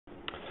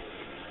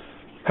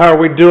How are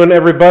we doing,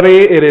 everybody?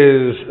 It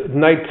is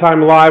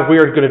nighttime live. We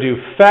are going to do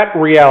fat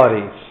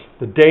realities,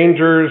 the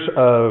dangers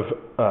of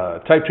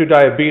type 2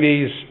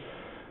 diabetes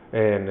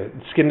and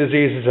skin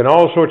diseases and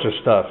all sorts of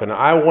stuff. And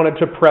I wanted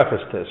to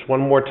preface this one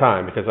more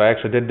time because I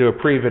actually did do a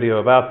pre-video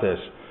about this,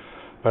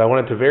 but I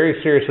wanted to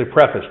very seriously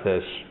preface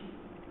this.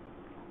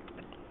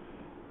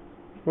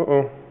 Give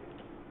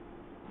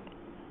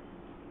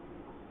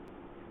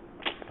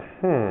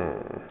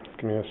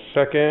me a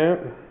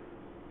second.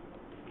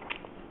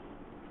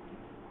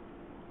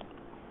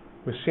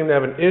 We seem to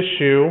have an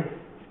issue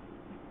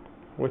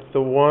with the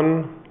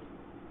one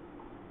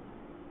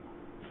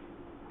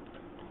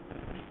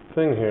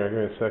thing here. Give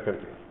me a second.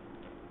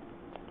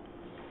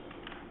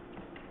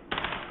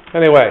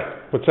 Anyway,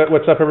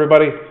 what's up,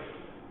 everybody?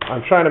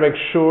 I'm trying to make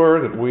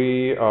sure that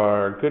we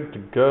are good to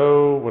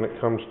go when it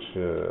comes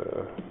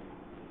to...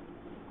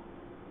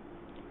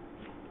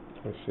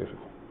 Let's see if it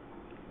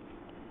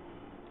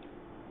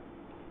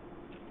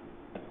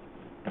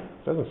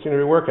doesn't seem to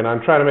be working. I'm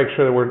trying to make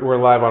sure that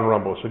we're live on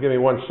Rumble, so give me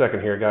 1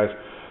 second here, guys.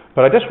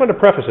 But I just wanted to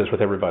preface this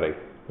with everybody.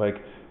 Like,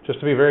 just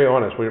to be very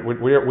honest,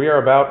 we are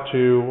about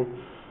to,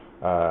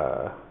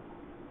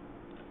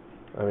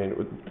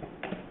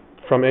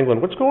 from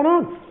England, what's going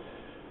on?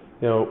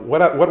 You know,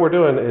 what we're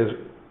doing is,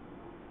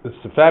 it's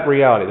the fat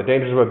reality, the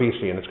dangers of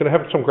obesity, and it's going to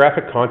have some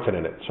graphic content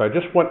in it. So I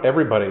just want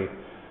everybody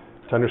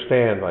to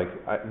understand, like,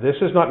 this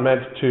is not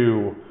meant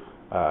to,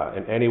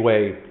 in any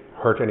way,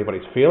 hurt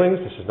anybody's feelings.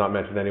 This is not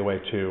meant in any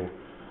way to,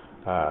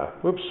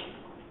 whoops.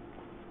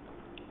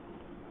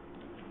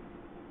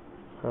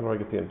 How do I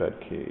get the embed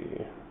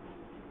key?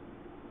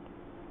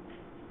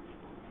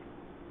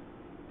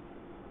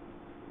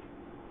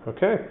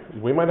 Okay,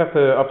 we might have to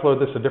upload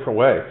this a different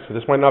way. So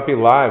this might not be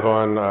live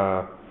on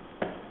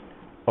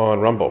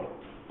Rumble.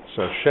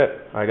 So shit,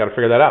 I got to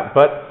figure that out.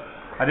 But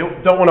I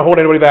don't want to hold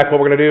anybody back. What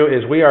we're going to do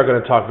is we are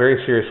going to talk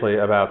very seriously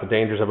about the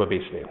dangers of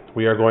obesity.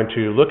 We are going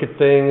to look at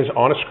things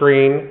on a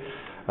screen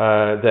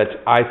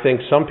that I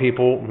think some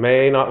people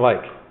may not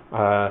like.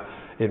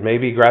 It may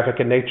be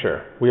graphic in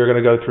nature. We are going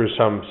to go through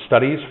some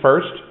studies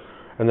first,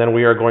 and then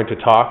we are going to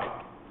talk,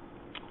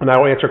 and I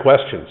will answer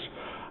questions.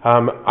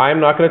 I'm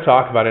not going to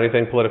talk about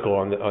anything political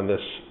on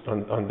this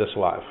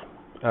live.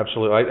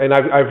 Absolutely, and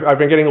I've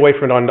been getting away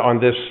from it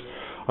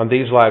on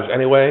these lives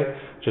anyway,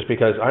 just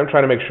because I'm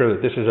trying to make sure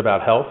that this is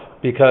about health,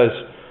 because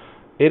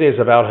it is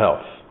about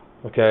health.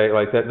 Okay,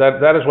 like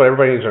that is what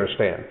everybody needs to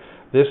understand.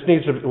 This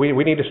needs to,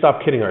 we need to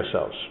stop kidding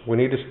ourselves. We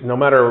need to, no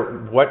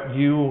matter what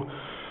no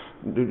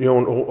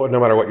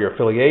matter what your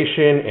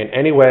affiliation in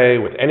any way,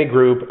 with any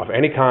group of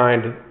any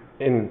kind,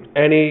 in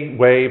any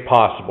way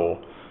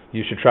possible,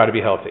 you should try to be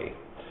healthy.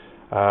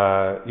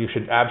 You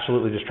should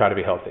absolutely just try to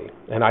be healthy.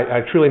 And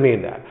I truly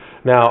mean that.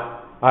 Now,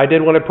 I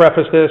did want to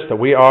preface this, that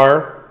we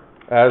are,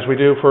 as we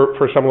do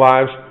for some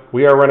lives,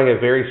 we are running a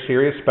very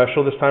serious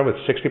special this time with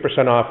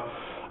 60% off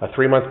a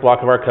 3-month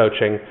block of our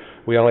coaching.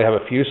 We only have a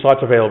few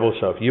slots available,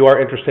 so if you are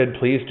interested,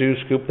 please do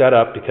scoop that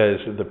up because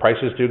the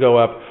prices do go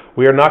up.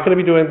 We are not going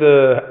to be doing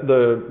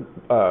the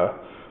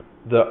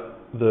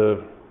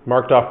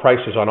marked off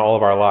prices on all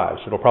of our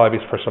lives. It'll probably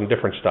be for some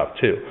different stuff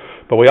too.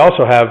 But we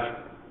also have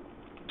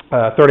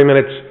 30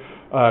 minutes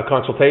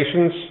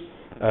consultations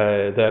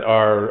that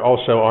are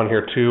also on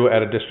here too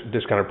at a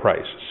discounted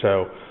price.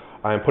 So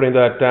I'm putting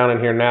that down in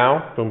here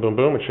now. Boom, boom,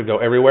 boom. It should go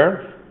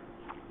everywhere.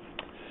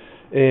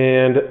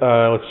 And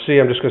let's see,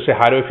 I'm just going to say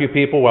hi to a few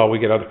people while we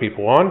get other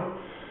people on.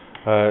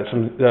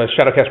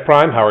 Shadowcast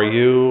Prime, how are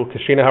you?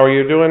 Kashina, how are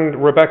you doing?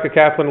 Rebecca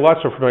Kaplan,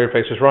 lots of familiar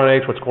faces. Ron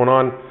H, what's going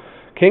on?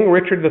 King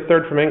Richard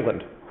III from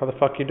England. How the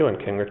fuck you doing,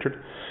 King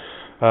Richard?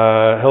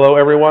 Hello,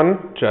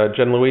 everyone.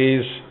 Jen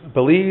Louise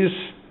Belize.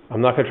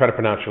 I'm not going to try to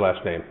pronounce your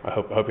last name. I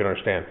hope you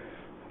understand.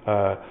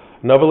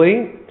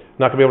 Novely,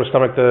 not going to be able to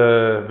stomach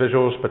the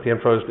visuals, but the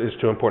info is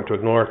too important to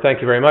ignore.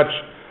 Thank you very much.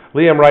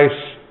 Liam Rice,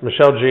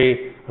 Michelle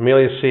G,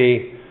 Amelia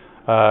C.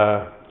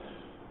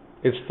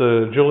 It's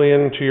the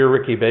Julian to your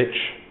Ricky bitch.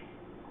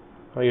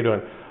 How you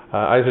doing?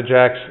 Isaac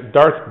Jacks,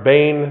 Darth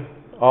Bane,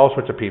 all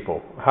sorts of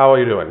people. How are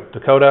you doing?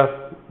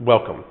 Dakota,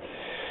 welcome.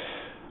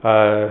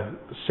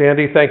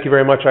 Sandy, thank you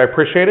very much. I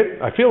appreciate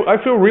it. I feel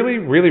really,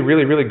 really,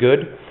 really, really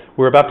good.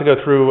 We're about to go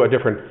through a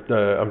different.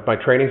 My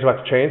training's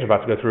about to change. I'm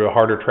about to go through a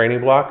harder training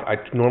block. I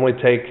normally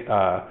take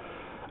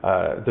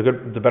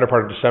the better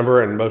part of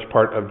December and most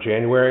part of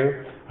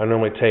January. I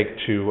normally take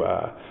to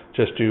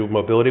just do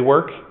mobility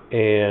work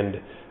and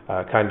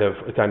kind of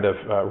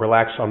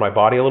relax on my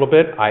body a little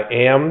bit. I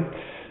am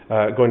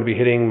going to be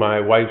hitting my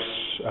wife's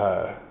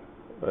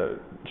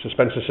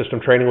suspension system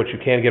training, which you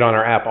can get on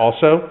our app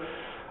also.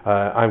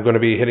 I'm going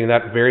to be hitting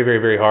that very, very,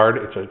 very hard.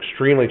 It's an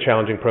extremely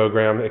challenging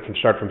program. It can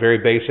start from very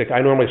basic.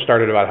 I normally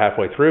start it about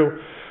halfway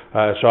through.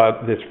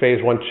 It's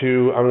phase 1,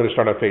 2. I'm going to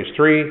start on phase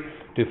 3.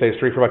 Do phase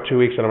 3 for about 2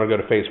 weeks, and I'm going to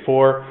go to phase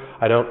 4.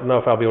 I don't know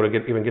if I'll be able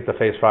to even get to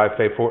phase 5.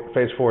 Phase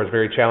 4 is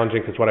very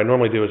challenging because what I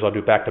normally do is I'll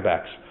do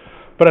back-to-backs.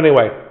 But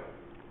anyway,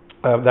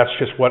 that's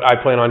just what I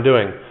plan on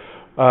doing.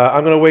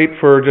 I'm going to wait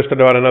for just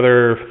about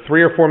another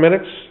 3 or 4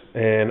 minutes,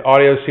 and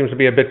audio seems to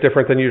be a bit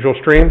different than usual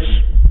streams.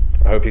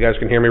 hope you guys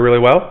can hear me really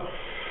well.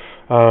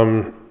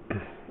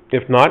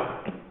 If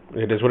not,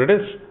 it is what it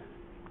is.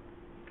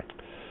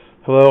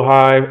 Hello,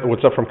 hi,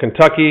 what's up from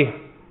Kentucky?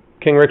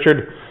 King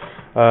Richard.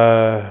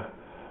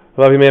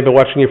 Love you, man. Been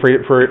watching you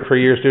for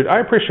years, dude.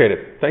 I appreciate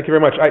it. Thank you very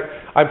much.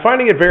 I'm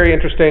finding it very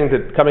interesting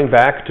that coming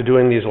back to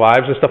doing these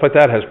lives and stuff like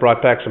that has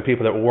brought back some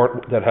people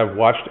that have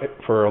watched it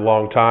for a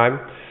long time.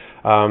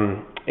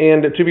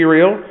 And to be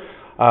real,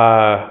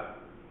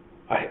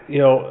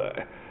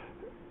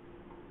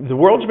 the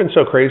world's been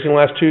so crazy in the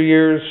last 2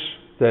 years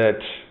that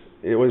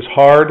it was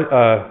hard.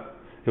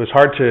 It was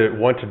hard to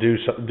want to do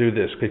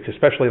this,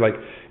 especially like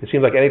it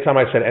seems like anytime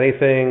I said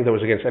anything that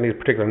was against any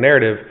particular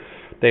narrative,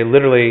 they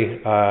literally,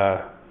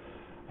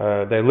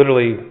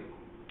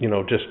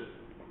 just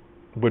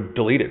would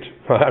delete it.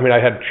 I mean, I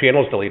had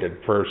channels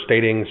deleted for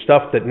stating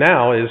stuff that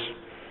now is,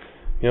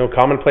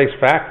 commonplace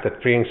fact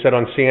that's being said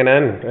on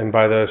CNN and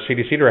by the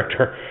CDC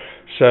director.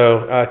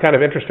 So kind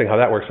of interesting how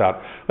that works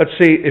out. Let's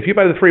see, if you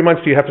buy the 3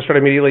 months, do you have to start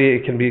immediately?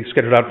 It can be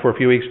scheduled out for a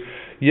few weeks.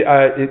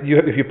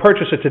 If you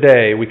purchase it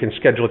today, we can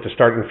schedule it to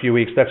start in a few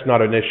weeks. That's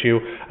not an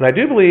issue. And I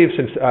do believe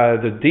since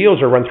the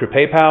deals are run through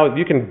PayPal,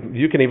 you can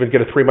even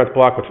get a 3-month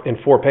block in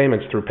 4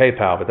 payments through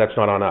PayPal, but that's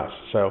not on us.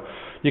 So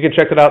you can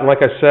check that out. And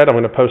like I said, I'm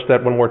going to post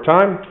that one more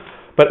time.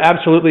 But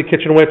absolutely,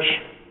 Kitchen Witch,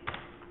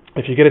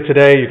 if you get it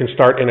today, you can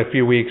start in a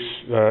few weeks.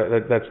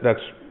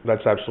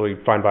 That's absolutely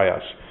fine by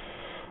us.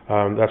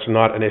 That's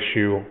not an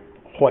issue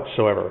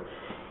whatsoever.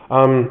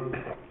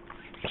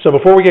 So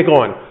before we get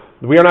going,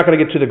 we are not going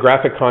to get to the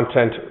graphic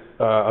content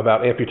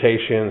about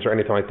amputations or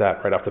anything like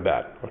that right off the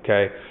bat,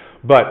 okay?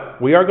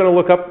 But we are going to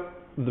look up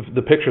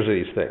the pictures of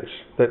these things.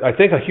 I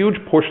think a huge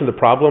portion of the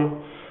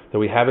problem that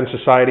we have in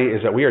society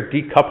is that we are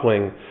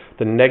decoupling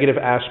the negative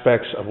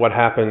aspects of what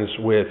happens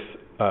with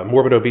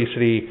morbid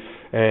obesity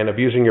and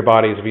abusing your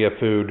bodies via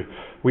food.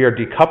 We are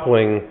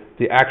decoupling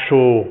the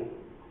actual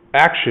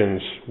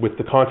actions with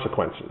the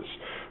consequences.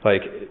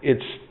 Like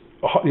it's,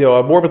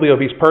 a morbidly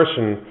obese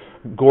person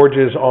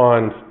gorges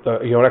on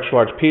an extra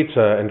large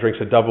pizza and drinks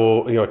a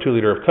 2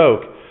 liter of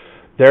Coke.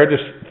 They're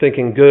just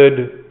thinking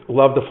good,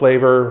 love the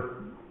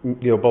flavor,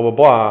 blah blah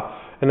blah,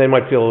 and they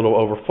might feel a little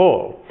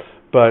overfull.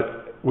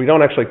 But we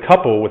don't actually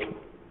couple with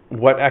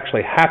what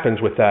actually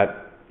happens with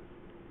that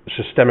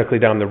systemically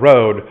down the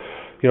road.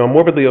 A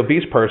morbidly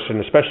obese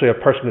person, especially a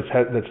person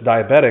that's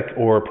diabetic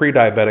or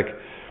pre-diabetic,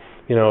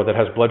 that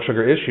has blood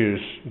sugar issues,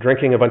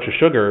 drinking a bunch of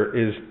sugar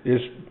is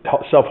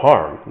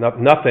self-harm.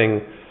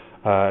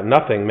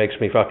 Nothing makes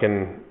me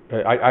fucking.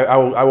 I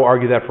will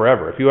argue that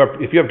forever. If you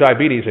have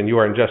diabetes and you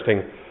are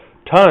ingesting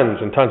tons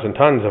and tons and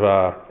tons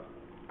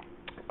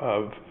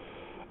of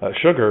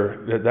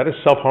sugar, that is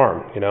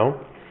self-harm.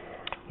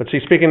 Let's see.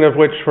 Speaking of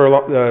watching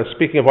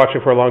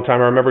for a long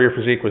time, I remember your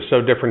physique was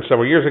so different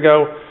several years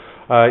ago.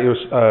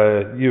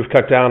 You've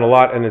cut down a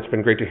lot, and it's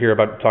been great to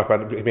talk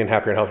about being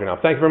happier and healthier now.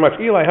 Thank you very much,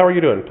 Eli. How are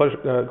you doing?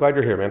 Pleasure. Glad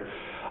you're here, man.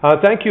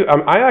 Thank you.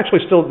 I actually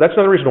that's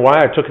another reason why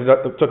I took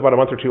about a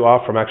month or two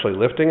off from actually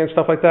lifting and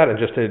stuff like that, and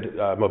just did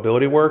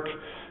mobility work.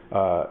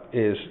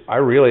 Is I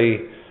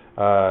really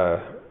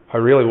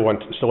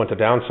still want to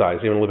downsize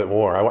even a little bit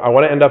more. I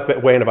want to end up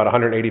weighing about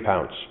 180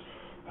 pounds.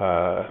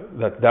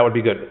 That would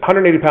be good.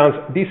 180 pounds,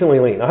 decently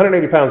lean.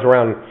 180 pounds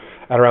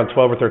at around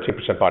 12 or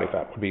 13% body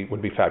fat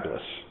would be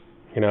fabulous.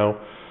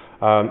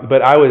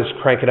 But I was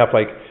cranking up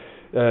like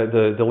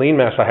the lean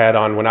mass I had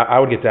on when I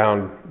would get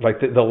down,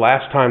 like the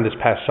last time this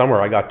past summer,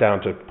 I got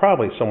down to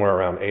probably somewhere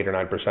around 8 or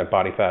 9%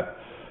 body fat,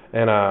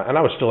 and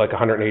I was still like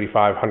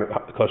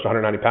close to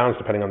 190 pounds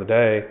depending on the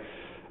day,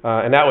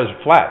 and that was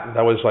flat.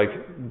 That was like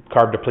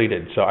carb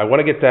depleted. So I want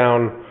to get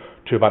down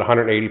to about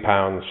 180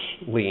 pounds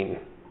lean,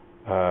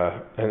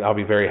 and I'll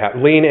be very happy.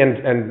 Lean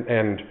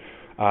and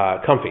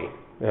comfy.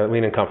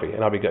 Lean and comfy,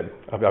 and I'll be good.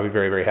 I'll be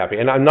very, very happy.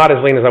 And I'm not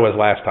as lean as I was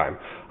last time.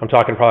 I'm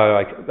talking probably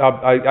like,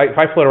 if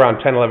I float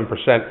around 10, 11%,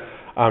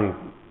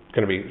 I'm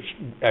going to be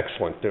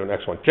doing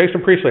excellent.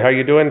 Jason Priestley, how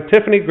you doing?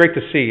 Tiffany, great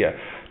to see you.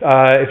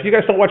 If you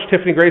guys don't watch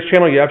Tiffany Gray's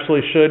channel, you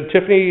absolutely should.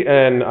 Tiffany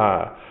and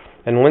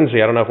Lindsay,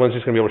 I don't know if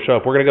Lindsay's going to be able to show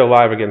up. We're going to go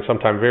live again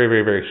sometime very,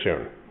 very, very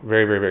soon.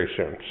 Very, very, very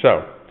soon.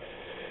 So,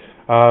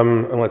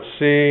 and let's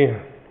see.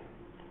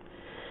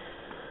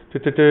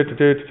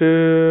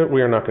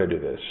 We are not going to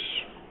do this.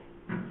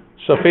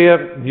 Sophia,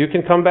 you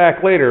can come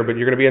back later, but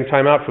you're going to be in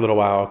timeout for a little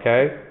while,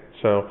 okay?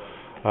 So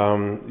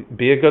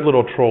be a good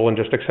little troll and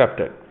just accept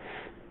it.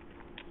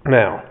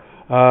 Now,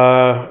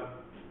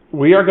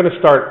 we are going to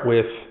start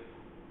with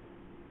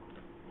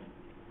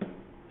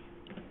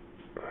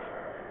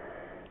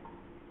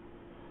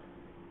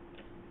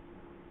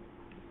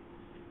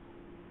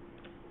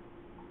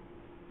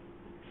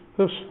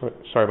oops,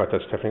 sorry about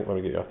that, Stephanie. Let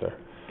me get you up there.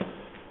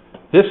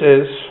 This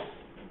is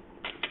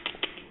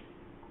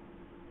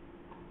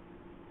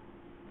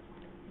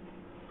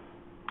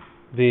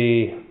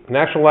the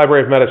National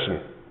Library of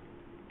Medicine.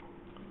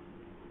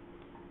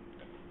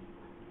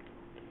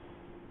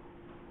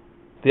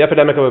 The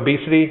epidemic of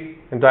obesity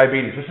and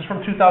diabetes. This is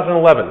from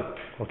 2011,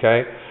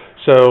 okay?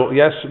 So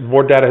yes,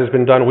 more data has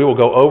been done. We will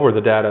go over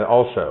the data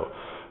also.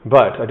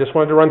 But I just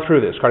wanted to run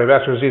through this.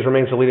 Cardiovascular disease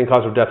remains the leading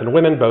cause of death in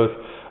women. Both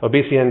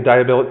obesity and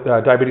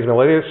diabetes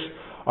mellitus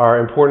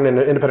are important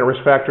and independent risk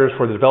factors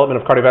for the development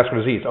of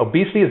cardiovascular disease.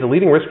 Obesity is the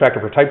leading risk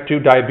factor for type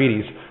 2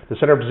 diabetes. The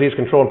Center of Disease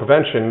Control and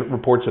Prevention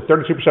reports that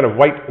 32% of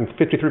white and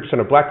 53%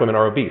 of black women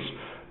are obese.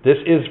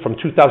 This is from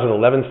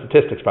 2011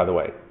 statistics, by the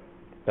way.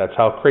 That's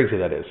how crazy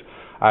that is.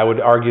 I would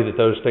argue that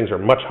those things are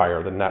much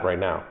higher than that right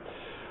now.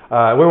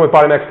 Women with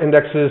body mass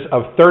indexes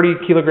of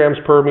 30 kilograms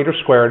per meter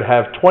squared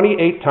have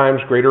 28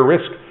 times greater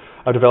risk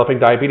of developing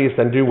diabetes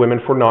than do women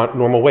for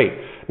normal weight.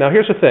 Now,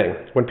 here's the thing.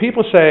 When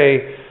people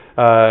say,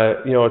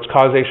 it's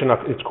causation,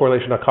 it's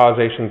correlation, not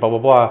causation, blah,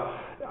 blah, blah,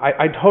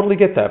 I totally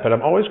get that, but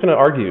I'm always going to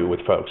argue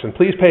with folks. And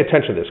please pay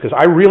attention to this, because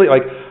I really,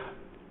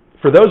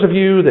 for those of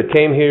you that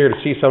came here to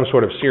see some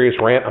sort of serious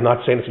rant, I'm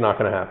not saying it's not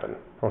going to happen,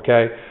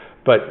 okay?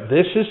 But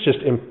this is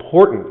just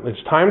important.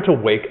 It's time to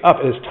wake up.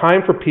 It's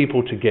time for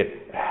people to get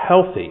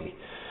healthy.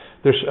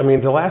 The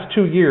last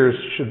 2 years,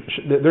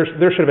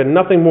 there should have been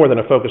nothing more than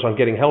a focus on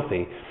getting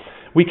healthy.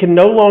 We can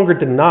no longer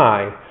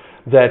deny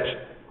that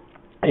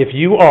if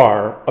you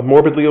are a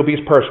morbidly obese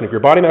person, if your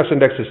body mass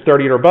index is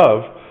 30 or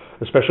above,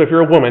 especially if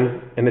you're a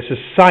woman, and this is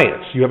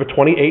science, you have a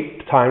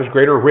 28 times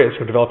greater risk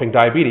of developing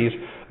diabetes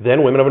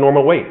than women of a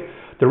normal weight.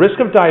 The risk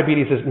of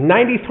diabetes is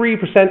 93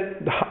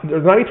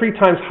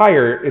 times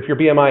higher if your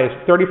BMI is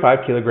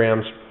 35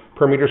 kilograms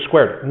per meter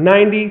squared.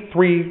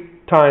 93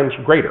 times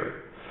greater.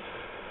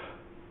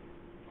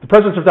 The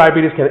presence of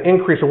diabetes can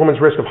increase a woman's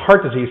risk of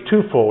heart disease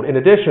twofold. In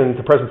addition,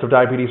 the presence of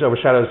diabetes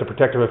overshadows the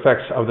protective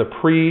effects of the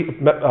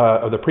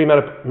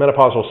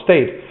premenopausal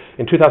state.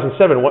 In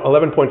 2007,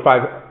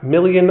 11.5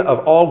 million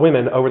of all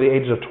women over the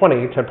ages of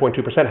 20,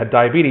 10.2%, had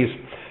diabetes,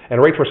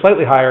 and rates were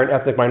slightly higher in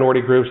ethnic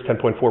minority groups,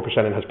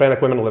 10.4% in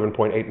Hispanic women,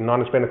 11.8% in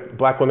non-Hispanic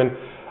black women.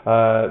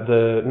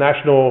 The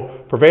national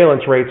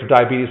prevalence rates of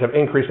diabetes have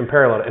increased in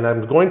parallel. And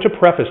I'm going to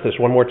preface this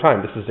one more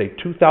time. This is a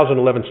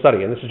 2011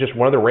 study, and this is just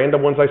one of the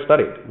random ones I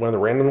studied, one of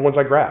the random ones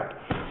I grabbed.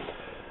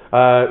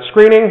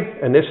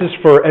 Screening, and this is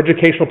for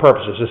educational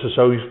purposes. This is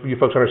so you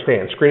folks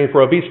understand. Screening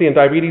for obesity and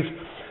diabetes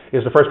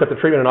is the first step to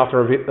treatment and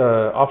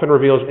often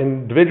reveals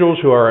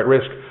individuals who are at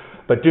risk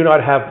but do not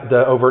have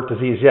the overt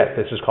disease yet.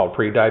 This is called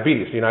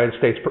pre-diabetes. The United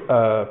States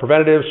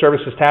Preventative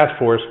Services Task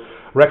Force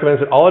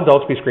recommends that all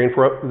adults be screened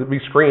for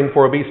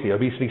obesity.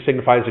 Obesity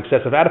signifies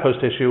excessive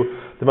adipose tissue.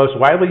 The most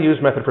widely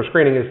used method for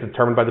screening is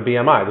determined by the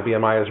BMI. The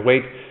BMI is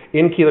weight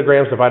in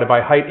kilograms divided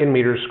by height in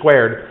meters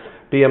squared.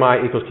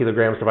 BMI equals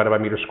kilograms divided by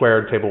meters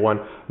squared, table 1.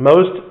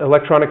 Most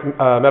electronic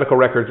medical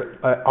records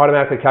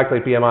automatically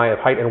calculate BMI if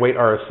height and weight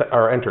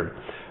are entered.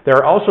 There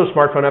are also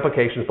smartphone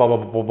applications, blah,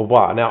 blah, blah, blah,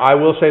 blah. Now, I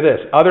will say this.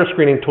 Other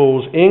screening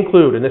tools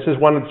include, and this is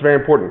one that's very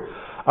important,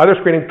 other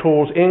screening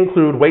tools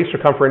include waist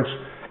circumference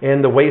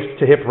and the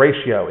waist-to-hip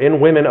ratio.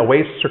 In women, a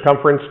waist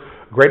circumference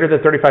greater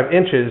than 35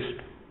 inches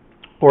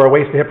or a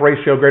waist-to-hip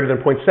ratio greater than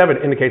 0.7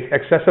 indicates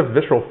excessive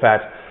visceral fat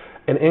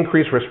and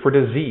increased risk for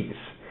disease.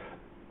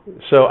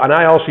 So, and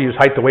I also use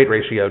height-to-weight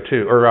ratio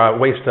too, or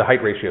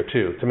waist-to-height ratio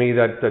too. To me,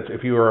 that's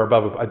if you are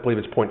above, I believe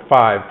it's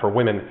 0.5 for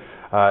women,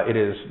 it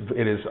is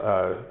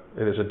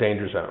a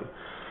danger zone.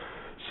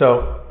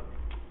 So,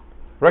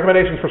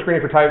 recommendations for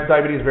screening for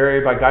diabetes vary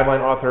by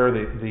guideline author.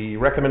 The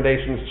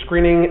recommendations: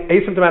 screening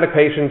asymptomatic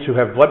patients who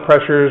have blood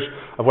pressures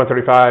of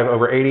 135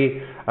 over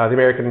 80. The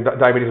American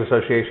Diabetes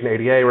Association,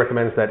 ADA,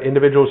 recommends that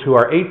individuals who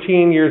are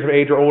 18 years of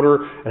age or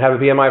older and have a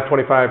BMI of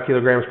 25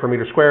 kilograms per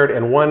meter squared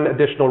and one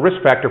additional risk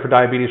factor for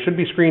diabetes should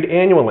be screened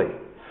annually.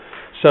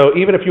 So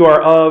even if you are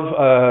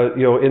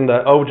in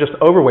the just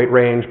overweight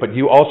range, but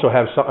you also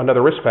have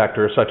another risk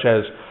factor such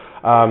as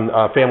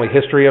family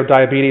history of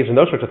diabetes and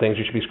those sorts of things,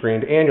 you should be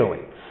screened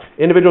annually.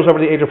 Individuals over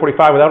the age of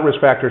 45 without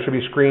risk factors should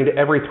be screened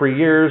every 3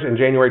 years. In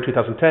January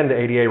 2010, the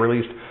ADA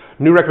released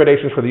new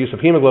recommendations for the use of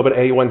hemoglobin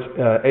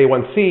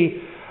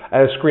A1C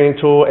as screening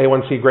tool.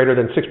 A1C greater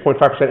than 6.5%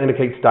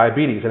 indicates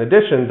diabetes. In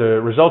addition, the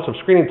results of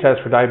screening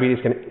tests for diabetes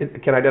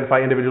can identify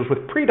individuals with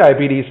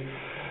prediabetes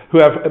who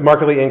have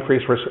markedly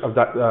increased risk of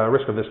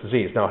this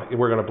disease. Now,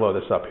 we're going to blow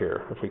this up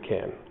here if we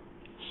can.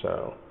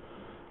 So,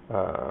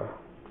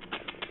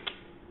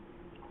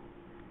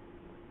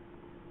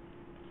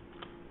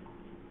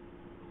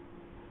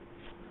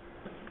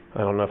 I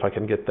don't know if I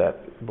can get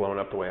that blown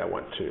up the way I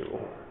want to.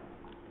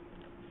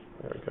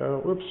 There we go.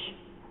 Whoops.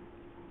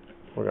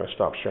 We're going to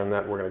stop sharing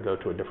that. We're going to go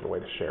to a different way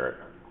to share it.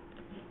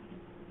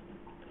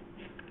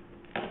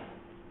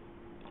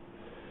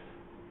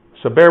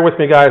 So bear with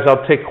me, guys.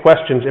 I'll take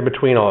questions in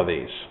between all of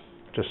these,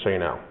 just so you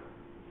know.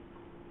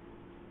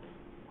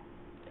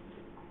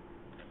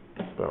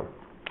 Boom.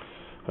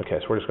 Okay,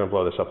 so we're just going to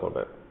blow this up a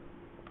little bit.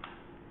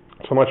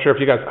 So I'm not sure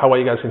if how well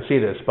you guys can see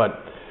this,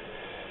 but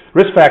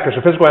risk factors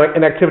are physical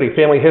inactivity,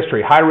 family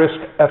history, high risk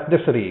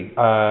ethnicity,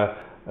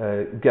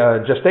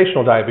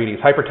 gestational diabetes,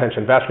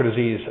 hypertension, vascular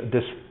disease,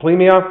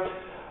 dyslipidemia,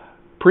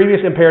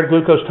 previous impaired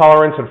glucose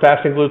tolerance and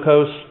fasting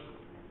glucose,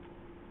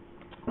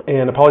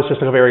 and a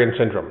polycystic ovarian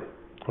syndrome.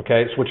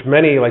 Okay, so which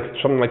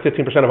something like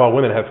 15% of all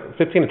women have,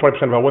 15 to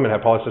 20% of all women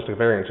have polycystic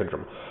ovarian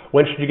syndrome.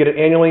 When should you get it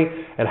annually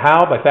and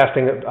how? By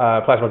fasting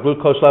plasma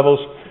glucose levels.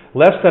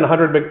 Less than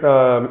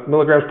 100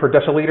 milligrams per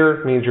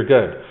deciliter means you're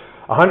good.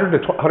 100 to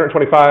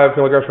 125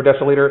 milligrams per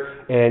deciliter,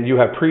 and you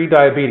have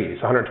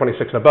pre-diabetes.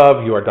 126 and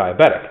above, you are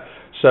diabetic.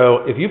 So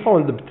if you fall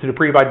into the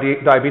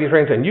pre-diabetes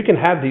range, and you can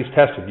have these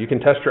tested. You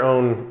can test your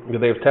own.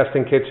 They have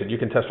testing kits that you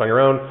can test on your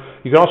own.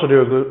 You can also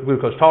do a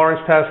glucose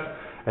tolerance test,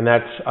 and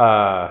that's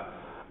less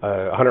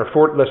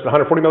than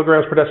 140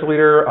 milligrams per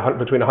deciliter,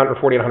 between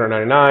 140 and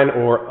 199,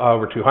 or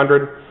over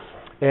 200.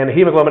 And the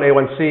hemoglobin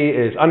A1C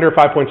is under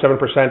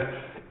 5.7%.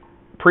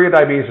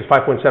 Pre-diabetes is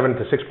 5.7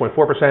 to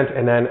 6.4%,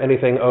 and then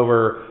anything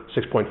over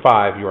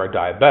 6.5, you are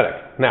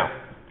diabetic. Now,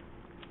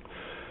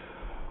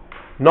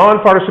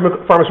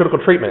 non-pharmaceutical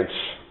treatments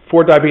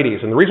for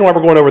diabetes. And the reason why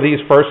we're going over these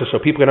first is so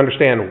people can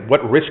understand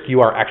what risk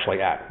you are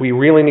actually at. We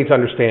really need to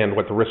understand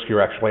what the risk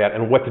you're actually at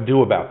and what to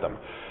do about them.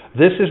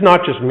 This is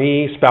not just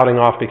me spouting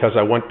off because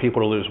I want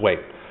people to lose weight.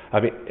 I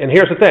mean, and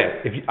here's the thing.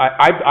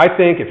 I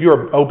think if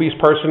you're an obese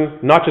person,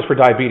 not just for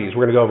diabetes,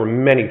 we're going to go over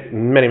many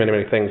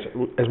things,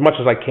 as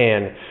much as I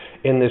can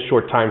in this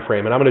short time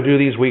frame. And I'm going to do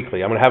these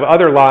weekly. I'm going to have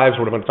other lives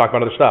where I'm going to talk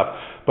about other stuff.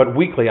 But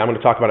weekly, I'm going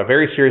to talk about a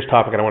very serious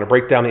topic, and I want to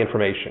break down the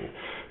information.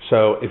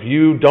 So if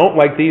you don't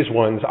like these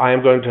ones, I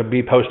am going to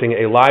be posting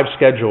a live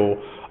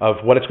schedule of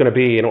what it's going to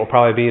be, and it will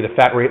probably be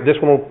this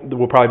one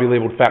will probably be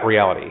labeled Fat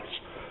Realities.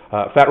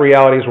 Fat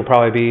Realities will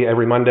probably be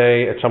every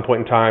Monday at some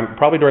point in time,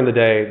 probably during the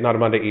day, not a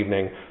Monday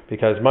evening,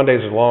 because Mondays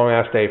is a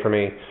long-ass day for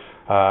me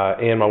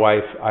and my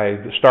wife. I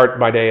start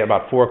my day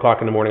about 4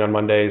 o'clock in the morning on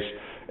Mondays,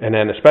 and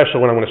then especially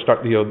when I'm going to start,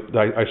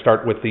 I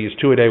start with these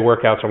 2-a-day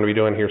workouts I'm going to be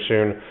doing here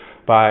soon.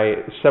 By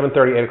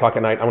 7:30, 8 o'clock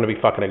at night, I'm going to be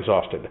fucking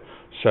exhausted.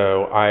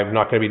 So I'm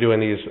not going to be doing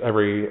these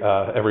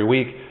every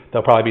week.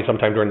 They'll probably be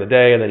sometime during the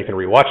day, and then you can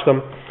rewatch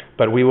them.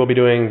 But we will be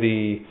doing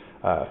the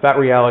Fat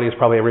Realities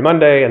probably every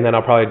Monday, and then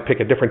I'll probably pick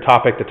a different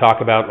topic to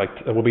talk about. Like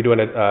we'll be doing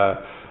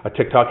a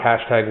TikTok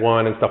hashtag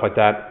one and stuff like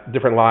that,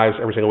 different lives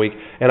every single week.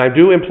 And I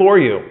do implore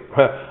you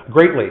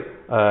greatly.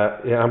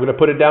 I'm going to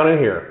put it down in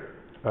here.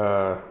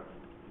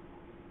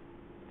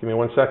 Give me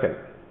 1 second.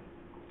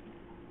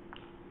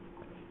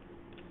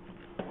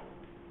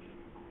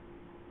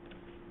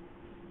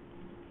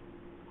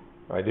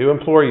 I do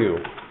implore you,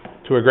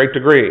 to a great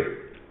degree,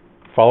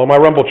 follow my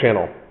Rumble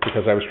channel,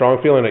 because I have a strong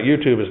feeling that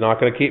YouTube is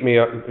not going to keep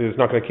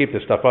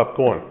this stuff up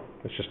going.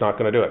 It's just not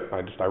going to do it.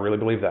 I really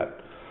believe that.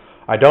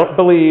 I don't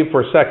believe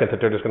for a second that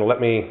they're just going to let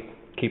me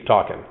keep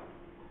talking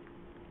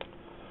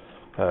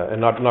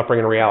and not bring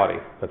in reality.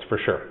 That's for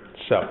sure.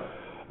 So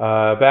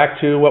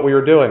back to what we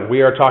were doing.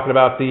 We are talking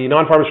about the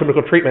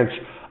non-pharmaceutical treatments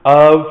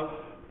of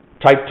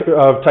type 2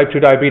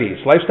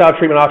 diabetes. Lifestyle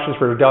treatment options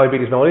for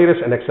diabetes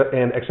mellitus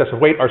and excessive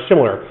weight are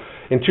similar.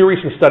 In 2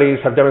 recent studies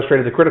have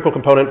demonstrated the critical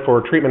component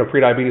for treatment of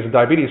prediabetes and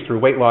diabetes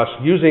through weight loss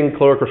using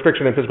caloric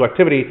restriction and physical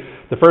activity.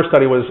 The first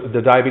study was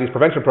the Diabetes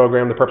Prevention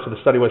Program. The purpose of the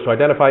study was to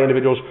identify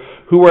individuals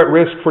who were at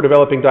risk for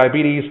developing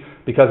diabetes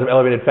because of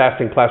elevated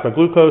fasting plasma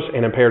glucose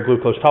and impaired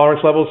glucose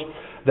tolerance levels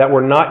that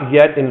were not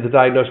yet in the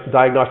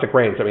diagnostic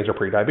range. That means they're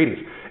pre-diabetes.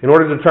 In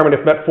order to determine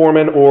if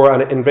metformin or an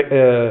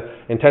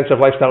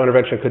intensive lifestyle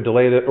intervention could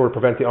delay or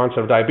prevent the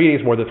onset of diabetes,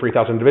 more than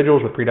 3,000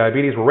 individuals with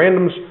pre-diabetes were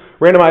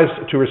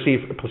randomized to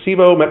receive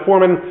placebo,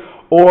 metformin,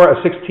 or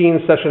a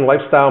 16-session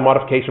lifestyle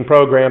modification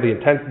program.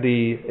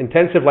 The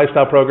intensive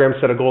lifestyle program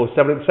set a goal of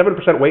 7%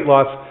 weight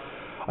loss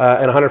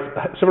and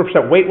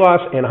 7% weight loss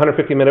and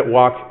 150-minute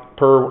walk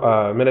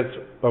per minute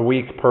a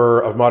week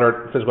of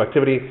moderate physical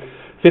activity.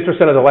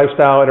 50% of the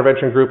lifestyle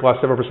intervention group lost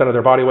 7% of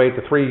their body weight.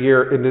 The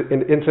 3-year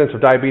incidence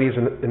of diabetes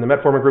in the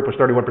metformin group was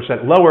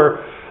 31%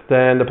 lower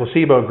than the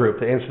placebo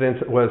group. The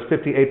incidence was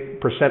 58%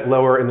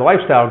 lower in the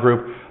lifestyle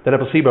group than a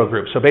placebo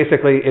group. So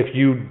basically, if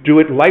you do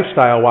it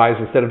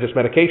lifestyle-wise instead of just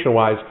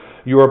medication-wise,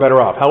 you are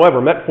better off. However,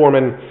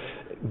 metformin,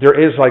 there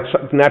is like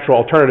natural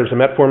alternatives to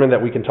metformin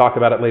that we can talk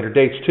about at later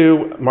dates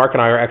too. Mark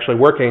and I are actually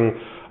working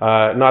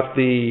not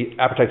the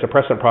appetite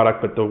suppressant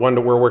product, but the one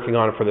that we're working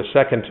on for the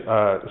second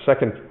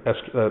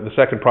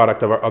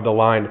product of the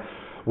line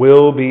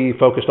will be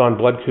focused on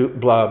blood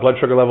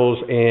sugar levels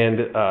and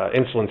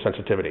insulin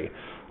sensitivity,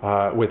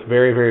 with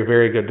very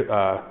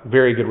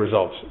good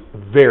results.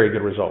 Very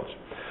good results.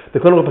 The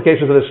clinical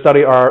implications of this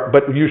study are,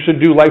 but you should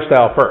do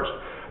lifestyle first.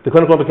 The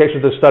clinical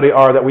implications of this study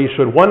are that we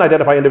should, 1,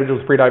 identify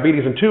individuals with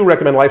prediabetes, and 2,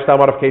 recommend lifestyle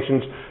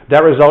modifications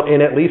that result in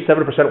at least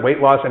 7%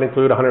 weight loss and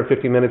include 150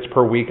 minutes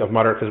per week of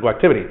moderate physical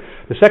activity.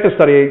 The second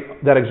study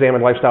that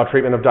examined lifestyle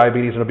treatment of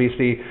diabetes and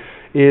obesity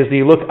is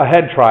the Look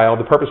Ahead trial.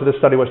 The purpose of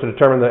this study was to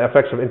determine the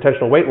effects of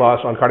intentional weight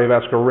loss on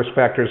cardiovascular risk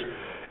factors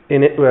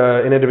in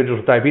individuals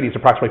with diabetes.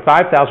 Approximately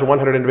 5,100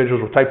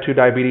 individuals with type 2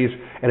 diabetes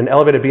and an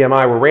elevated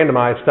BMI were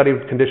randomized. Study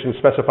conditions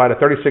specified a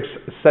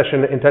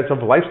 36-session intensive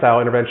lifestyle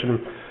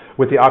intervention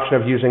with the option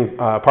of using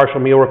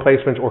partial meal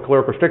replacements or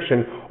caloric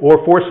restriction,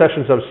 or 4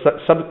 sessions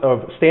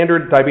of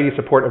standard diabetes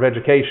support of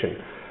education.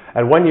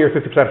 At 1 year,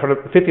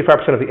 55%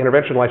 of the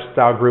intervention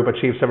lifestyle group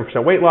achieved 7%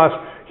 weight loss.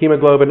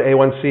 Hemoglobin,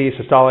 A1C,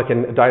 systolic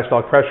and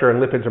diastolic pressure, and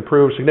lipids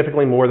improved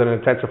significantly more than an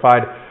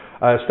intensified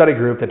study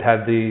group that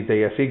had the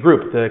ASE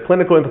group. The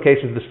clinical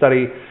implications of the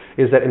study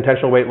is that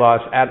intentional weight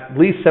loss at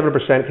least 7%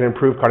 can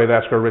improve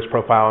cardiovascular risk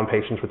profile in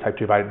patients with type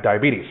 2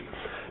 diabetes.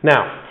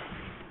 Now,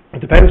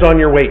 it depends on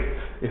your weight.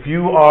 If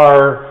you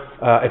are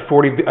at a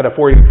 40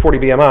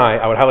 BMI,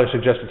 I would highly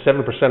suggest that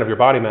 7% of your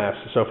body mass,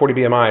 so 40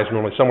 BMI is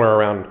normally somewhere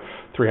around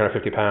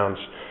 350 pounds.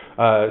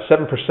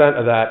 7%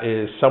 of that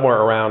is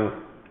somewhere around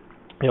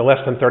less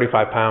than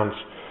 35 pounds,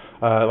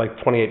 like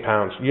 28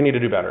 pounds. You need to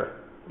do better.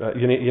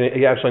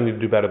 You absolutely need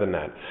to do better than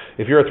that.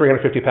 If you're a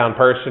 350-pound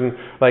person,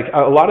 like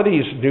a lot of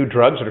these new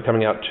drugs that are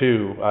coming out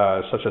too,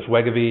 such as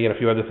Wegovy and a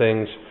few other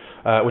things,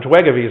 which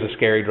Wegovy is a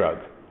scary drug.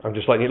 I'm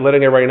just letting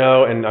everybody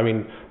know, and I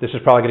mean, this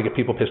is probably going to get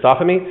people pissed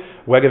off at me.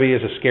 Wegovy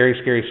is a scary,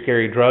 scary,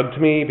 scary drug to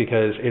me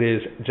because it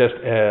is just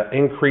an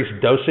increased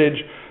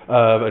dosage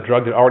of a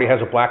drug that already has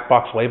a black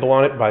box label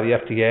on it by the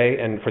FDA,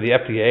 and for the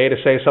FDA to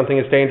say something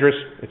is dangerous,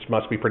 it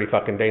must be pretty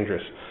fucking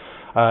dangerous.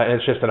 And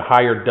it's just a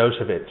higher dose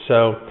of it.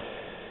 So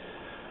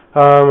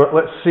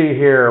let's see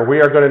here.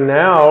 We are going to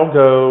now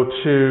go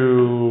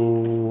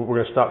to, we're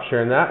going to stop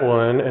sharing that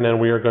one, and then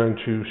we are going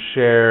to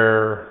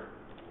share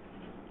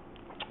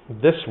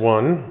this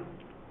one.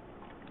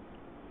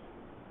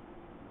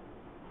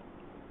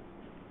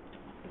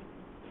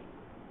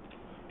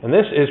 And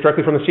this is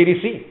directly from the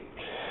CDC.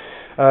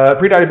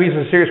 Prediabetes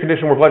is a serious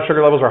condition where blood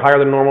sugar levels are higher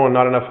than normal and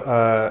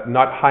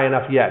not high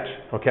enough yet.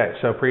 Okay,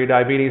 so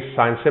prediabetes,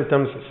 signs,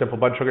 symptoms, simple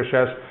blood sugar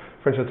tests,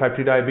 for instance, type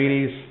 2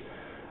 diabetes.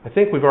 I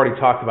think we've already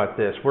talked about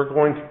this. We're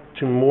going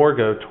to more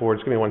go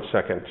towards, give me 1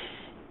 second.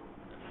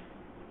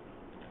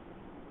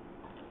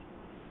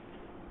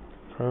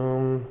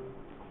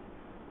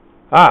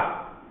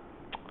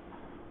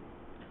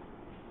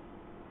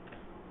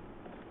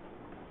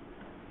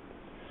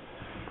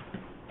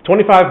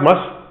 25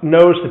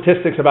 must-know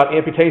statistics about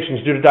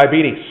amputations due to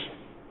diabetes.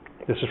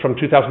 This is from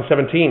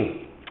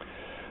 2017.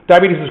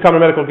 Diabetes is a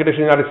common medical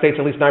condition in the United States.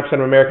 At least 9%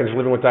 of Americans are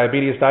living with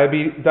diabetes.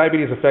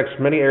 Diabetes affects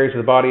many areas of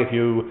the body. If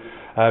you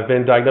have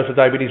been diagnosed with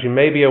diabetes, you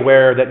may be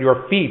aware that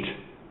your feet,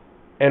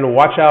 and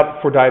watch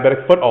out for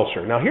diabetic foot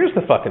ulcer. Now, here's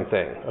the fucking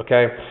thing,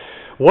 okay?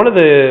 One of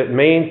the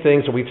main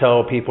things that we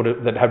tell people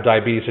that have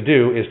diabetes to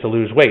do is to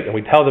lose weight, and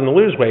we tell them to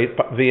lose weight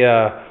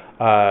via,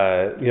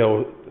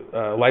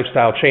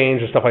 lifestyle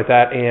change and stuff like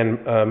that,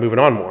 and moving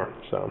on more.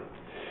 So,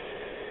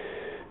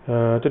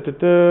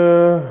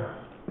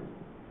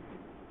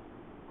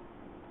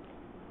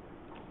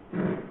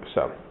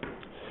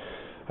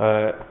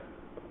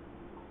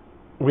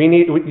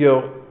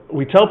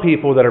 we tell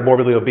people that are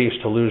morbidly obese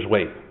to lose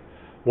weight.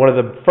 One of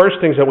the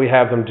first things that we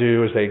have them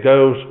do is they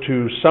go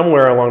to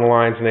somewhere along the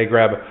lines and they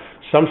grab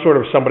some sort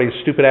of somebody's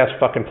stupid ass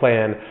fucking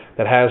plan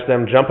that has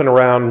them jumping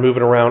around,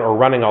 moving around, or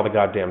running all the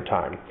goddamn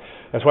time.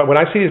 That's why when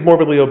I see these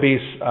morbidly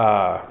obese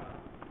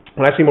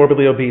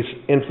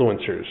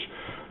influencers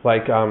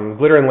like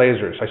Glitter and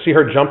Lasers, I see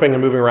her jumping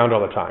and moving around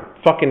all the time.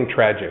 Fucking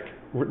tragic,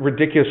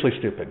 ridiculously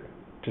stupid.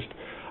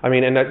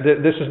 And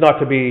this is not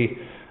to be,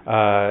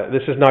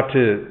 this is not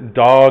to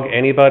dog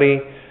anybody.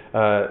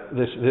 I'm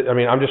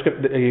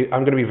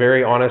going to be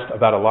very honest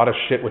about a lot of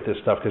shit with this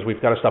stuff because we've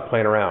got to stop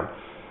playing around.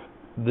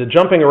 The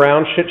jumping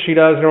around shit she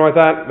does and all like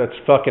that, that's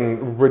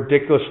fucking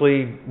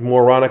ridiculously,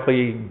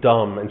 moronically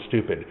dumb and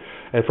stupid.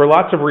 And for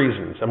lots of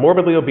reasons. A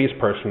morbidly obese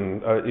person,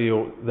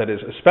 that is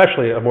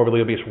especially a morbidly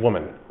obese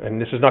woman, and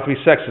this is not to be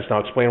sexist, and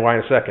I'll explain why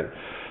in a second,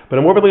 but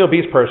a morbidly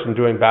obese person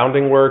doing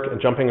bounding work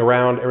and jumping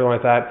around, everything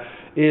like that,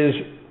 is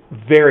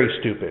very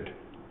stupid.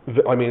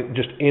 I mean,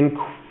 just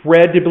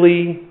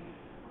incredibly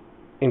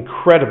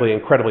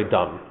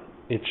dumb.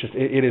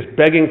 It is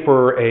begging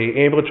for an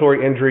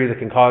ambulatory injury that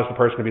can cause the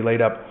person to be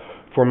laid up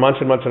for months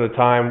and months at a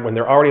time. When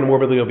they're already in a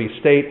morbidly obese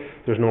state,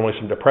 there's normally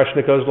some depression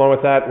that goes along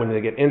with that. When they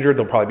get injured,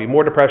 there'll probably be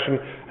more depression,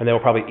 and they will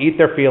probably eat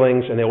their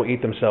feelings, and they will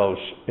eat themselves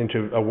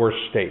into a worse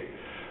state.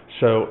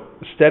 So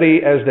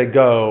steady as they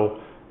go.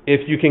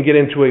 If you can get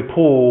into a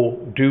pool,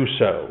 do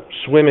so.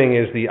 Swimming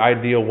is the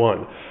ideal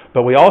one.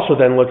 But we also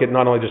then look at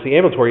not only just the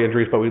ambulatory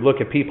injuries, but we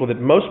look at people that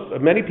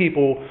many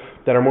people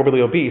that are morbidly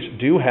obese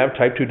do have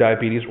type 2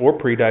 diabetes or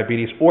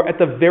prediabetes, or at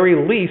the very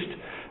least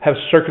have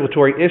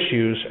circulatory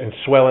issues and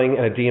swelling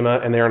and edema,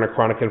 and they're in a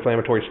chronic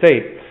inflammatory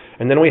state.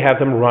 And then we have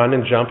them run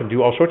and jump and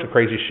do all sorts of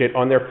crazy shit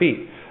on their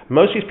feet.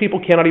 Most of these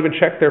people cannot even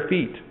check their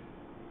feet.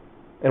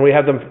 And we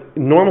have them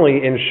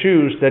normally in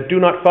shoes that do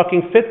not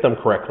fucking fit them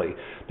correctly,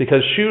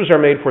 because shoes are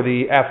made for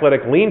the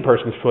athletic, lean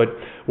person's foot.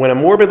 When a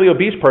morbidly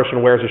obese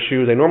person wears a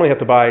shoe, they normally have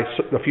to buy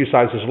a few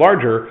sizes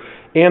larger,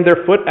 and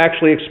their foot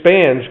actually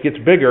expands, gets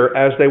bigger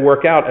as they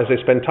work out, as they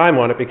spend time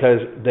on it, because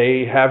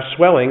they have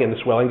swelling, and the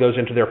swelling goes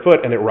into their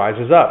foot, and it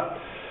rises up.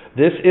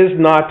 This is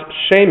not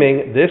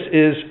shaming. This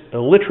is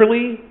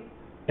literally,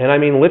 and I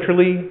mean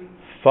literally,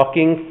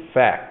 fucking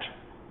fact.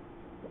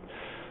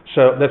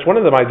 So that's one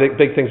of my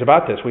big things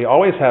about this. We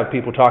always have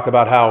people talk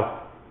about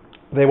how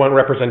they want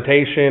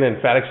representation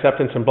and fat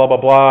acceptance and blah, blah,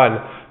 blah,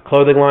 and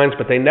clothing lines,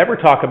 but they never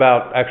talk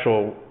about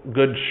actual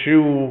good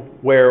shoe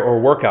wear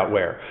or workout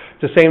wear.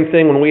 It's the same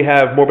thing when we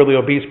have morbidly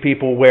obese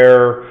people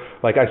wear,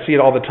 like I see it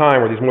all the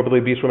time, where these morbidly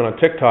obese women on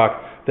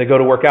TikTok they go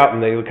to work out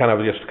and they kind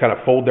of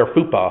fold their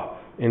fupa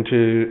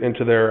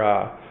into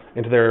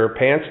their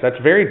pants. That's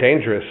very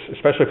dangerous,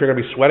 especially if you're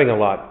going to be sweating a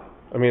lot.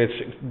 I mean,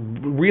 it's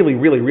really,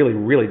 really, really,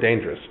 really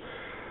dangerous.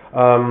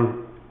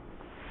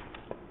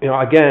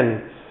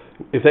 Again,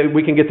 if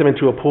we can get them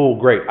into a pool,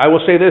 great. I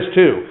will say this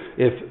too: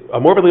 if a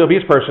morbidly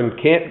obese person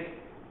can't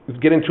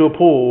get into a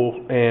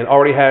pool and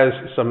already has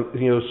some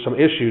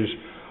issues,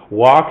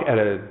 walk at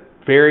a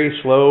very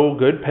slow,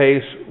 good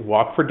pace.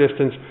 Walk for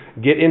distance.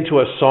 Get into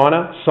a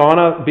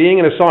sauna. Being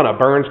in a sauna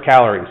burns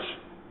calories.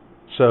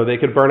 So they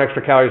could burn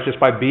extra calories just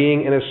by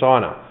being in a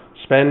sauna.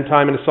 Spend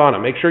time in a sauna.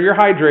 Make sure you're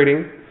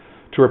hydrating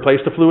to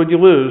replace the fluid you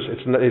lose.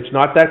 It's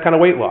not that kind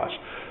of weight loss.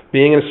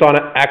 Being in a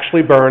sauna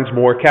actually burns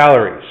more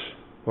calories.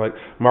 Like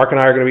Mark and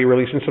I are going to be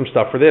releasing some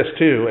stuff for this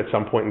too at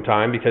some point in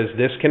time, because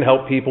this can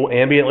help people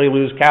ambiently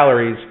lose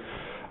calories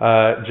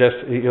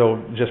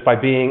just by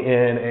being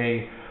in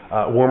a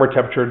warmer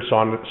temperatured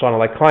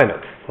sauna-like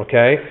climate.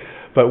 Okay,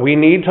 but we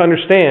need to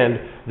understand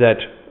that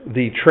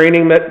the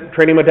training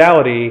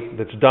modality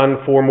that's done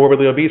for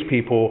morbidly obese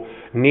people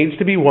needs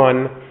to be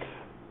one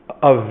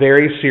of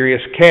very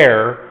serious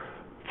care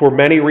for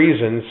many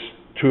reasons,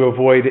 to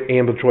avoid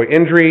ambulatory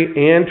injury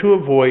and to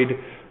avoid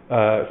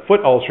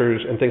foot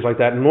ulcers and things like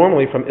that,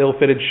 normally from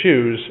ill-fitted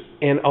shoes.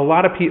 And a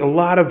lot of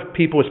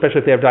people, especially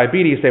if they have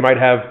diabetes, they might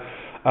have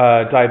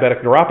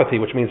diabetic neuropathy,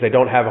 which means they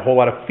don't have a whole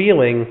lot of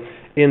feeling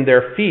in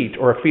their feet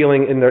or a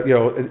feeling in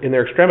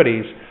their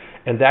extremities.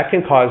 And that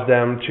can cause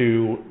them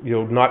to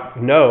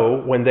not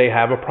know when they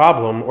have a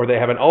problem or they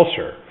have an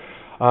ulcer.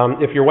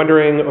 If you're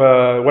wondering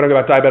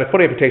about diabetic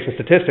foot amputation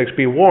statistics,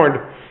 be warned,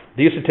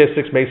 these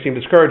statistics may seem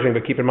discouraging,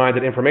 but keep in mind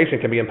that information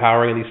can be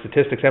empowering, and these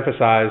statistics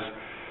emphasize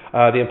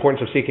the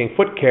importance of seeking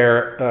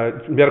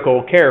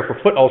medical care for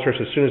foot ulcers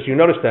as soon as you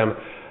notice them.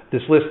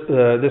 This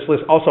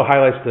list also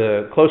highlights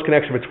the close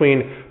connection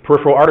between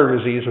peripheral artery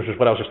disease, which is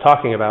what I was just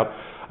talking about,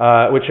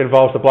 which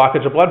involves the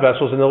blockage of blood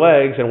vessels in the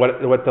legs, and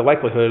what the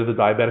likelihood of the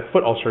diabetic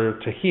foot ulcer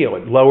to heal.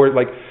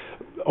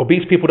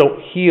 Obese people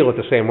don't heal at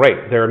the same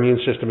rate. Their immune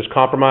system is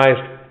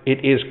compromised. It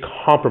is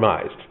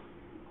compromised.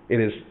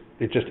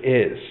 It just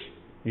is.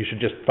 You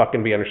should just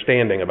fucking be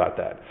understanding about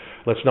that.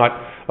 Let's not,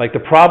 the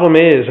problem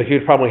is, a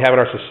huge problem we have in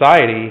our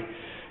society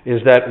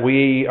is that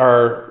we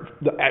are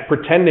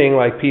pretending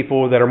like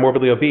people that are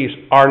morbidly obese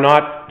are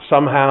not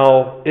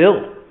somehow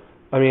ill.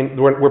 I mean,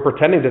 we're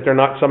pretending that they're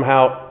not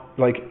somehow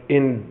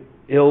in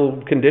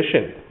ill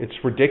condition. It's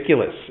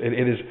ridiculous.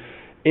 It is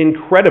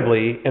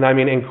incredibly, and I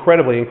mean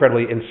incredibly,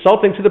 incredibly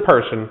insulting to the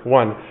person,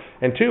 one,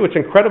 and two, it's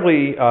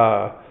incredibly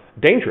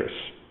dangerous.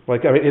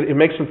 It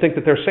makes them think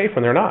that they're safe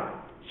when they're not.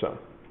 So,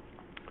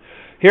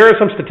 here are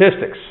some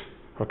statistics,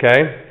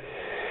 okay?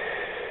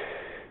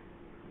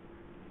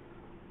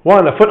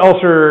 One, a foot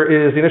ulcer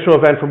is the initial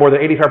event for more than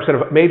 85%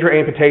 of major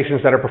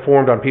amputations that are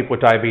performed on people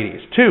with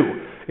diabetes.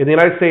 Two, in the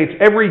United States,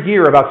 every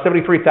year about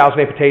 73,000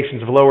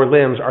 amputations of lower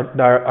limbs are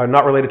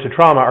not related to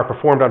trauma are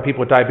performed on people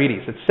with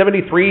diabetes. It's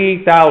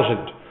 73,000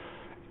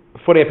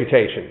 foot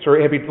amputations,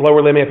 or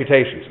lower limb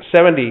amputations.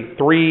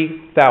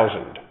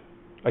 73,000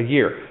 a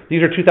year.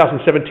 These are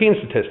 2017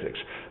 statistics.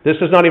 This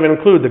does not even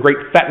include the great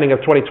fattening of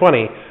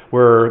 2020,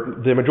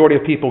 where the majority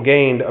of people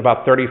gained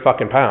about 30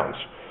 fucking pounds.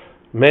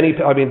 The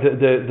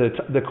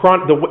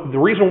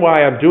reason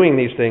why I'm doing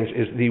these things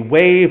is the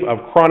wave of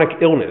chronic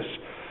illness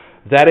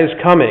that is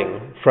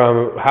coming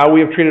from how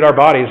we have treated our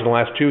bodies in the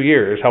last 2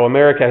 years, how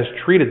America has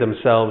treated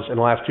themselves in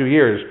the last 2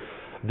 years.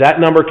 That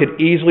number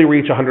could easily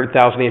reach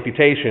 100,000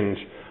 amputations,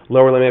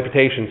 lower limb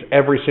amputations,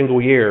 every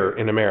single year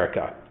in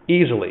America.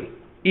 Easily.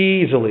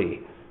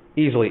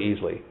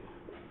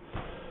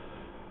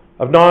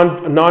 Of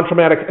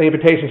non-traumatic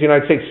amputations in the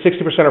United States,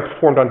 60% are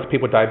performed on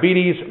people with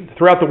diabetes.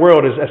 Throughout the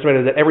world, it is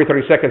estimated that every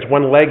 30 seconds,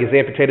 one leg is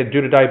amputated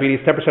due to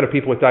diabetes. 10% of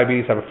people with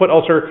diabetes have a foot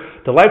ulcer.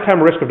 The lifetime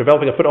risk of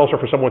developing a foot ulcer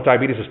for someone with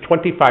diabetes is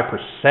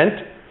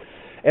 25%.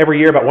 Every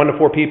year, about 1 to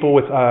 4 people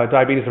with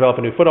diabetes develop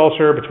a new foot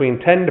ulcer.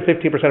 Between 10 to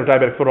 15% of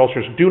diabetic foot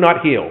ulcers do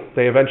not heal.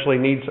 They eventually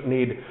need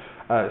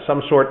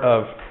some sort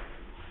of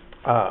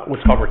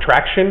what's called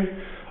retraction,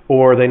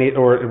 or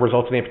it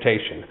results in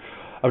amputation.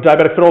 Of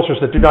diabetic foot ulcers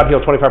that do not heal,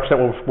 25%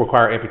 will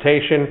require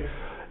amputation.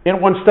 In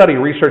one study,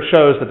 research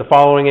shows that the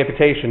following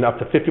amputation, up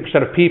to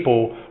 50% of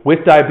people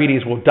with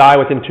diabetes will die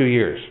within 2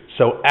 years.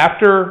 So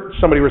after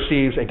somebody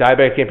receives a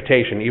diabetic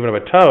amputation, even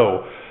of a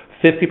toe,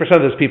 50%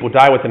 of those people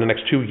die within the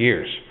next 2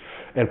 years.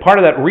 And part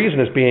of that reason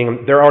is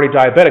being they're already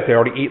diabetic, they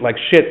already eat like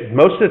shit.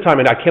 Most of the time,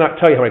 and I cannot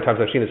tell you how many times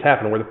I've seen this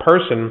happen, where the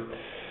person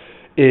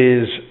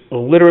is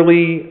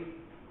literally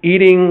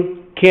eating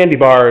candy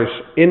bars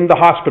in the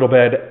hospital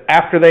bed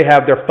after they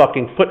have their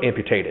fucking foot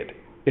amputated.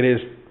 It is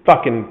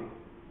fucking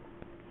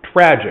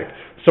tragic.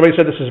 Somebody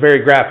said this is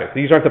very graphic.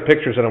 These aren't the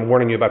pictures that I'm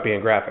warning you about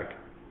being graphic.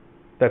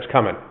 That's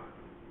coming.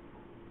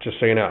 Just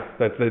so you know.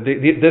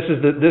 This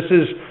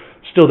is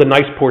still the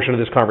nice portion of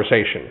this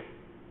conversation.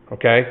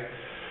 Okay?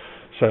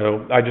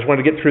 So I just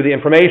wanted to get through the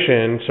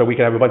information so we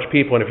can have a bunch of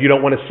people. And if you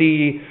don't want to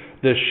see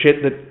the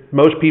shit that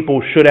most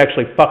people should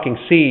actually fucking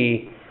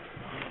see,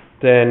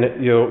 then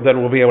you'll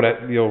be able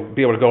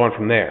to go on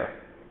from there.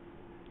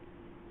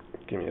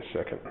 Give me a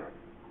second.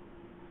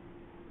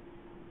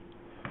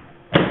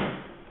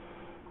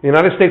 In the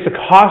United States, the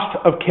cost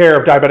of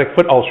care of diabetic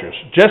foot ulcers,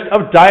 just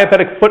of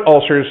diabetic foot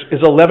ulcers,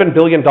 is $11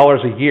 billion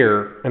a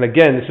year. And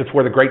again, this is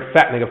for the great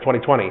fattening of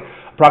 2020.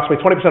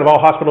 Approximately 20% of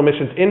all hospital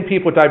admissions in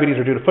people with diabetes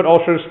are due to foot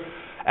ulcers.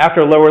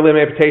 After a lower limb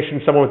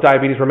amputation, someone with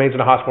diabetes remains in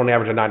the hospital an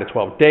average of 9 to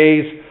 12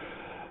 days.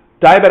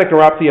 Diabetic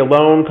neuropathy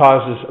alone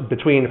causes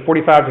between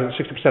 45 to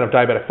 60% of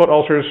diabetic foot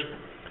ulcers.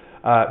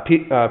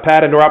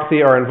 PAD and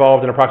neuropathy are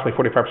involved in approximately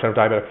 45% of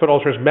diabetic foot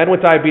ulcers. Men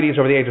with diabetes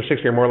over the age of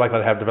 60 are more likely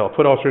to have developed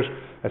foot ulcers.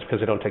 That's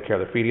because they don't take care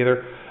of their feet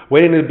either.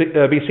 Waiting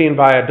to be seen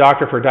by a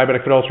doctor for a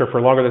diabetic foot ulcer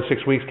for longer than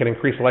 6 weeks can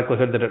increase the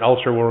likelihood that an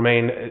ulcer will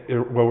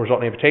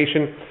result in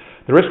amputation.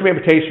 The risk of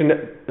amputation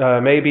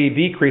may be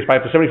decreased by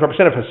up to 74%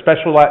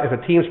 if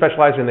a team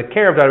specializing in the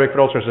care of diabetic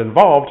foot ulcers is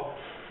involved.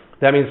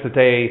 That means that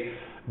they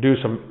do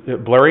some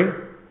blurry.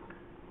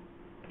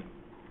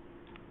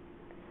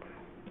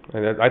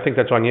 And I think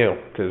that's on you,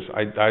 because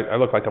I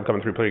look like I'm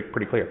coming through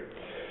pretty clear.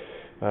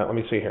 Let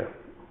me see here.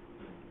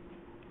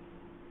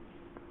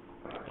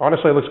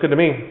 Honestly, it looks good to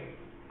me.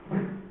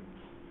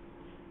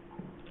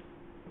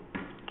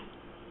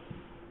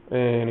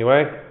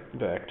 Anyway,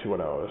 back to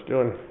what I was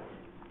doing.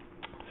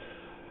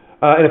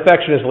 An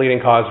infection is the leading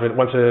cause of it.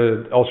 Once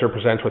an ulcer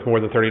presents with more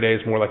than 30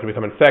 days, more likely to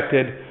become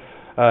infected.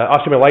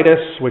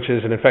 Osteomyelitis, which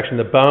is an infection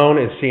of the bone,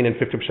 is seen in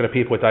 50% of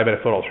people with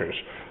diabetic foot ulcers.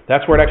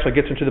 That's where it actually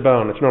gets into the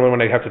bone. It's normally when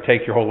they have to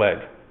take your whole leg.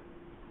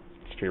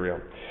 Let's be real.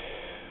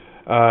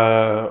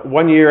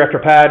 1 year after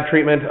PAD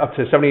treatment, up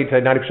to 70 to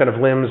 90% of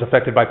limbs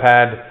affected by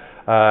PAD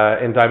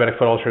in diabetic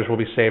foot ulcers will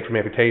be saved from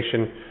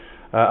amputation.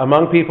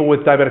 Among people with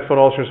diabetic foot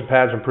ulcers and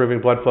PADs,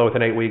 improving blood flow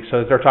within 8 weeks.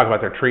 So they're talking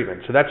about their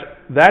treatment. So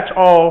that's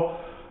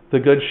all the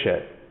good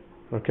shit.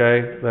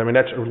 Okay? I mean,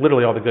 that's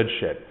literally all the good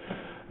shit.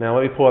 Now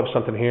let me pull up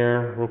something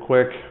here real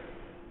quick.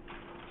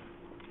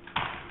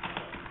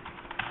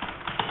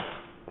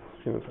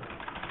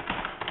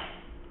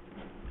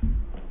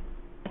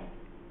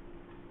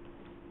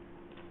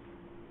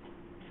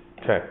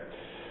 Okay.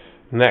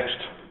 Next.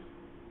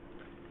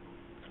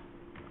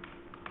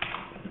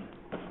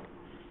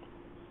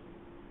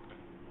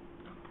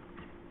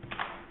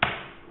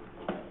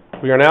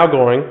 We are now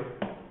going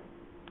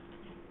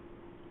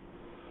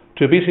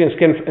to obesity and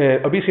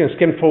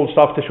skin fold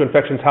soft tissue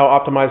infections, how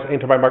optimize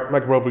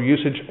antimicrobial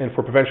usage and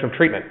for prevention of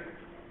treatment.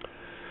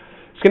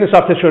 Skin and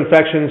soft tissue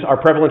infections are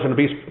prevalent in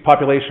obese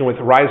population with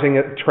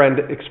rising trend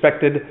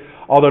expected.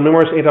 Although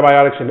numerous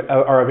antibiotics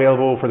are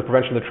available for the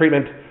prevention of the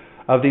treatment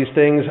of these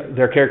things,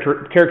 their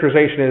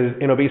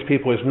characterization in obese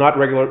people is not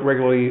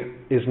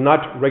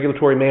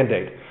regulatory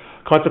mandate.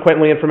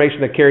 Consequently, information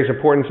that carries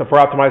importance for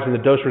optimizing the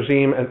dose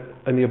regime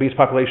in the obese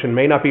population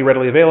may not be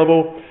readily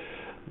available.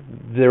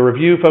 The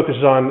review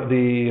focuses on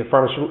the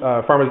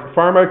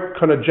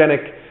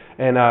pharmacogenetics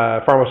and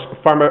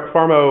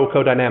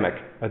pharmacodynamic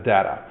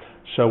data.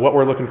 So what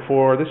we're looking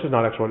for, this is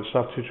not actually what it's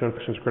soft tissue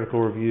infections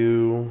critical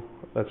review.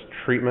 That's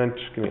treatment.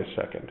 Give me a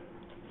second.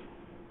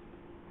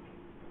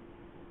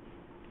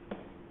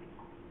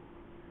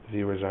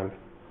 Viewers on.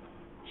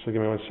 So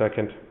give me 1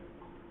 second.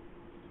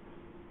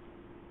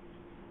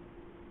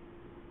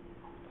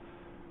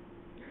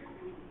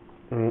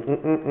 Give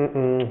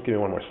me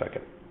 1 more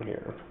second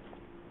here.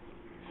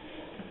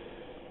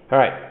 All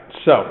right,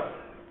 so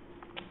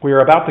we are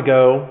about to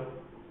go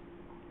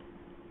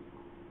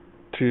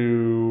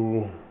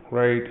to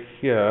right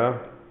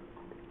here.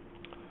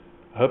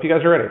 I hope you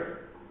guys are ready.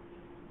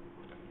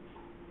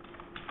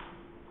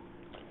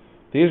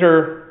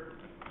 We're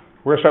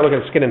going to start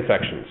looking at skin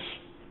infections.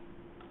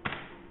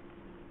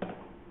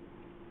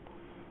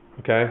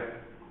 Okay?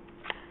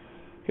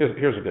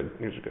 Here's a good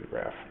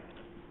graph.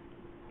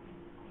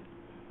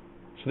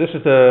 So this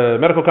is the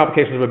medical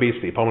complications of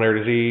obesity: pulmonary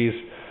disease,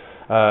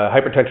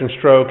 hypertension,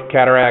 stroke,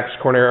 cataracts,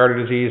 coronary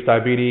artery disease,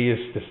 diabetes,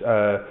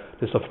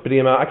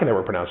 dyslipidemia, I can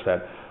never pronounce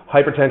that,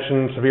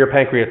 hypertension, severe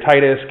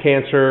pancreatitis,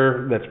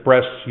 cancer, that's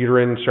breast,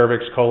 uterine,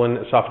 cervix, colon,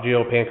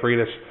 esophageal,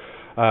 pancreatus,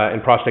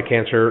 and prostate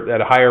cancer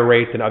at a higher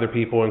rate than other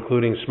people,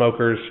 including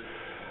smokers,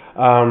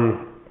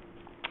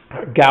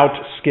 gout,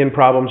 skin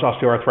problems,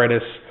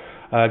 osteoarthritis,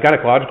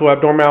 gynecological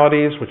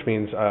abnormalities, which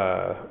means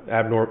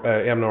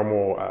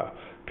abnormal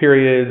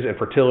periods,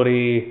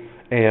 infertility,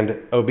 and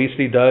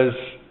obesity does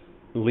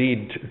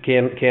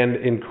can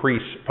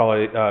increase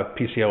probably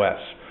PCOS.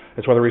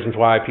 It's one of the reasons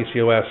why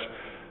PCOS,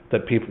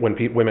 that when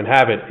women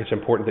have it, it's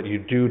important that you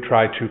do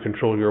try to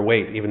control your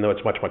weight, even though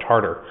it's much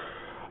harder.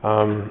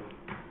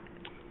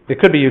 It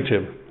could be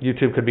YouTube.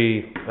 YouTube could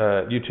be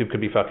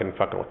fucking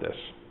with this,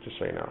 just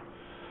so you know.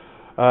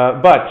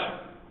 But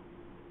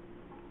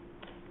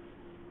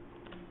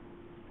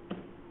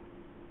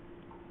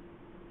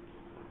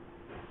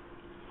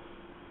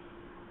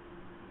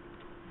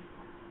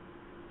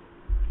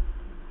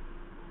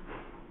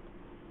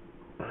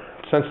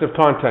sensitive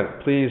content.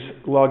 Please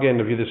log in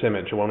to view this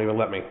image. It won't even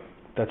let me.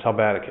 That's how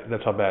bad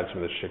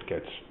some of this shit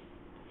gets.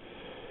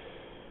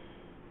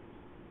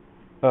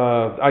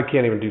 I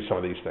can't even do some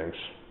of these things.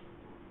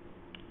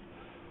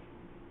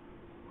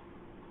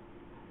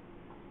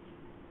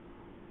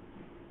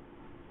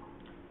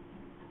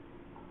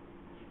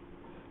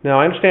 Now,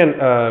 I understand,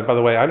 by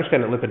the way, I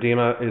understand that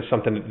lipedema is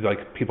something that,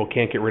 like, people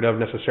can't get rid of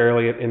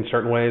necessarily in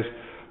certain ways,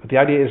 but the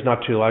idea is not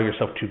to allow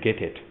yourself to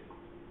get it,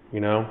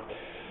 you know?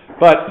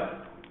 But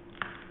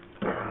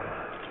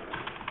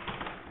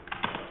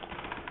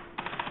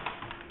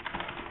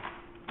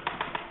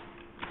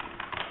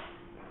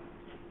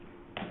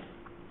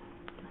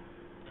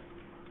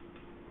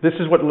this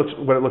is what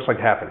it looks like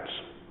happens.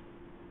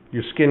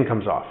 Your skin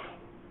comes off.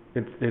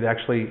 It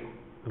actually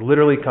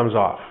literally comes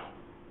off.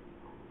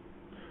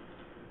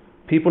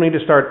 People need to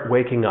start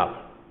waking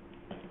up.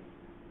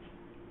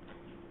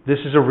 This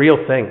is a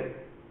real thing.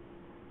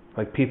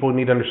 Like, people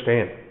need to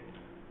understand.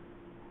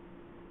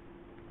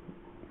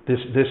 This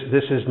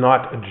is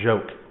not a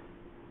joke.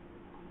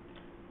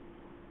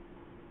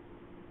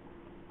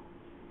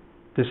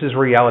 This is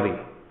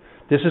reality.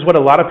 This is what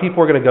a lot of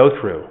people are going to go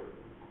through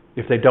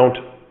if they don't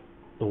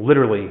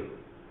literally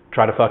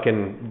try to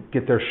fucking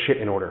get their shit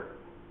in order.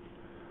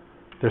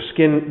 Their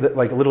skin,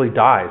 like, literally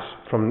dies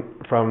from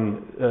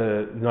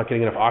not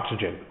getting enough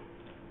oxygen.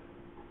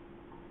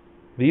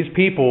 These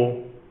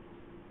people,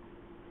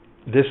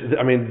 this is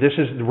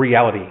the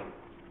reality.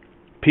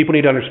 People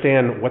need to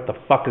understand what the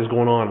fuck is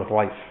going on with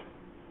life.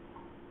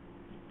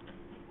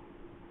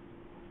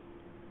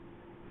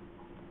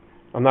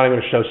 I'm not even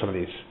going to show some of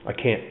these. I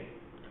can't.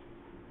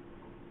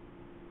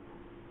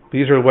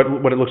 These are what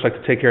it looks like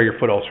to take care of your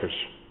foot ulcers.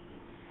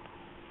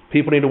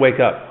 People need to wake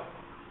up.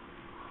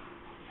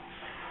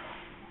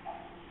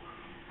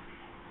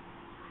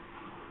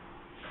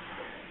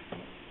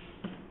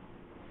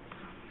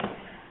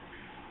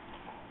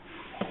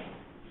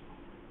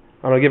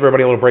 I'm going to give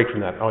everybody a little break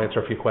from that. I'll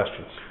answer a few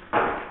questions.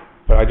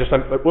 But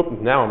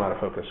now I'm out of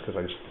focus because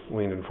I just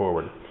leaned in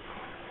forward.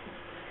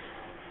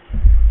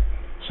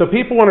 So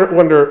people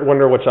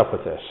wonder what's up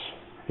with this.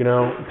 You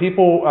know,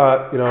 people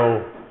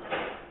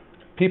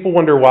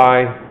wonder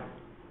why,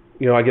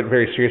 I get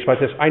very serious about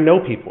this. I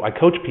know people. I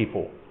coach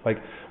people. Like,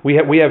 we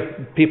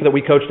have people that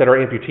we coach that are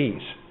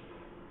amputees.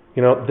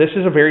 This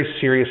is a very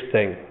serious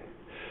thing.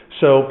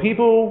 So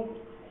people,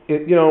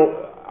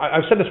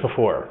 I've said this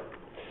before.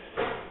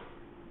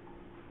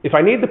 If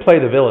I need to play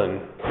the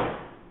villain,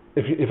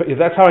 if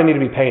that's how I need to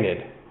be painted,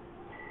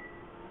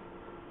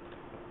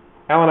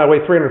 Alan, I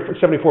weigh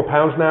 374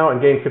 pounds now and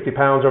gained 50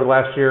 pounds over the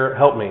last year.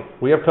 Help me.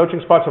 We have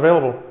coaching spots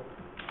available.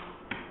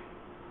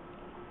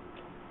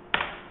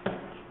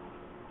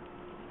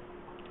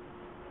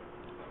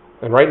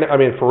 And right now,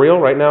 for real,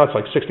 right now it's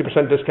like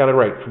 60% discounted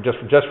rate for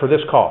just for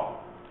this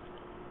call.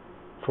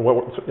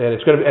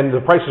 And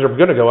the prices are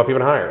going to go up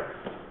even higher.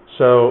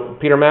 So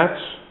Peter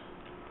Matz,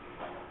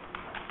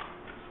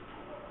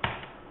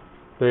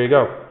 there you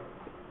go.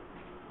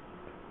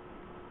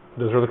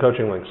 Those are the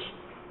coaching links.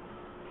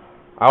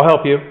 I'll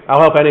help you.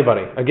 I'll help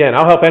anybody. Again,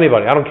 I'll help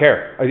anybody. I don't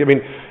care.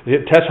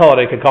 Tess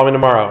Holiday could call me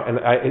tomorrow,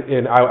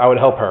 and I would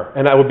help her.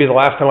 And that would be the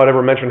last time I'd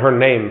ever mention her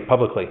name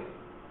publicly.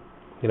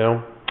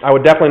 I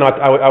would definitely not.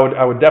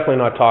 I would definitely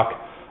not talk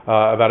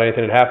about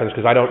anything that happens,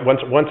 because I don't.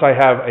 Once I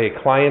have a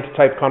client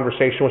type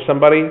conversation with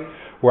somebody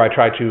where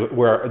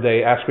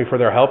they ask me for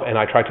their help and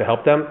I try to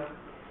help them,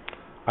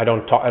 I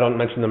don't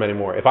mention them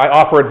anymore. If I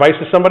offer advice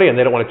to somebody and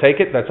they don't want to take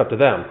it, that's up to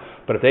them.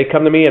 But if they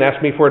come to me and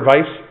ask me for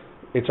advice,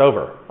 it's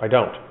over. I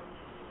don't.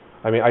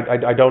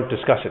 I don't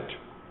discuss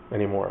it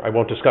anymore. I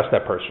won't discuss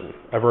that person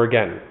ever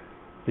again,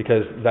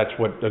 because that's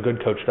what a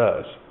good coach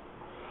does.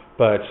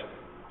 But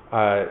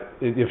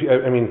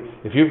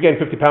if you've gained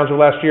 50 pounds over the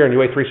last year and you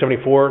weigh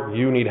 374,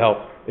 you need help.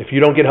 If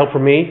you don't get help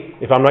from me,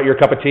 if I'm not your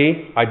cup of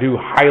tea, I do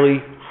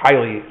highly,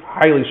 highly,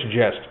 highly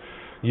suggest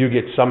you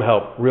get some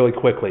help really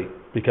quickly,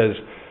 because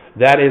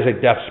that is a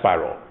death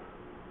spiral.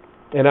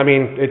 And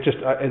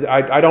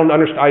I don't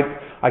understand.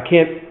 I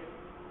can't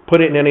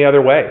put it in any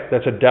other way.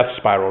 That's a death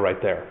spiral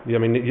right there. You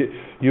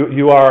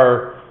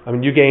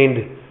gained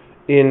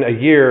in a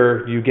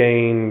year. You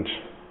gained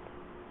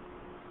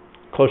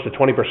close to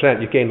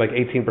 20%. You gained like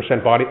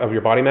 18% of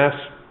your body mass.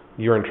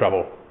 You're in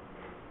trouble.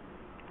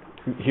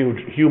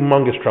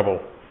 Humongous trouble.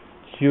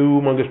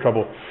 Humongous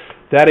trouble.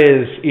 That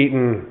is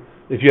eating.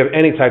 If you have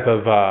any type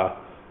of,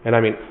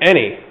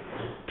 any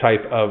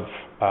type of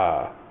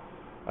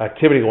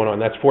activity going on,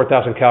 that's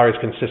 4,000 calories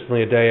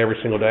consistently a day, every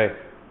single day.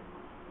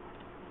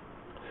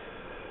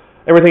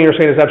 Everything you're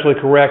saying is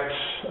absolutely correct.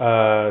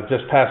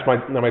 Just passed my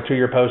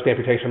 2-year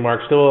post-amputation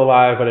mark. Still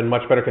alive, but in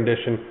much better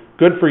condition.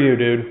 Good for you,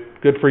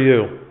 dude. Good for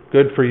you.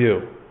 Good for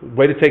you.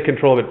 Way to take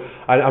control of it.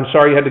 I'm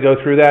sorry you had to go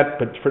through that,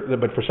 but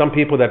for some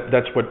people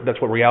that's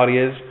what reality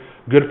is.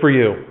 Good for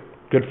you.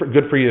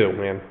 Good for you,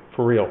 man.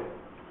 For real.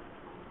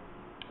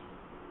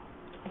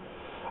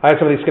 I had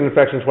some of these skin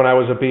infections when I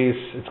was obese.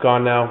 It's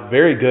gone now.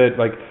 Very good.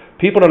 Like,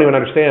 people don't even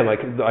understand.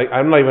 Like,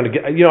 I'm not even going to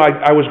get.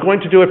 I was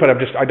going to do it, but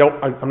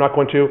I'm not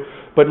going to.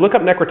 But look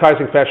up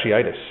necrotizing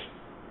fasciitis.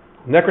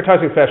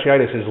 Necrotizing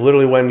fasciitis is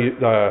literally when you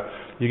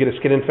get a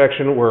skin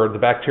infection where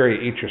the bacteria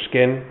eats your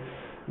skin.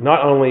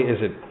 Not only is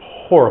it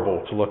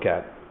horrible to look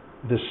at,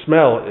 the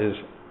smell is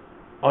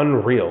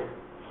unreal.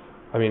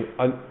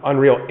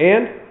 Unreal.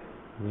 And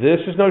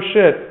this is no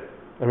shit.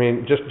 I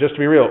mean, just to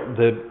be real,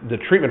 the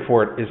treatment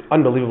for it is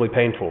unbelievably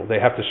painful. They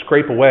have to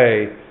scrape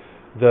away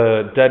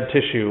the dead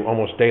tissue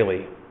almost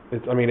daily.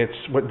 These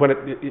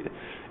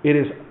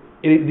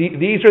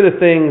are the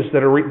things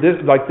that are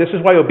this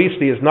is why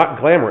obesity is not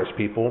glamorous,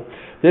 people.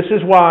 This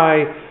is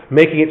why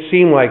making it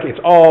seem like it's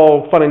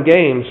all fun and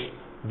games,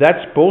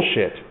 that's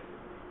bullshit.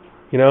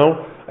 You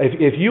know,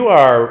 if you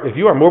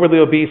are morbidly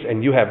obese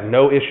and you have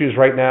no issues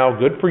right now,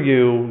 good for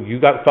you. You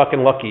got fucking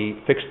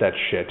lucky. Fix that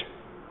shit.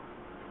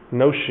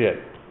 No shit.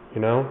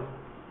 You know.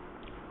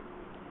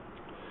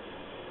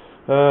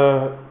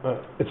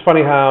 It's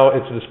funny how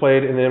it's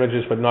displayed in the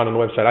images but not on the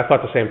website. I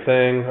thought the same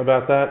thing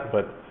about that,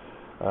 but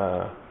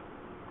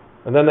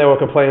and then they will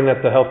complain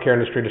that the healthcare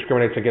industry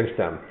discriminates against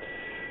them.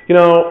 You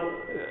know,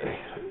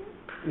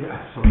 the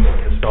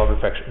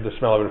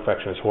smell of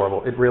infection is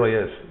horrible. It really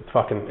is. It's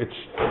fucking.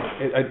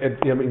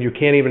 I mean, you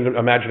can't even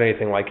imagine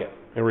anything like it.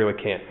 You really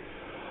can't.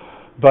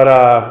 But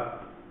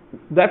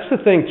that's the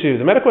thing too.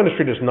 The medical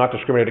industry does not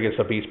discriminate against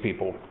obese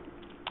people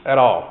at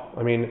all.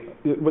 I mean,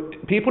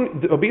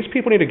 obese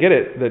people need to get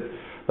it that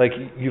like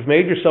you've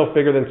made yourself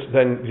bigger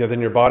than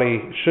your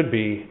body should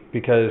be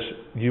because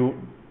you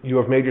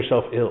have made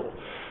yourself ill.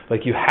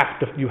 Like you have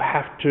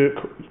to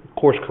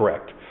course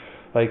correct.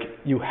 Like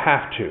you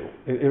have to.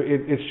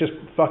 It's just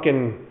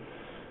fucking.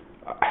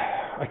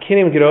 I can't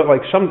even get over.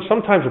 Like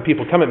sometimes when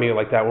people come at me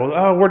like that, well,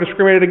 oh, we're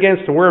discriminated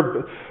against, and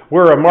we're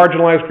a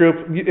marginalized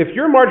group. If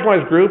you're a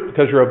marginalized group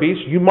because you're obese,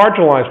 you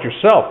marginalized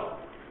yourself.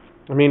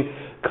 I mean,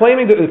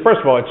 claiming that,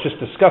 first of all, it's just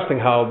disgusting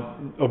how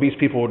obese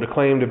people would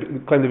claim to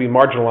be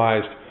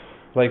marginalized,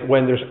 like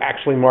when there's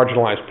actually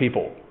marginalized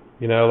people.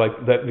 You know, like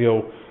that. You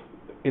know,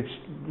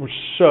 we're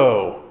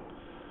so.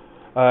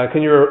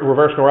 Can you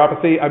reverse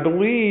neuropathy? I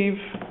believe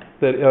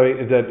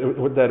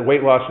that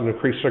weight loss and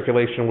increased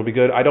circulation will be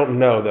good. I don't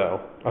know though.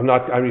 I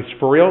mean, it's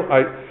for real.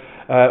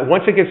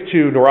 Once it gets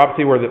to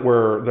neuropathy,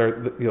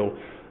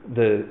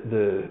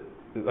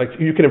 like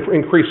you can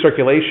increase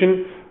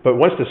circulation, but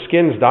once the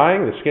skin's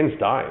dying,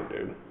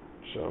 dude.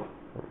 So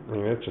I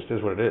mean, it just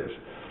is what it is.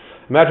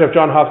 Imagine if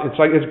John Hopkins,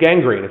 it's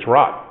gangrene, it's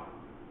rot.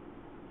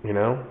 You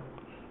know.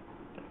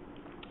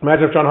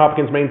 Imagine if John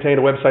Hopkins maintained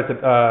a website that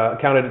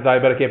counted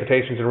diabetic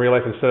amputations in real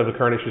life instead of the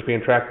current issues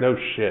being tracked. No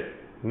shit.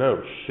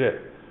 No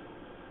shit.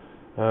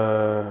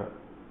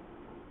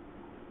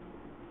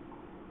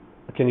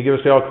 Can you give us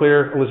the all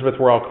clear? Elizabeth,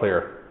 we're all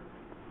clear.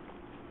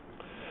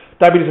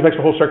 Diabetes affects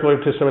the whole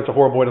circulatory system. It's a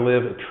horrible way to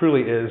live. It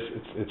truly is.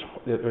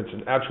 It's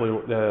an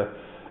absolute.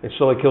 It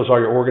slowly kills all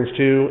your organs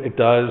too. It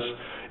does.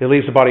 It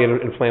leaves the body in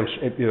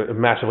a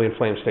massively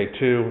inflamed state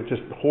too.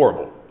 Just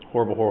horrible.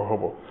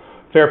 Horrible.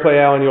 Fair play,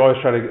 Alan. You always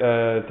try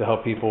to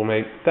help people,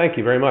 mate. Thank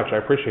you very much. I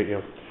appreciate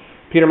you.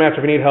 Peter Match,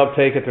 if you need help,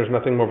 take it. There's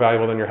nothing more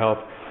valuable than your health.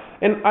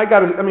 And I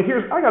gotta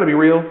be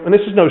real. And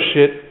this is no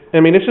shit. I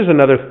mean, this is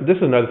another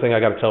thing I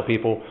gotta tell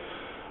people.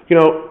 You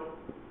know,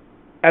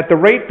 at the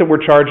rate that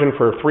we're charging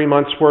for 3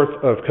 months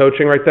worth of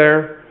coaching right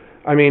there,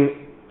 I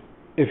mean,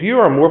 if you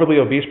are a morbidly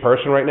obese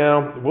person right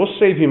now, we'll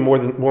save you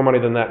more money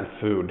than that in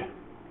food.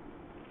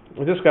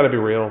 We just gotta be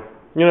real.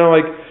 You know,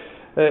 like.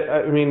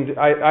 I mean,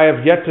 I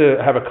have yet to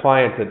have a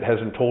client that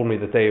hasn't told me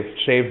that they've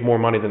saved more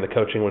money than the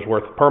coaching was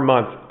worth per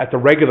month at the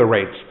regular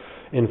rates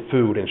in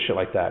food and shit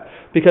like that.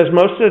 Because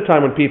most of the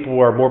time when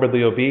people are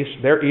morbidly obese,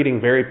 they're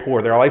eating very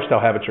poor. Their lifestyle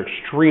habits are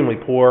extremely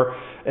poor.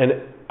 And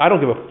I don't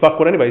give a fuck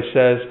what anybody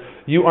says.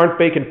 You aren't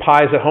baking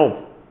pies at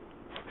home.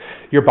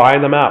 You're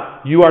buying them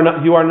out. You are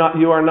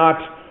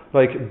not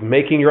like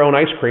making your own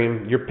ice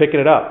cream. You're picking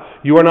it up.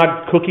 You are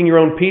not cooking your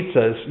own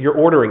pizzas. You're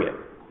ordering it.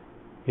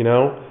 You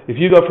know, if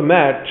you go from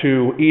that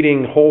to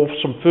eating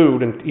wholesome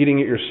food and eating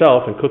it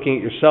yourself and cooking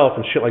it yourself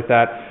and shit like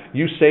that,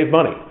 you save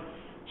money.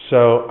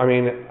 So, I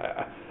mean,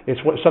 it's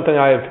something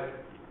I've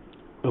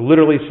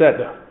literally said.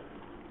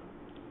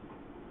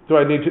 Do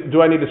I need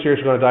to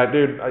seriously go on a diet,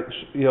 dude?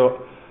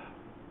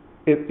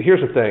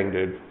 Here's the thing,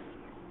 dude.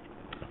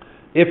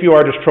 If you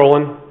are just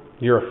trolling,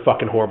 you're a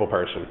fucking horrible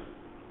person.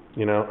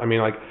 You know, I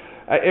mean,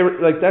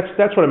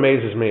 that's what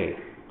amazes me.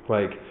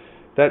 Like.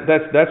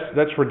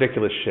 That's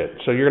ridiculous shit.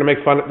 So you're gonna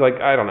make fun of, like,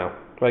 I don't know,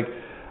 like,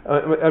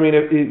 I mean,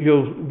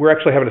 we're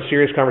actually having a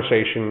serious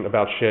conversation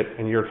about shit,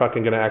 and you're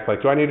fucking gonna act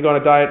like, do I need to go on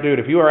a diet, dude?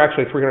 If you are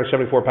actually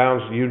 374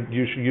 pounds,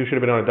 you should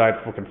have been on a diet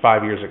fucking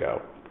 5 years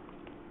ago.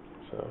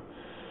 So,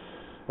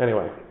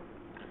 anyway,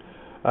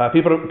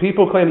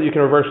 people claim that you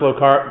can reverse low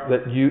carb.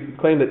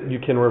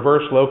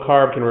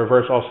 Can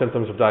reverse all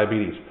symptoms of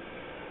diabetes.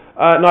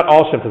 Not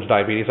all symptoms of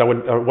diabetes. I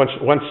would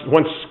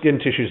once skin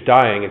tissue is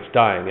dying, it's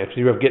dying. If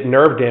you get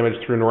nerve damage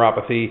through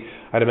neuropathy,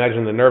 I'd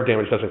imagine the nerve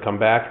damage doesn't come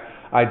back.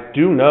 I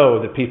do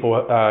know that people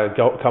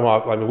come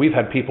off. I mean, we've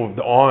had people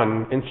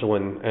on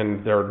insulin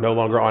and they're no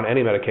longer on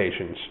any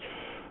medications.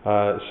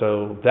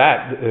 So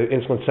that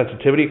insulin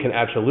sensitivity can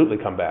absolutely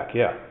come back.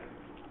 Yeah.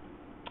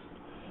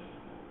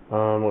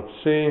 Let's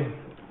see.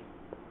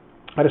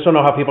 I just don't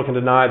know how people can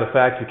deny the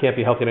fact you can't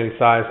be healthy at any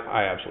size.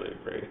 I absolutely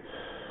agree.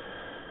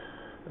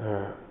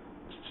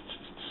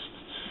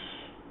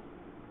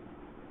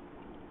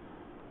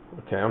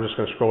 Okay, I'm just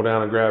going to scroll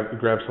down and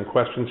grab some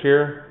questions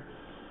here.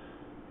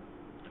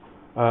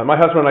 My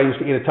husband and I used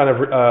to eat a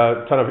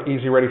ton of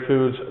easy, ready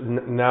foods.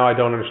 Now I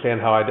don't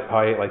understand how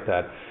I ate like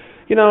that.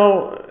 You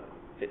know,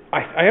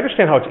 I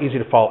understand how it's easy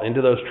to fall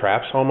into those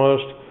traps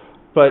almost,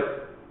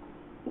 but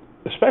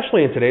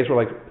especially in today's where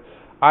like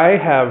I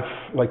have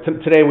like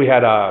today we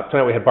had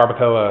tonight we had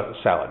barbacoa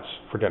salads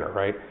for dinner,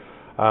 right?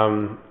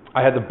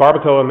 I had the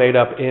barbacoa made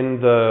up in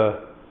the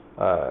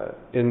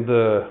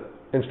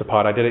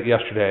Instapot. I did it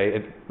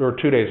yesterday or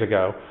 2 days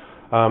ago.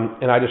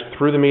 And I just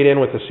threw the meat in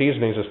with the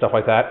seasonings and stuff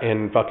like that,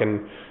 and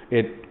fucking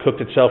it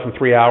cooked itself in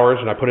 3 hours,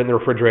 and I put it in the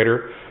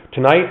refrigerator.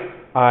 Tonight,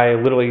 I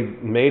literally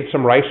made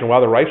some rice, and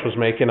while the rice was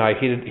making, I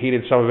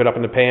heated some of it up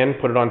in the pan,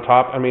 put it on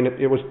top. I mean,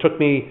 it took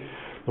me,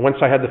 once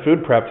I had the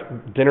food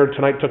prepped, dinner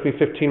tonight took me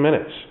 15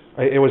 minutes.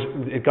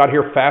 It got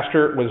here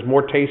faster, it was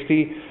more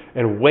tasty,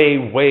 and way,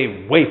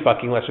 way, way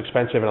fucking less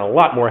expensive, and a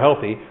lot more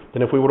healthy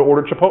than if we would have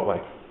ordered Chipotle,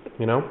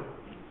 you know?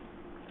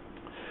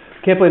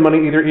 Can't blame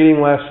money either. Eating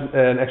less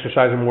and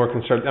exercising more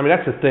concerned. I mean,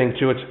 that's the thing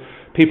too. It's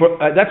people.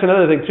 That's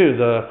another thing too.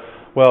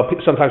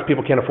 Sometimes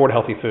people can't afford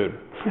healthy food.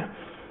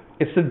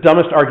 It's the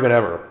dumbest argument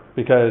ever.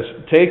 Because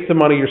take the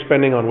money you're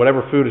spending on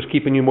whatever food is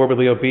keeping you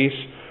morbidly obese.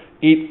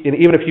 And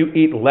even if you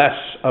eat less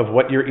of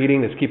what you're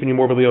eating that's keeping you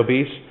morbidly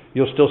obese,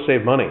 you'll still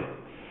save money.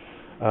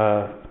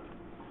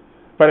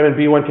 Vitamin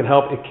B1 can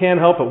help. It can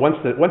help, but once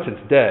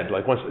it's dead,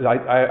 like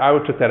I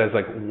would took that as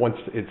like once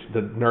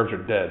the nerves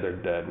are dead,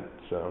 they're dead.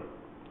 So.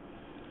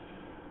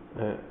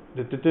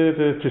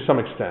 To some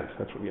extent,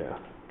 that's what, yeah.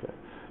 Okay.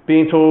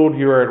 Being told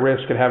you are at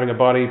risk and having a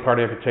body part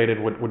amputated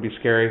would be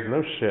scary.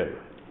 No shit.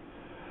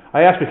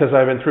 I ask because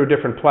I've been through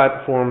different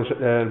platforms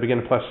and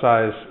beginning plus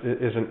size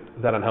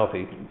isn't that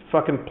unhealthy.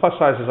 Fucking plus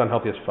size is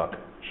unhealthy as fuck.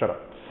 Shut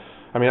up.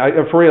 I mean,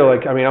 for real.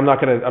 Like, I mean, I'm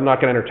not gonna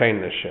entertain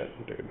this shit,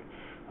 dude.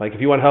 Like, if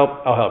you want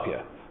help, I'll help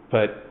you.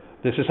 But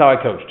this is how I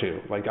coach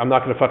too. Like, I'm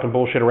not gonna fucking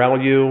bullshit around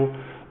with you.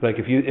 Like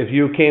if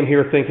you came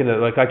here thinking that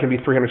like I can be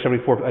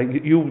 374,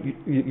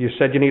 you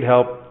said you need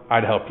help,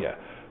 I'd help you,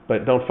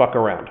 but don't fuck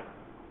around.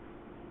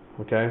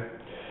 Okay?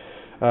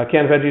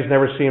 Canned veggies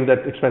never seemed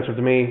that expensive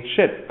to me.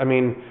 Shit, I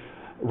mean,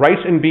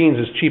 rice and beans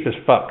is cheap as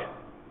fuck.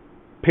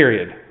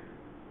 Period.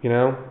 You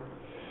know?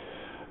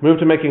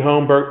 Moved to making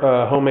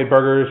homemade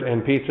burgers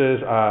and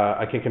pizzas.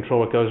 I can control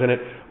what goes in it.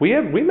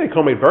 We make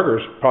homemade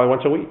burgers probably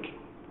once a week.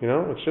 You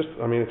know, it's just,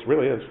 I mean, it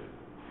really is.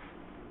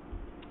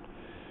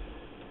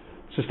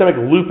 Systemic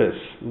lupus.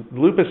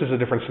 Lupus is a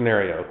different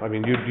scenario. I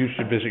mean, you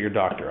should visit your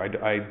doctor.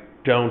 I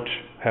don't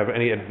have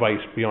any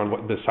advice beyond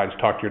what besides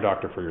talk to your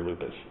doctor for your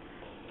lupus.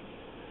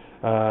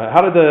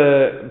 How did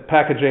the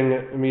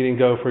packaging meeting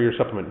go for your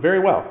supplement? Very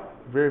well.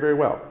 Very, very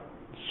well.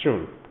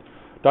 Soon.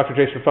 Dr.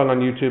 Jason Fung on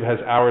YouTube has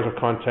hours of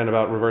content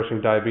about reversing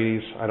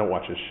diabetes. I don't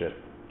watch his shit,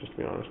 just to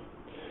be honest.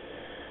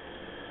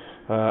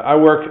 I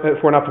work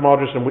for an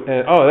ophthalmologist, and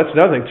oh, that's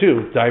another thing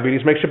too.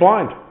 Diabetes makes you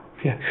blind.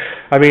 Yeah.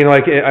 I mean,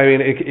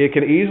 it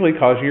can easily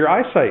cause your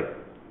eyesight.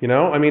 You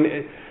know, I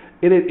mean,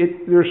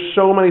 there's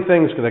so many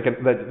things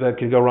that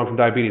can go wrong from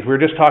diabetes. We were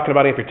just talking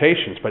about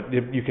amputations, but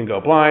you can go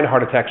blind,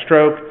 heart attack,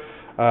 stroke.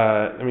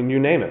 I mean, you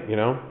name it. You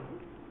know.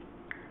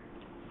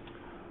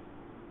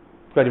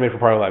 Glad you made it for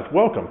part of life.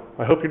 Welcome.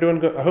 I hope you're doing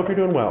good. I hope you're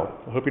doing well.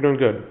 I hope you're doing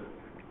good.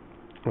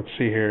 Let's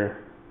see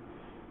here.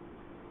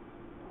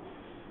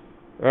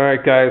 All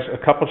right, guys, a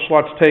couple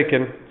slots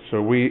taken. So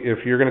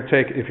if you're gonna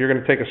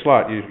take a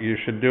slot, you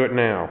should do it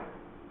now.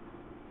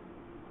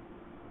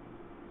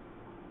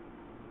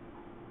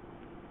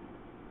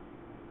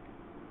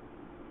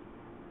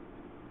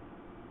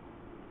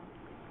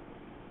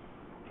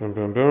 Boom,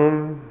 boom,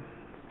 boom.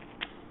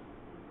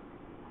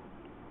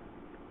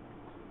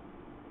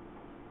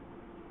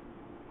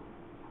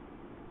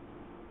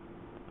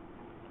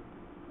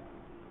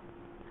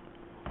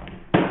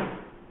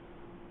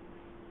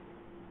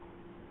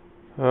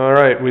 All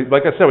right,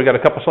 like I said, we got a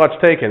couple slots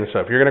taken, so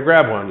if you're going to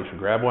grab one, you should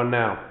grab one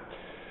now.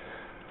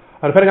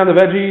 Depending on the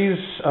veggies,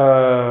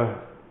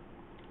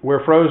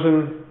 where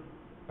frozen,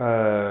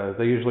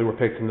 they usually were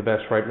picked in the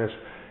best ripeness.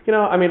 You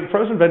know, I mean,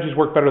 frozen veggies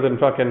work better than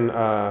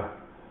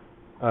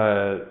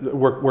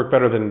work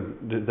better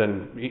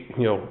than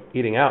you know,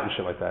 eating out and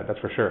shit like that. That's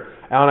for sure.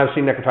 Alan, I've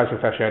seen necrotizing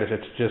fasciitis.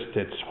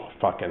 It's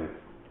fucking.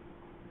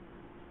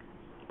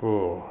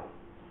 Ooh.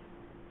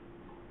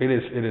 It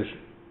is.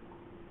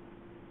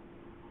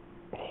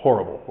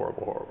 Horrible.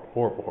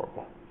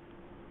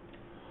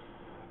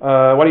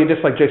 Why do you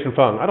dislike Jason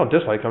Fung? I don't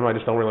dislike him. I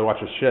just don't really watch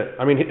his shit.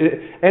 I mean,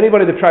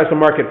 anybody that tries to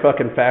market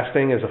fucking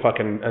fasting as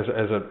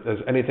as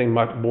anything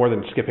much more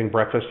than skipping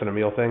breakfast and a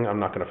meal thing, I'm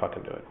not gonna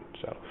fucking do it.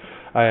 So,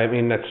 I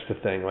mean, that's the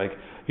thing. Like,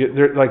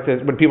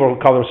 when people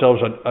call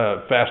themselves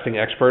a fasting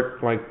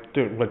expert, like,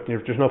 dude,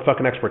 there's no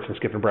fucking experts in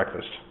skipping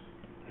breakfast.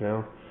 You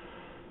know.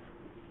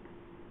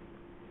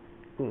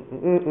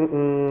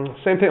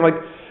 Same thing. Like,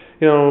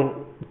 you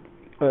know.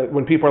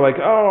 When people are like,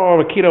 "Oh, I'm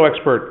a keto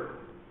expert,"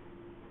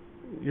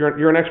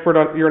 you're an expert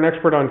on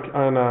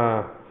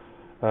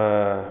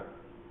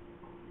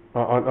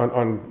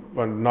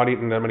not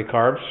eating that many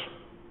carbs.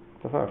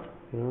 What the fuck?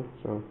 You know,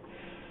 so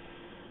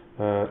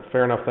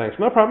fair enough. Thanks.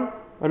 No problem.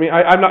 I mean,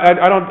 I'm not,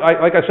 I don't,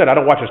 like I said, I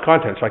don't watch his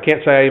content, so I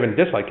can't say I even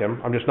dislike him.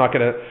 I'm just not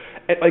gonna,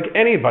 like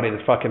anybody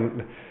that's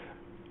fucking,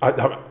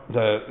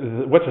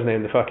 what's his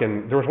name?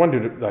 There was one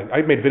dude, like,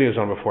 I made videos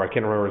on him before, I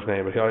can't remember his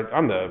name, but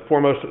I'm the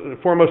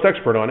foremost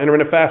expert on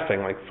intermittent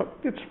fasting. Like,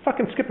 it's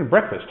fucking skipping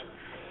breakfast.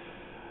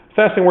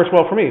 Fasting works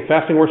well for me.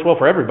 Fasting works well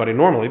for everybody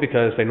normally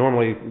because they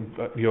normally,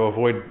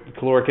 avoid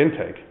caloric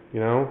intake,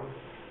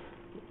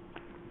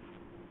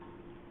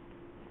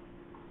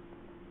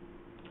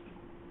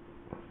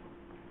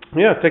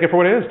 Yeah, take it for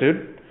what it is,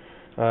 dude.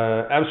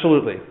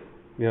 Absolutely.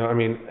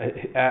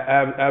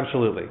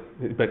 Absolutely.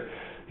 But,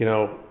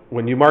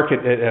 when you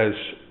market it as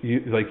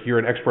you're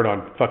an expert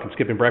on fucking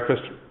skipping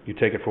breakfast, you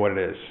take it for what it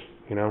is,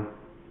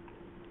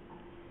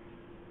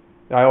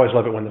 I always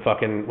love it when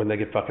they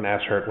get fucking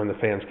ass hurt, when the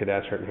fans get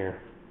ass hurt in here.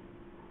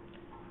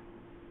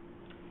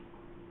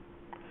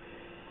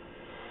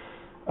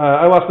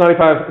 I lost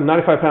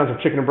 95 pounds of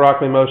chicken and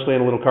broccoli mostly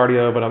and a little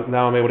cardio, but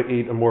now I'm able to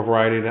eat more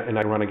variety and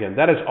I run again.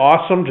 That is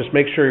awesome. Just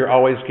make sure you're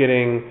always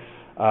getting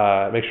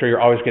a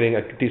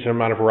decent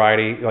amount of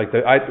variety. Like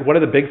one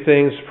of the big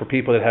things for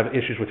people that have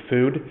issues with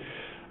food,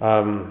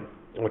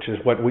 which is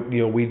what we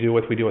deal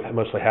with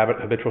mostly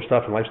habitual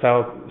stuff and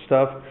lifestyle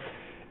stuff,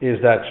 is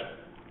that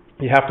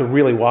you have to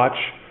really watch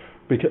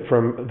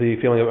from the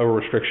feeling of over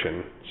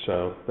restriction.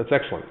 So that's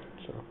excellent.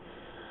 So.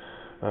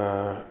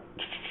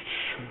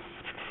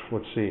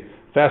 Let's see.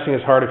 Fasting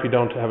is hard if you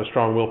don't have a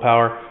strong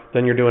willpower.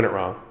 Then you're doing it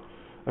wrong.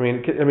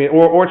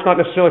 Or it's not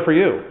necessarily for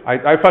you.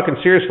 I fucking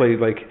seriously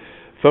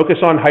focus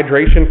on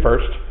hydration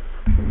first,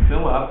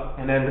 fill up,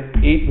 and then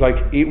eat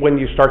when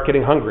you start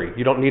getting hungry.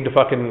 You don't need to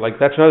fucking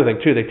that's another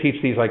thing too. They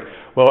teach these I'm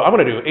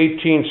gonna do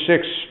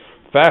 18-6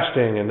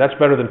 fasting, and that's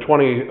better than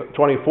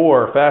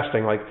 20-24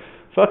 fasting.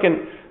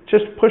 Fucking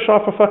just push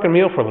off a fucking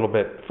meal for a little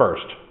bit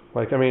first.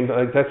 That's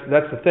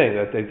the thing.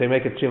 That they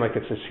make it seem like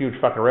it's this huge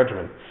fucking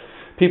regimen.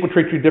 People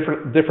treat you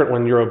different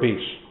when you're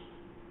obese.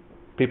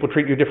 People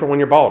treat you different when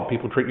you're bald.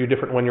 People treat you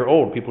different when you're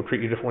old. People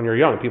treat you different when you're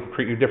young. People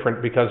treat you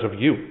different because of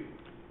you.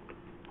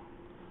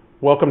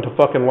 Welcome to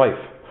fucking life.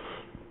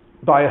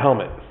 Buy a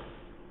helmet.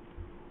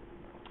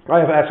 I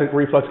have acid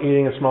reflux.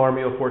 Eating a smaller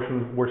meal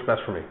portion works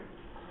best for me.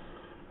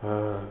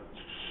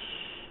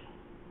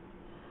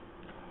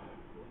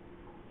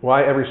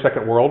 Why every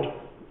second world?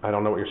 I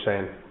don't know what you're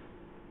saying.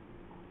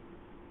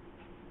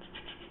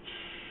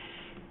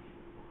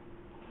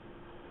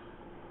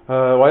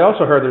 Well, I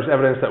also heard there's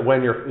evidence that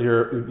when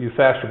you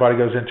fast, your body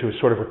goes into a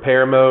sort of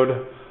repair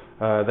mode.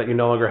 That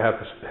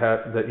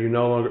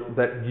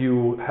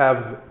you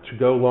have to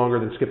go longer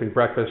than skipping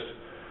breakfast.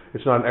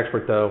 It's not an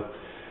expert though.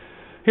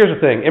 Here's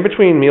the thing: in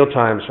between meal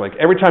times,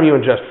 every time you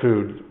ingest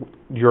food,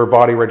 your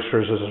body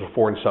registers as a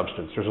foreign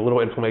substance. There's a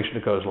little inflammation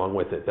that goes along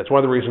with it. That's one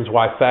of the reasons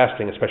why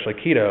fasting, especially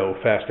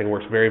keto fasting,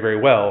 works very,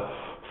 very well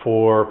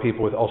for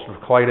people with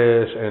ulcerative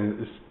colitis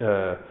and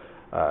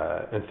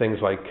things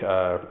like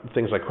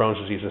Crohn's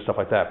disease and stuff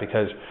like that,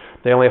 because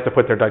they only have to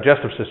put their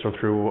digestive system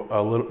through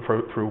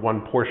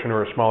one portion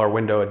or a smaller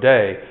window a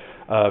day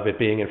of it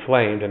being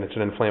inflamed, and it's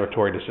an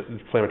inflammatory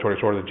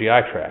disorder of the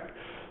GI tract.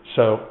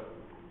 So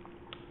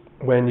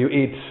when you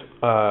eat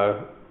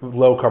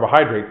low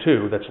carbohydrate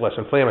too, that's less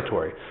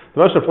inflammatory.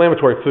 The most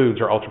inflammatory foods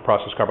are ultra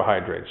processed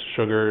carbohydrates,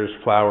 sugars,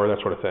 flour, that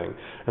sort of thing.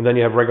 And then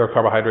you have regular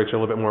carbohydrates that are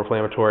a little bit more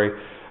inflammatory,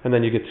 and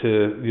then you get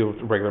to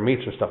regular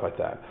meats and stuff like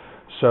that.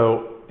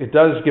 So it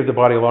does give the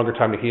body a longer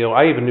time to heal.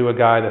 I even knew a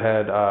guy that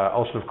had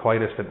ulcerative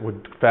colitis that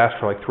would fast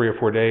for 3 or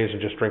 4 days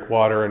and just drink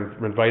water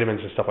and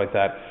vitamins and stuff like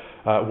that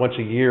once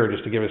a year,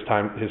 just to give his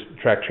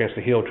tract chance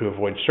to heal to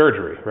avoid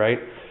surgery, right?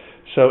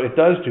 So it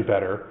does do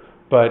better,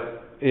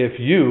 but if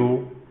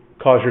you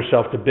cause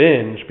yourself to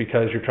binge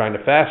because you're trying to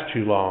fast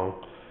too long,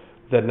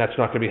 then that's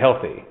not going to be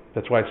healthy.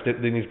 That's why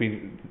it needs to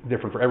be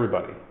different for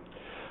everybody.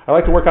 I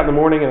like to work out in the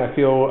morning, and I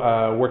feel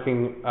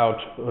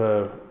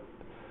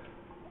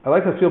I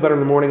like to feel better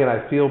in the morning, and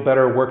I feel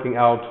better working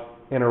out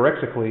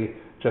anorexically,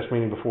 just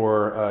meaning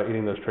before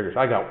eating those triggers.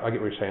 I get what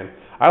you're saying.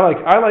 I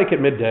like it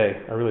midday.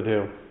 I really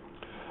do.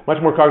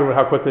 Much more cognitive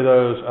how quickly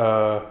those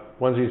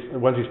onesies,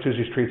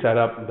 twosies treats add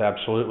up.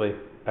 Absolutely.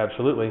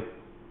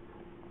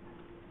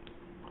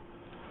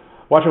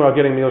 Watching while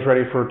getting meals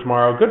ready for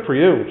tomorrow. Good for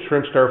you.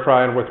 Shrimp stir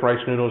fry with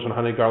rice noodles and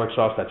honey garlic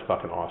sauce. That's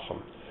fucking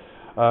awesome.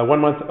 1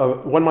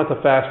 month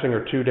of fasting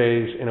or 2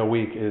 days in a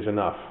week is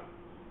enough.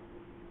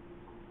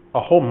 A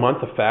whole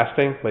month of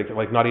fasting,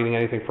 like not eating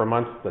anything for a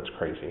month, that's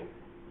crazy.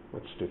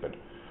 That's stupid.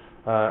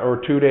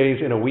 Or 2 days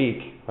in a week,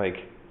 I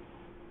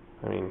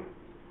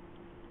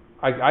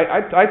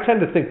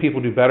tend to think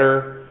people do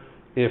better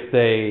if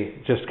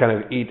they just kind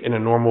of eat in a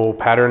normal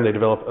pattern. They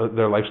develop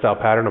their lifestyle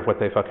pattern of what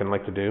they fucking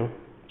like to do.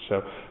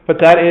 So, but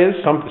that is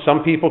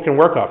some people can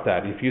work off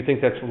that. If you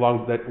think that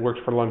works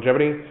for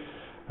longevity,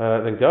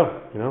 then go.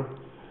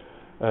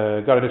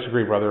 Got to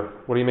disagree, brother.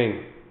 What do you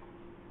mean?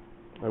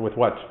 With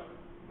what?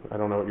 I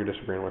don't know what you're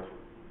disagreeing with.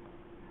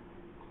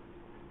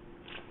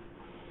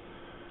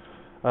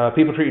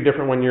 People treat you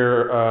different when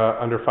you're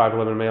under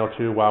 5'11" male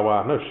too.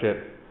 Wow. No shit.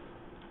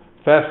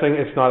 Fasting,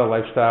 it's not a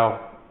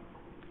lifestyle.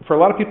 For a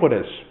lot of people it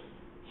is.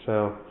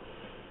 So,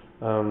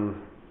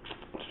 Um,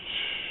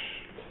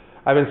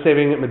 I've been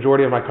saving the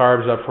majority of my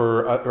carbs up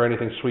for or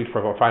anything sweet for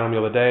a final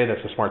meal a day.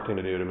 That's a smart thing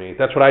to do to me.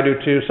 That's what I do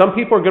too. Some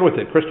people are good with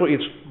it. Crystal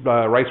eats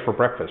rice for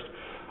breakfast.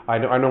 I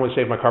normally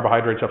save my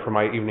carbohydrates up for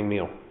my evening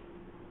meal.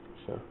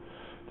 So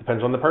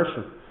depends on the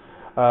person.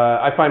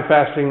 I find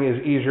fasting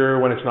is easier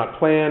when it's not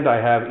planned. I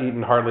have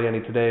eaten hardly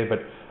any today, but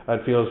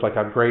it feels like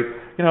I'm great.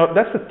 You know,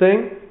 that's the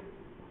thing.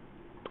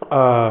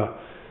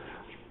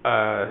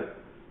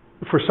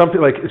 For something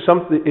like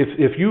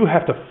if you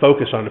have to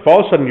focus on it, if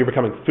all of a sudden you're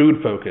becoming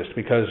food focused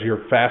because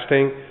you're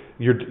fasting,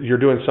 you're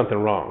doing something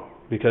wrong,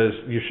 because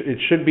it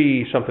should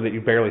be something that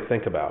you barely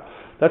think about.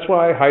 That's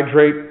why I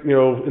hydrate,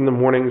 in the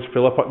mornings,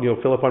 fill up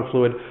on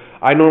fluid.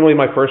 I normally,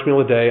 my first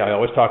meal of the day, I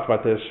always talk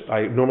about this,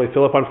 I normally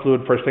fill up on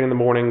fluid first thing in the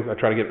morning. I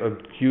try to get a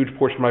huge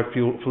portion of my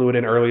fluid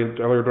in earlier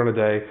during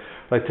the day.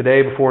 Like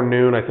today before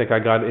noon, I think I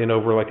got in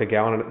over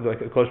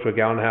close to a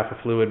gallon and a half of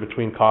fluid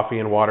between coffee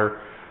and water.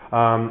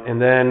 And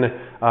then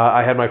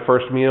I had my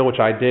first meal, which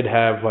I did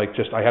have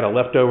I had a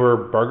leftover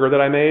burger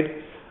that I made,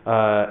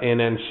 and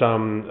then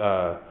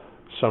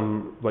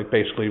some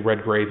basically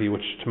red gravy,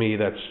 which to me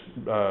that's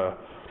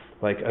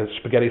like a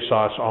spaghetti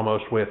sauce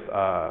almost with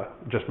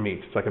just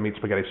meat. It's like a meat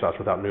spaghetti sauce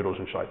without noodles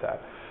and shit like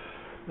that.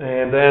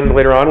 And then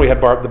later on we had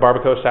the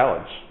barbacoa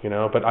salads,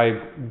 but I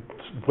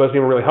wasn't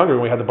even really hungry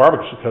when we had the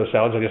barbacoa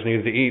salads. I just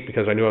needed to eat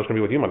because I knew I was going to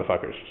be with you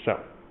motherfuckers.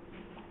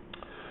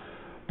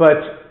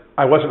 But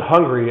I wasn't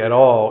hungry at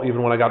all,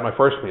 even when I got my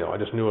first meal. I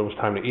just knew it was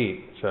time to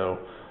eat. So,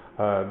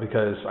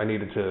 because I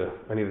needed to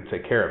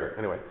take care of it.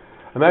 Anyway,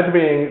 imagine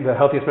being the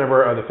healthiest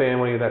member of the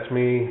family. That's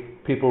me.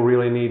 People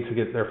really need to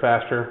get there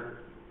faster.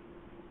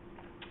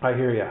 I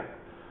hear ya.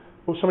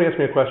 Well, somebody asked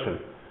me a question.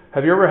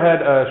 Have you ever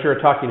had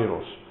shirataki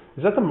noodles?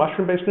 Is that the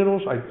mushroom-based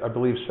noodles? I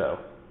believe so.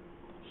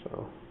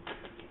 So,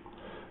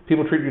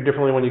 people treat you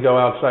differently when you go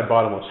outside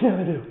bottomless. Yeah,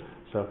 they do.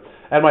 So,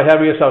 at my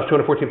heaviest, I was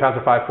 214 pounds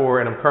at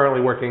 5'4", and I'm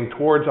currently working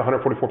towards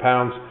 144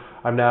 pounds.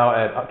 I'm now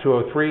at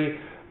 203,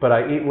 but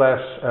I eat less,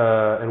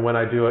 and when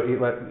I do, I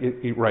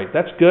eat right.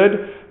 That's good.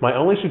 My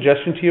only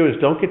suggestion to you is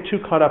don't get too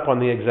caught up on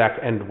the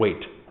exact end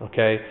weight,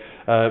 okay?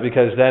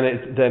 Because then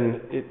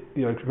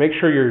make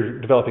sure you're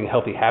developing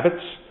healthy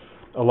habits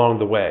along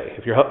the way.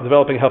 If you're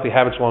developing healthy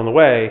habits along the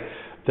way,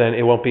 then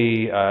it won't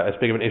be as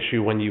big of an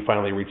issue when you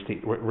finally reach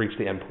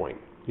the end point.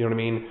 You know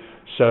what I mean?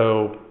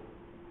 So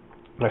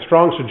my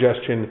strong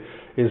suggestion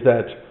is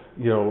that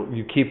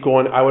you keep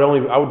going. I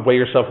would weigh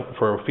yourself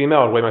for a female.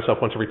 I would weigh myself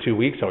once every 2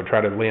 weeks. I would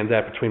try to land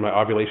that between my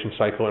ovulation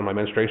cycle and my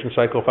menstruation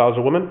cycle if I was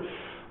a woman.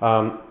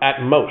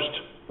 At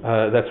most,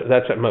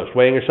 that's at most.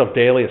 Weighing yourself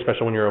daily,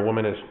 especially when you're a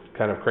woman, is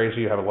kind of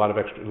crazy. You have a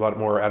lot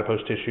more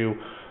adipose tissue,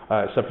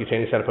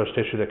 subcutaneous adipose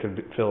tissue that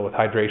could fill with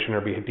hydration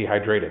or be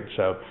dehydrated.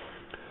 So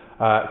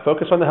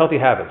focus on the healthy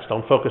habits.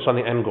 Don't focus on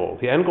the end goal.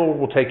 The end goal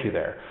will take you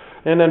there.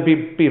 And then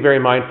be very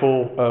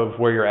mindful of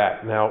where you're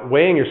at. Now,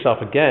 weighing yourself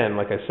again,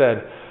 like I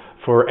said,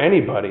 for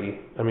anybody,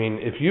 I mean,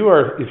 if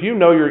you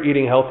know you're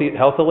eating healthily,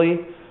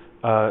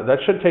 that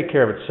should take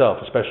care of itself,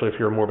 especially if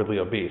you're morbidly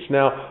obese.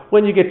 Now,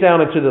 when you get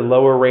down into the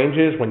lower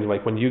ranges, when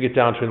you get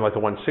down to the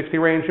 160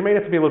 range, you may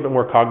have to be a little bit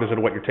more cognizant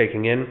of what you're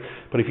taking in.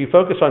 But if you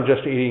focus on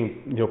just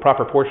eating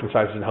proper portion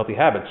sizes and healthy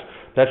habits,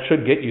 that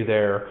should get you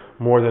there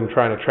more than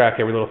trying to track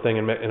every little thing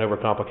and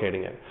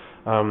overcomplicating it.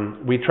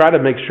 We try to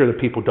make sure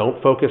that people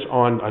don't focus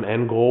on an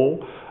end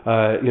goal.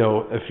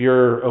 If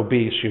you're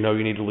obese, you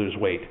need to lose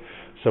weight.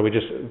 So we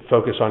just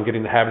focus on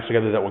getting the habits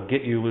together that will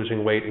get you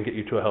losing weight and get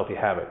you to a healthy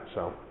habit.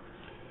 So,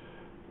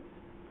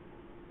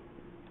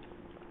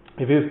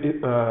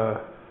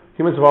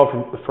 humans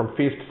evolved from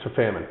feast to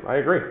famine. I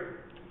agree.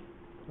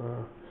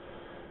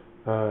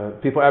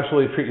 People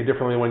absolutely treat you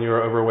differently when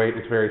you're overweight.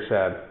 It's very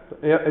sad.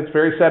 Yeah, it's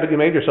very sad that you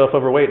made yourself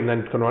overweight and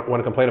then want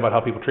to complain about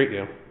how people treat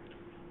you.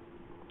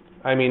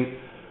 I mean,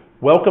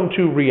 welcome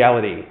to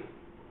reality.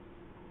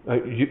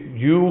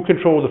 You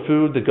control the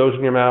food that goes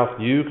in your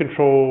mouth. You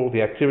control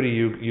the activity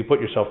you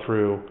put yourself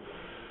through.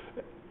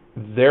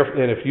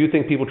 And if you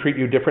think people treat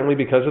you differently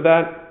because of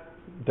that,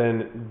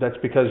 then that's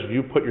because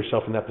you put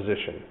yourself in that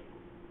position.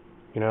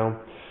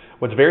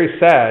 What's very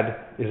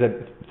sad is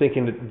that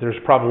thinking that there's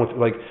a problem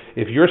with,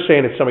 if you're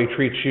saying that somebody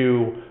treats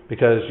you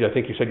because I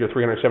think you said you're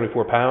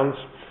 374 pounds,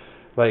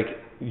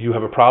 you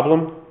have a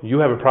problem. You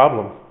have a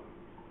problem.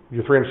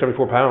 You're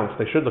 374 pounds.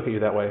 They should look at you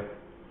that way.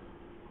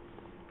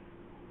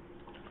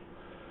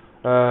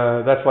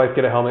 That's life.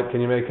 Get a helmet.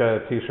 Can you make a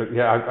T-shirt?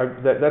 Yeah,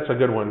 that's a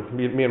good one.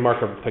 Me and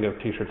Mark are thinking of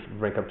T-shirts to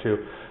make up too.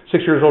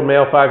 6 years old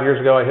male. 5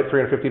 years ago, I hit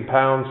 315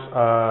 pounds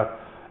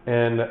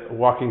and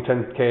walking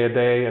 10K a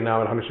day, and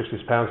now at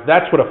 160 pounds.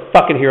 That's what a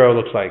fucking hero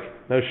looks like.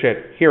 No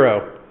shit.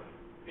 Hero.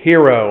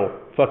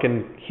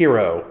 Fucking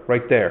hero.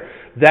 Right there.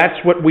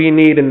 That's what we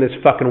need in this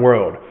fucking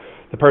world.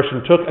 The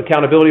person took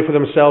accountability for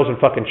themselves and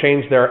fucking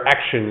changed their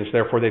actions,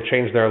 therefore they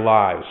changed their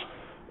lives.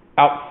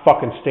 Out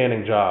fucking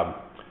standing job.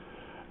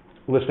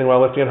 Listening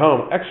while lifting at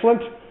home.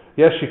 Excellent.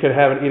 Yes, you could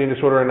have an eating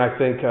disorder, and I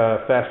think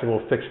fasting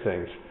will fix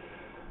things.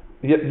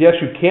 Yes,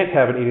 you can't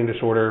have an eating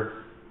disorder,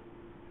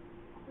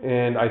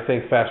 and I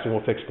think fasting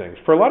will fix things.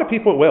 For a lot of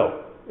people, it will.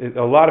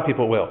 A lot of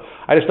people will.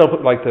 I just don't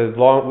put, like, the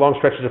long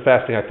stretches of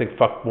fasting, I think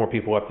fuck more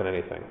people up than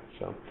anything.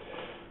 So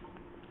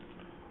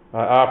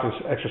I often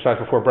exercise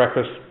before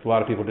breakfast. A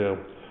lot of people do.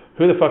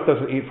 Who the fuck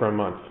doesn't eat for a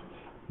month?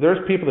 There's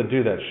people that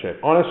do that shit.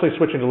 Honestly,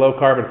 switching to low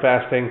carb and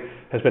fasting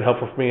has been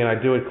helpful for me, and I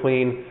do it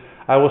clean.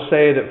 I will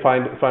say that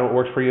find what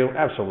works for you.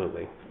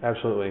 Absolutely.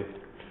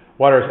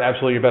 Water is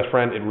absolutely your best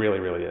friend. It really,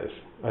 really is.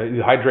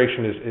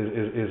 Hydration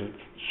is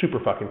super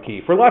fucking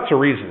key for lots of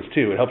reasons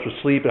too. It helps with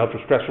sleep. It helps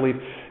with stress relief.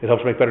 It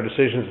helps make better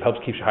decisions. It helps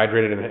keep you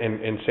hydrated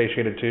and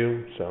satiated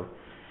too. So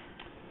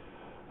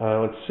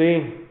let's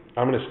see.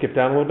 I'm going to skip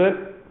down a little bit.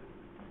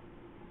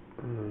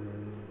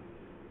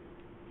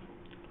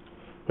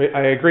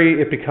 I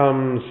agree. It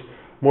becomes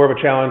more of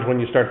a challenge when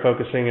you start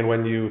focusing and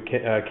when you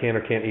can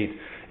or can't eat.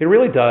 It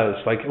really does.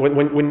 Like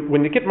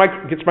when it gets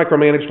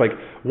micromanaged. Like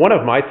one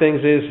of my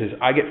things is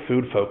I get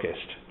food focused.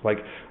 Like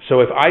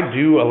so, if I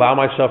do allow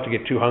myself to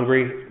get too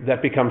hungry,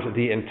 that becomes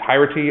the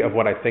entirety of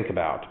what I think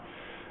about,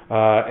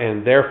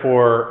 and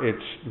therefore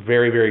it's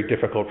very, very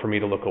difficult for me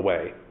to look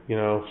away. You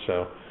know.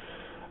 So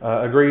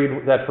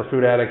agreed that for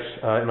food addicts,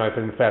 in my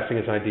opinion, fasting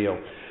is ideal.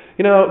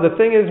 You know, the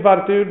thing is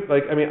about it, dude.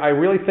 Like I mean, I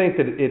really think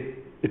that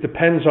it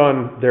depends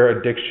on their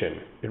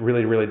addiction. It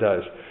really, really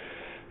does.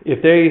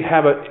 If they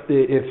have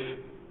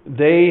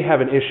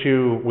an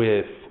issue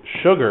with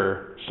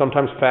sugar,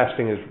 sometimes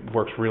fasting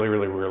works really,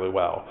 really, really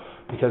well.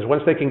 Because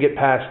once they can get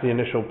past the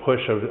initial push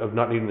of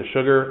not needing the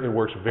sugar, it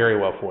works very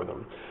well for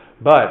them.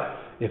 But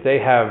if they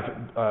have,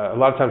 a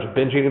lot of times a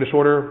binge eating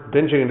disorder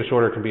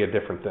can be a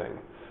different thing.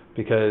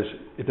 Because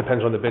it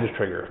depends on the binge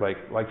trigger.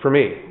 Like for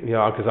me, you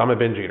know, because I'm a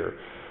binge eater.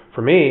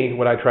 For me,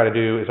 what I try to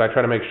do is I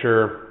try to make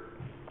sure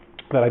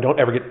that I don't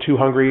ever get too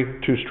hungry,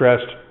 too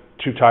stressed,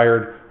 too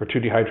tired, or too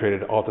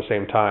dehydrated all at the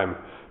same time,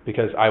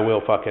 because I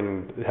will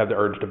fucking have the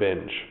urge to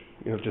binge,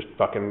 you know, just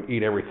fucking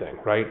eat everything,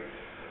 right?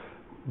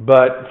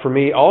 But for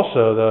me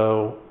also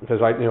though,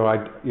 because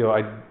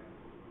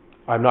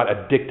I'm not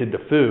addicted to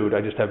food,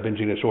 I just have binge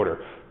eating disorder.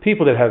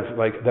 People that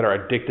are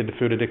addicted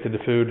to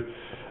food,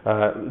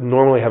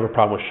 normally have a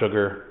problem with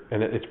sugar,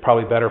 and it's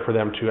probably better for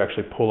them to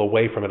actually pull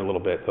away from it a little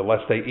bit. The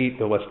less they eat,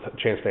 the less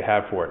chance they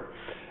have for it,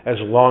 as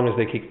long as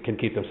they can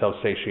keep themselves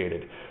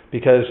satiated.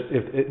 Because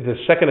if the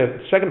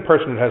second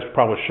person that has a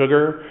problem with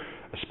sugar,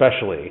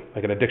 especially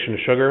like an addiction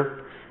to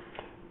sugar,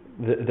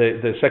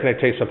 the second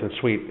they taste something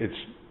sweet, it's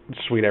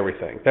sweet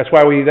everything. That's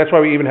why we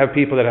even have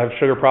people that have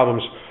sugar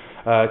problems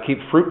keep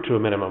fruit to a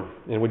minimum,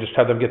 and we just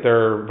have them get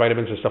their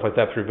vitamins and stuff like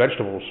that through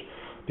vegetables,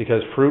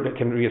 because fruit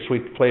can be a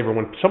sweet flavor.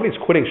 When somebody's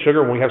quitting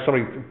sugar, when we have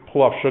somebody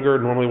pull off sugar,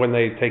 normally when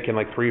they take in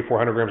like 300 or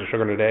 400 grams of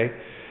sugar in a day,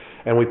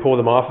 and we pull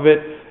them off of it,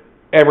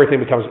 everything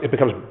becomes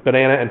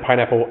banana and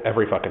pineapple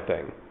every fucking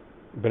thing.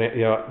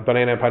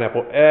 Banana and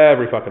pineapple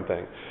every fucking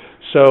thing.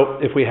 So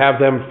if we have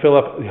them fill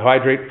up,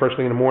 hydrate first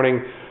thing in the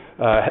morning,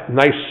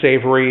 nice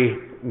savory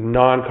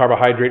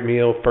non-carbohydrate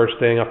meal first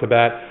thing off the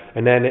bat,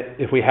 and then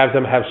if we have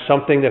them have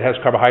something that has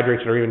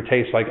carbohydrates or even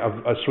tastes like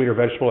a sweeter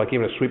vegetable, like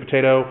even a sweet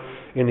potato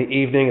in the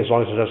evening, as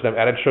long as it doesn't have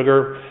added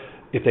sugar.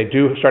 If they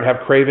do start to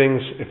have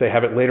cravings, if they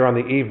have it later on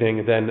in the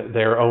evening, then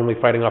they're only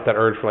fighting off that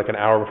urge for like an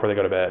hour before they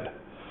go to bed.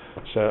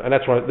 So, and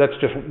that's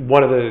just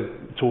one of the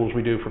tools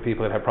we do for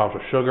people that have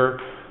problems with sugar.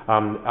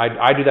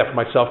 I do that for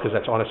myself because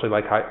that's honestly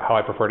like how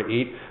I prefer to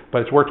eat, but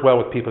it's worked well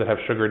with people that have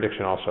sugar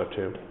addiction also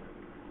too.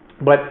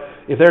 But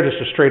if they're just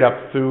a straight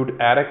up food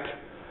addict,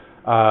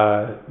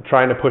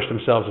 trying to push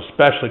themselves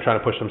past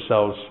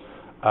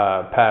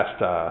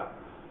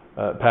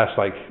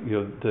like, you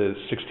know, the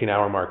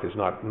 16-hour mark is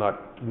not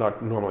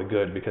normally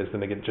good, because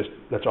then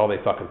that's all they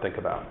fucking think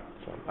about.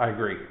 So I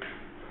agree.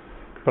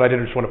 But I did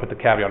just want to put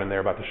the caveat in there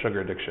about the sugar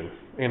addiction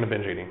and the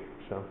binge eating.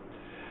 So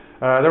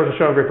there was a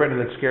show in Great Britain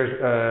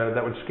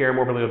that would scare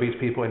morbidly obese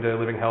people into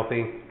living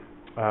healthy.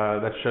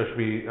 That show should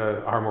be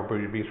our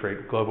morbidity obese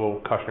rate,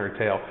 global cautionary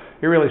tale.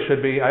 It really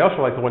should be. I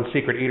also like the one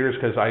Secret Eaters,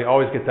 because I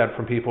always get that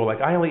from people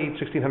like, I only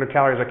eat 1,600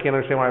 calories. I can't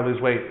understand why I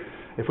lose weight.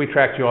 If we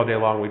tracked you all day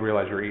long, we'd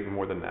realize you're eating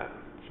more than that.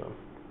 So.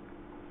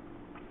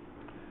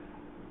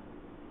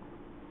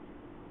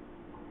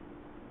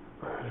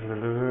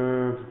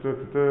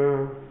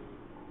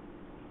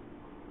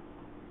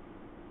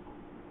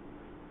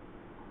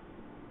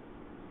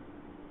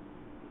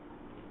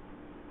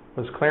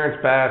 Was Clarence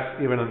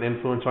Bass even an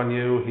influence on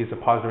you? He's a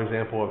positive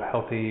example of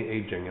healthy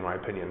aging, in my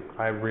opinion.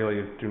 I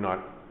really do not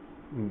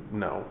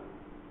know.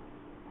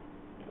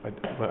 I'd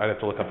have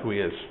to look up who he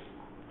is.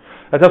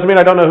 That doesn't mean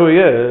I don't know who he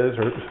is.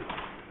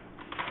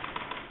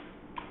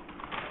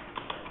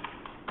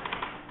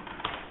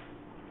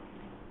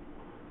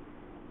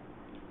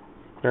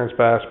 Clarence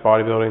Bass,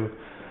 bodybuilding.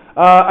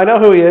 I know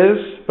who he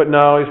is, but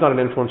no, he's not an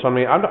influence on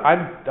me.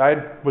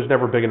 I was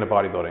never big into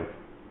bodybuilding,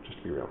 just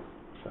to be real.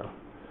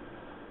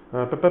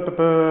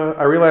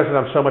 I realize that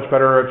I'm so much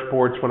better at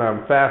sports when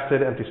I'm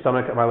fasted, empty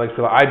stomach, and my legs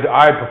feel.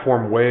 I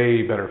perform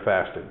way better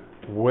fasted.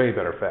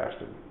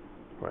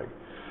 Like,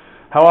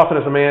 how often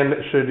as a man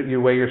should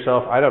you weigh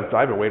yourself? I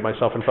haven't weighed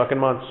myself in fucking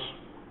months.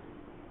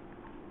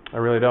 I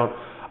really don't.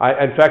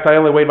 In fact, I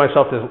only weighed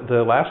myself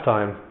the last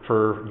time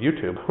for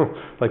YouTube,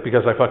 like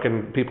because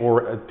people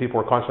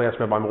were constantly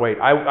asking me about my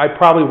weight. I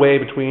probably weigh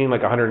between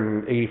like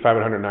 185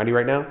 and 190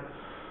 right now,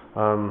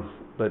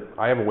 but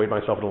I haven't weighed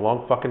myself in a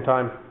long fucking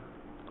time.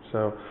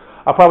 So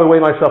I'll probably weigh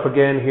myself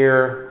again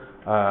here.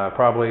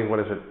 Probably what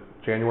is it?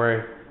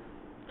 January.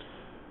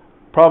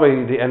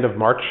 Probably the end of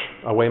March.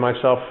 I'll weigh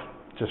myself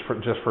just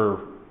for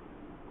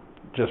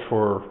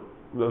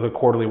the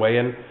quarterly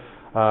weigh-in.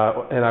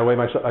 And I weigh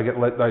myself. I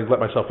let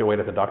myself get weighed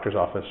at the doctor's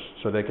office,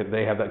 so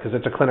they have that because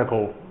it's a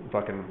clinical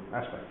fucking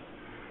aspect.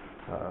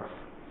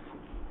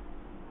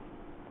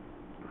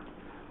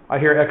 I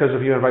hear echoes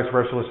of you and vice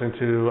versa listening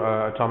to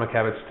Atomic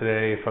Habits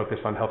today,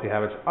 focused on healthy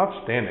habits.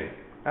 Outstanding.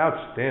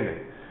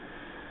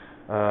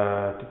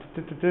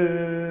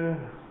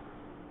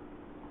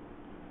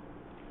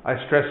 I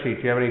stress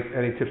eat. Do you have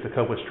any tips to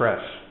cope with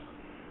stress?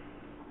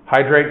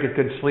 Hydrate, get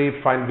good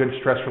sleep, find good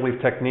stress relief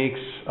techniques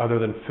other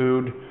than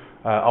food.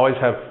 Always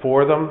have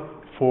 4 of them,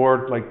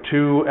 4, like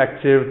 2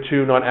 active,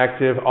 2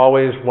 non-active,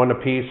 always 1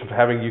 apiece of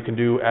having you can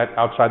do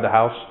outside the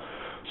house.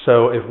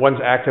 So if one's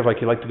active, like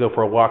you like to go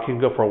for a walk, you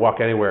can go for a walk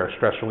anywhere,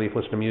 stress relief,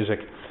 listen to music,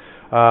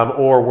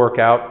 or work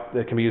out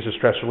that can be used as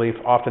stress relief.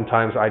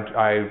 Oftentimes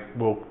I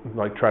will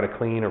like try to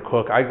clean or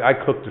cook. I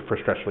cook for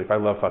stress relief. I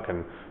love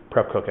fucking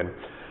prep cooking.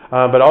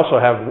 But also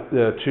have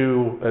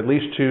at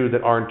least two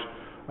that aren't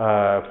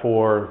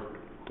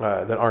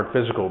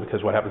physical,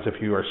 because what happens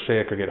if you are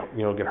sick or get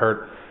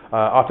hurt?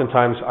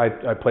 Oftentimes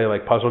I play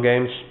like puzzle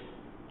games.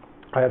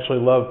 I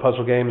absolutely love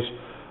puzzle games,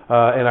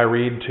 and I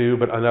read too.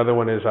 But another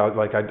one is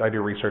I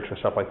do research and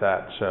stuff like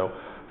that. So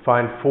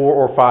find 4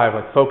 or 5,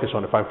 like focus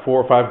on it. Find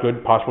 4 or 5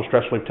 good possible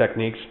stress relief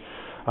techniques.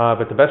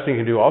 But the best thing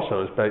you can do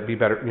also is be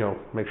better.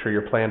 Make sure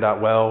you're planned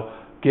out well.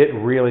 Get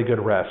really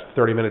good rest.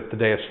 30 minutes a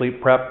day of sleep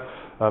prep.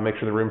 Make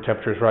sure the room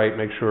temperature is right.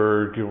 Make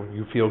sure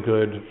you feel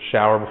good.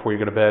 Shower before you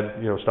go to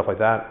bed. Stuff like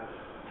that.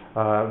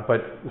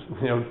 But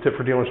tip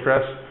for dealing with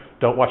stress: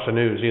 don't watch the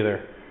news either.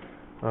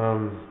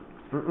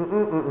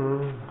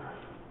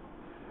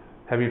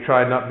 Have you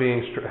tried not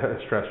being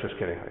stressed? Just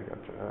kidding.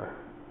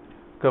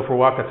 Go for a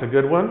walk. That's a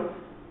good one.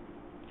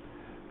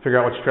 Figure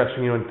out what's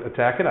stressing you and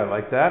attack it. I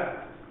like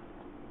that.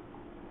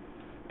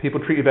 People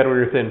treat you better when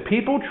you're thin.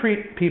 People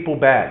treat people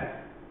bad.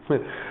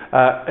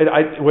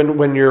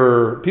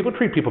 People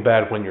treat people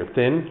bad when you're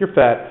thin, you're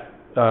fat,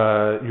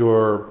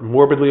 you're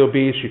morbidly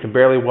obese, you can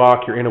barely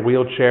walk, you're in a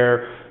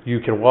wheelchair,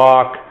 you can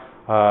walk,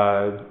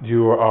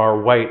 you are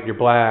white, you're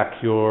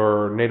black,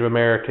 you're Native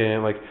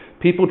American. Like,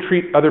 people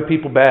treat other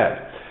people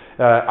bad.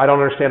 I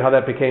don't understand how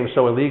that became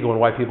so illegal and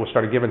why people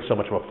started giving so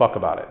much of a fuck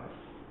about it.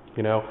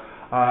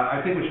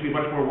 I think we should be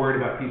much more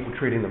worried about people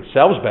treating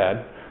themselves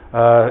bad,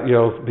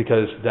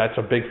 because that's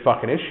a big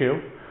fucking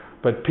issue.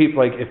 But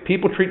if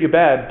people treat you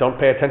bad, don't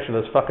pay attention to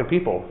those fucking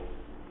people.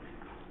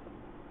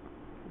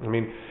 For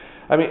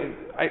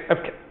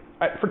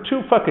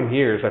 2 fucking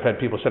years, I've had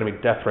people sending me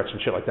death threats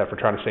and shit like that for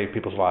trying to save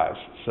people's lives.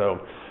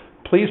 So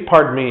please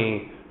pardon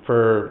me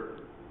for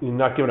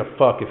not giving a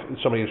fuck if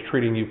somebody is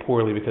treating you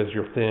poorly because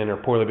you're thin or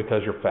poorly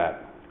because you're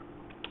fat.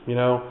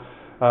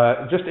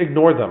 Just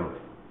ignore them.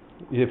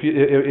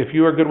 If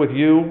you are good with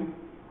you,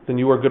 then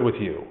you are good with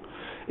you.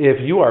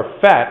 If you are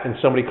fat and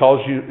somebody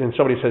calls you and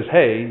somebody says,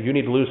 "Hey, you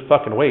need to lose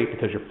fucking weight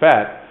because you're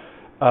fat,"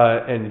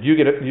 and you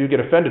get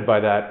offended by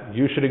that,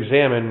 you should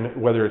examine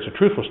whether it's a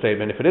truthful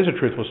statement. If it is a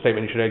truthful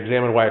statement, you should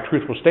examine why a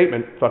truthful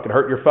statement fucking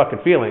hurt your fucking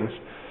feelings.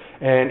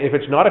 And if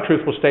it's not a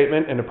truthful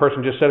statement and the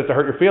person just said it to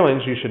hurt your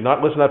feelings, you should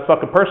not listen to that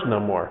fucking person no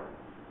more.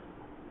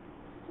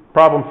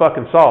 Problem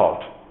fucking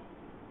solved.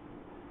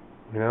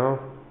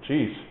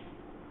 Jeez.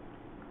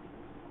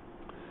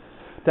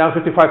 Down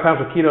 55 pounds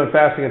with keto and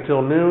fasting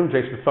until noon.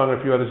 Jason Fung and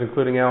a few others,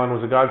 including Alan,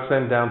 was a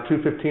godsend. Down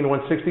 215 to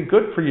 160.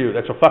 Good for you.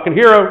 That's a fucking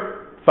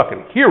hero.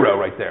 Fucking hero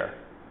right there.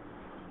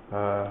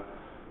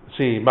 Let's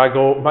see, my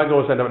goal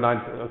is to end up at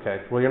 9.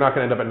 Okay, well, you're not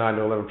going to end up at 9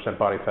 to 11%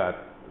 body fat.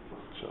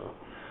 So,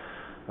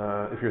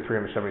 if you're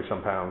 370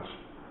 some pounds.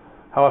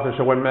 How often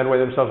should men weigh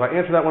themselves? I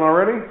answered that one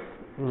already.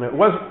 It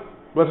wasn't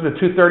the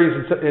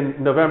 230s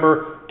in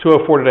November,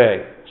 204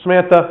 today.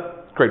 Samantha,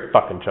 great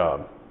fucking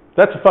job.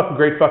 That's a fucking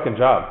great fucking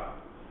job.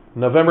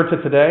 November to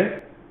today,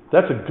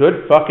 that's a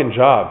good fucking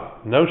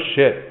job. No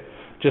shit.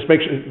 Just make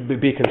sure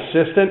be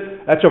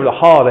consistent. That's over the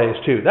holidays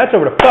too. That's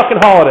over the fucking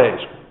holidays.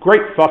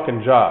 Great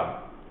fucking job.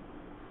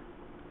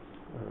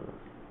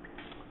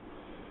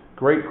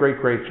 Great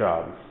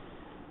job.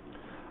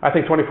 I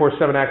think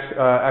 24/7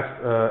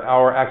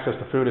 hour access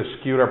to food has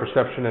skewed our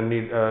perception and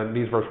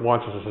needs versus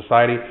wants as a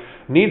society.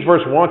 Needs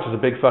versus wants is a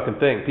big fucking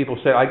thing. People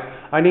say,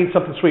 I need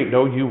something sweet.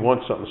 No, you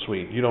want something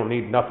sweet. You don't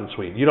need nothing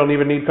sweet. You don't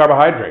even need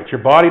carbohydrates.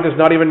 Your body does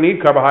not even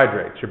need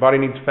carbohydrates. Your body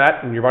needs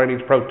fat and your body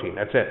needs protein.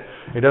 That's it.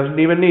 It doesn't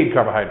even need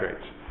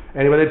carbohydrates.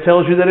 Anybody that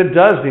tells you that it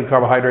does need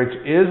carbohydrates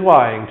is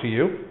lying to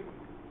you.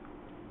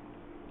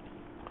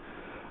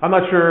 I'm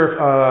not sure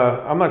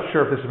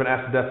if this has been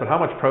asked to death, but how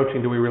much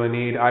protein do we really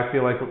need? I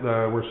feel like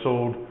we're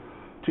sold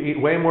to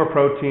eat way more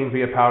protein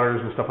via powders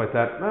and stuff like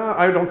that? No,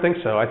 I don't think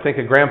so. I think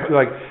a gram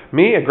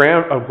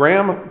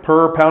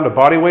per pound of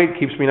body weight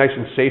keeps me nice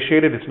and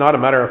satiated. It's not a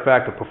matter of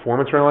fact of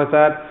performance or anything like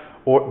that,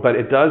 but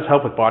it does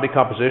help with body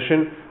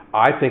composition.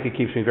 I think it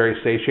keeps me very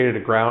satiated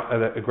at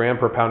a gram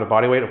per pound of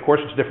body weight. Of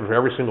course, it's different for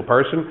every single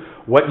person.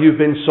 What you've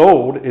been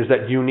sold is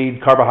that you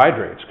need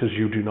carbohydrates because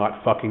you do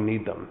not fucking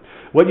need them.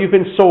 What you've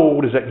been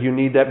sold is that you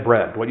need that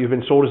bread. What you've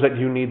been sold is that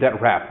you need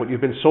that wrap. What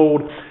you've been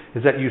sold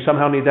is that you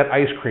somehow need that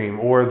ice cream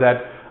or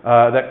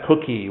that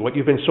cookie. What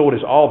you've been sold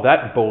is all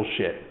that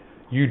bullshit.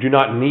 You do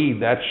not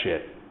need that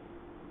shit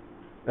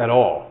at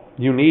all.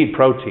 You need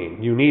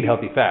protein. You need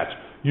healthy fats.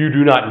 You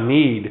do not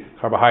need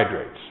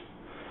carbohydrates.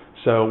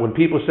 So when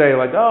people say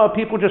like, oh,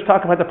 people just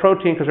talk about the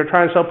protein because they're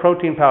trying to sell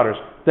protein powders,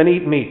 then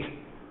eat meat,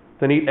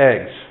 then eat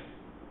eggs,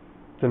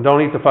 then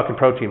don't eat the fucking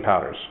protein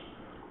powders.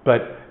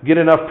 But get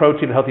enough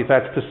protein and healthy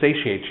fats to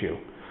satiate you.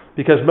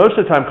 Because most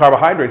of the time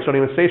carbohydrates don't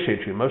even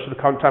satiate you. Most of the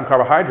time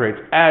carbohydrates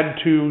add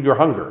to your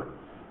hunger.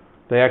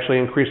 They actually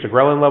increase the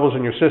ghrelin levels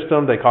in your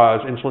system. They cause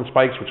insulin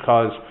spikes, which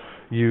cause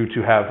you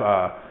to have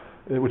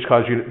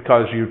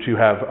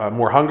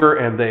more hunger,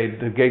 and they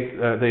negate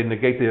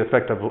the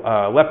effect of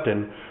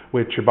leptin,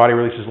 which your body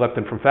releases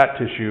leptin from fat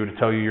tissue to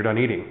tell you you're done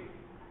eating.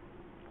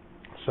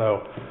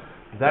 So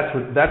that's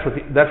what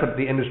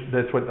the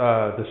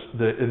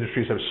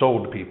industries have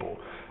sold to people.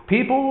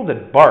 People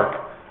that bark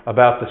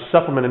about the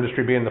supplement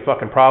industry being the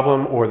fucking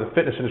problem or the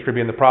fitness industry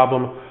being the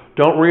problem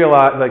don't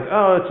realize, like,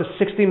 oh, it's a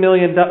 $60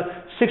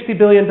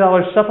 billion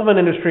supplement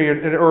industry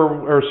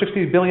or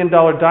 $60 billion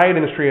diet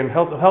industry and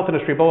health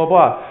industry, blah, blah,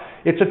 blah.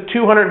 It's a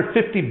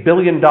 $250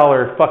 billion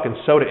fucking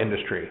soda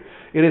industry.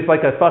 It is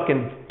like a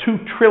fucking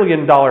 $2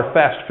 trillion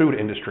fast food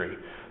industry.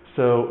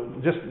 So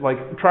just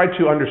like try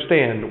to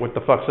understand what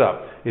the fuck's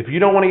up. If you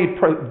don't want to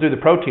do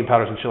the protein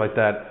powders and shit like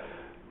that,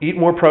 eat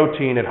more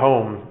protein at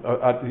home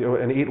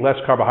and eat less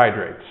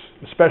carbohydrates,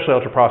 especially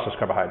ultra-processed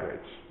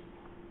carbohydrates.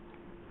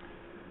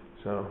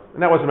 So,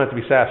 and that wasn't meant to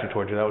be sassy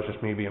towards you. That was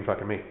just me being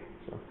fucking me.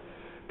 So,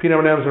 peanut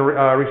M&Ms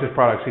and Reese's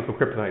products equal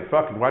kryptonite.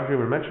 Fucking, why did you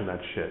even mention that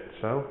shit?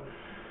 So,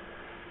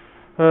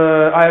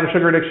 I have a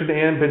sugar addiction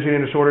and binge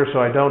eating disorder,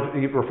 so I don't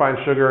eat refined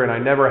sugar, and I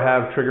never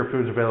have trigger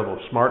foods available.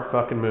 Smart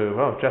fucking move.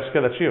 Oh,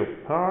 Jessica, that's you.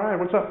 All right,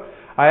 what's up?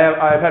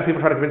 I've had people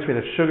try to convince me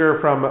that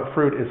sugar from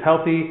fruit is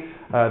healthy.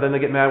 Then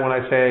they get mad when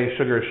I say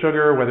sugar is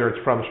sugar, whether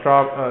it's from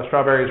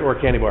strawberries or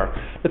a candy bar.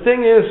 The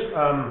thing is,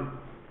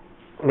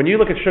 when you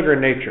look at sugar in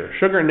nature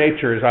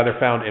is either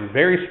found in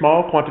very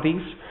small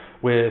quantities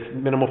with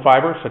minimal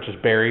fiber, such as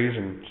berries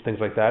and things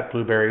like that,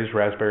 blueberries,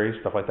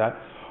 raspberries, stuff like that,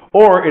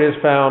 or it is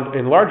found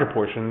in larger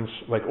portions,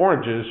 like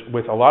oranges,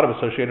 with a lot of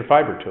associated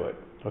fiber to it,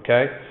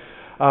 okay?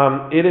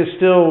 It is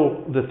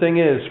still, the thing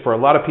is, for a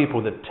lot of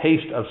people, the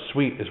taste of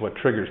sweet is what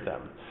triggers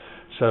them.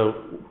 So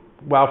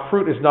while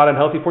fruit is not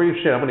unhealthy for you,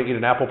 shit, I'm going to eat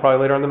an apple probably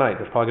later in the night.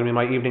 That's probably going to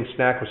be my evening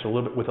snack with a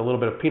little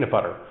bit of peanut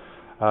butter.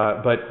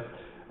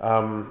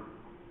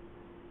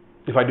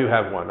 If I do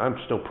have one, I'm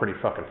still pretty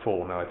fucking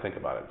full now I think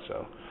about it.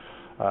 So,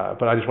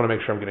 but I just want to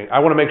make sure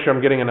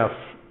I'm getting enough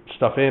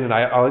stuff in. And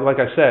I like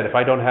I said, if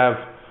I don't have,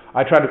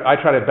 I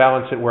try to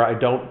balance it where I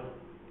don't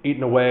eat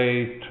in a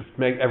way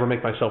to ever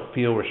make myself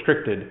feel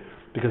restricted.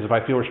 Because if I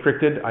feel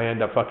restricted, I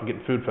end up fucking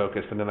getting food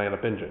focused, and then I end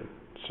up binging.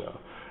 So,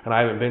 and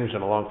I haven't binged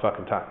in a long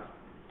fucking time.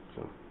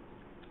 So,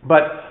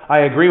 but I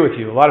agree with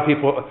you. A lot of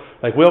people,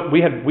 like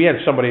we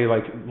had somebody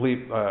like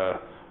leave.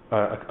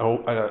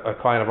 A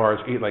client of ours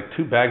eat like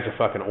 2 bags of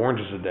fucking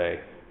oranges a day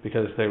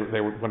because they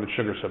wanted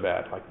sugar so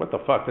bad. Like, what the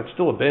fuck? That's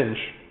still a binge,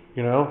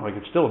 you know? Like,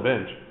 it's still a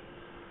binge.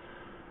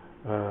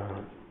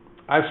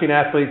 I've seen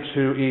athletes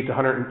who eat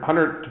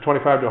 100 to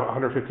 25 to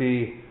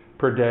 150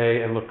 per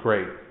day and look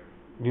great.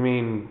 You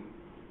mean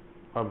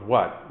of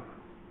what?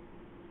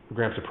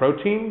 Grams of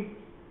protein?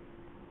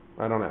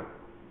 I don't know.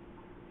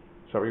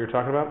 Is that what you're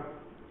talking about?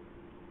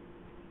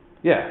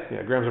 Yeah,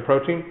 grams of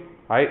protein.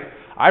 I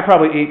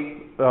probably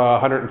eat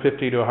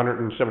 150 to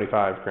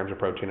 175 grams of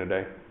protein a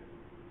day,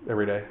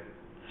 every day.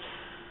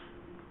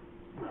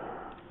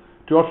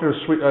 Do alternate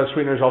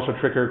sweeteners also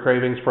trigger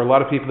cravings? For a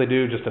lot of people, they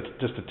do. Just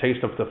a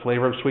taste of the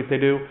flavor of sweet, they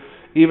do.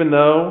 Even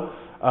though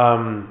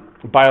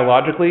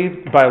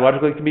biologically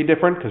it can be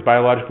different, because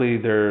biologically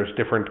there's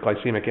different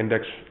glycemic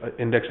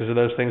indexes of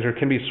those things. There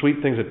can be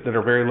sweet things that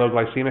are very low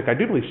glycemic. I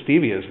do believe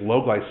stevia is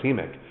low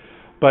glycemic,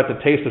 but the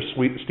taste of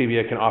sweet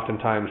stevia can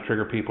oftentimes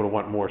trigger people to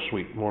want more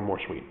and more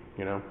sweet,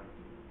 you know.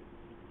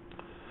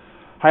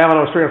 Hi, Alan.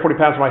 I was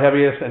 340 pounds, my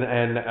heaviest,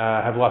 and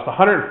have lost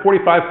 145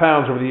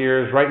 pounds over the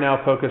years. Right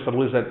now, focused on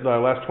lose that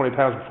last 20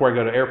 pounds before I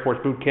go to Air Force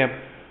boot camp.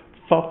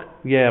 Fuck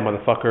yeah,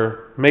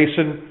 motherfucker.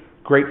 Mason,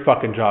 great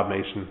fucking job,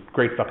 Mason.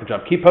 Great fucking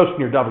job. Keep posting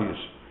your W's.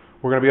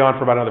 We're going to be on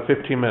for about another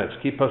 15 minutes.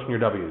 Keep posting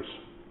your W's.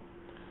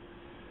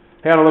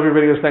 Hey, Alan, I love your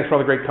videos. Thanks for all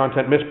the great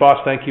content. Miss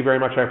Boss, thank you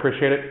very much. I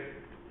appreciate it.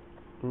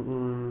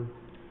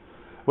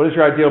 What is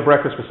your ideal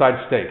breakfast besides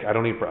steak? I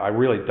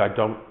really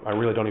don't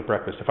eat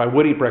breakfast. If I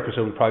would eat breakfast,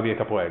 it would probably be a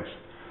couple eggs.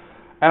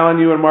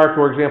 Alan, you and Mark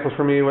were examples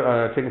for me,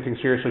 taking things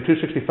seriously.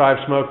 265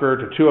 smoker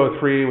to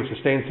 203 with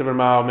sustained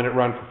 7-mile minute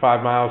run for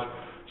 5 miles.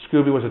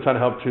 Scooby was a ton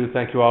of help too.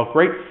 Thank you all.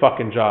 Great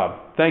fucking job.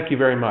 Thank you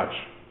very much.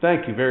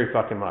 Thank you very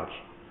fucking much.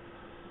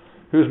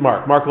 Who's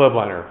Mark? Mark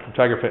Loveliner from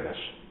Tiger Fitness.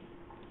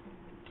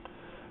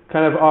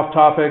 Kind of off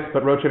topic,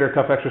 but rotator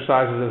cuff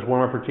exercises as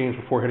warm-up routines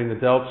before hitting the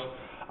delts.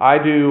 I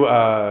do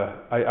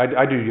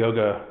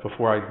yoga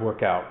before I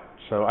work out,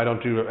 so I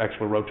don't do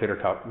actual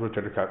rotator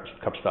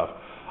cuff stuff.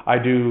 I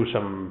do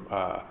some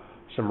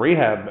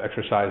rehab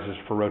exercises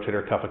for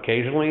rotator cuff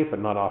occasionally, but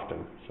not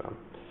often. So.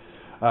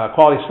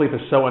 Quality sleep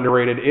is so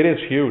underrated. It is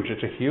huge.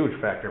 It's a huge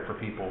factor for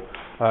people.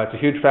 It's a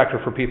huge factor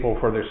for people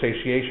for their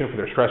satiation, for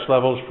their stress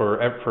levels,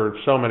 for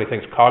so many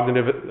things,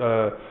 cognitive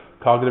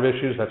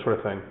issues, that sort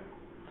of thing.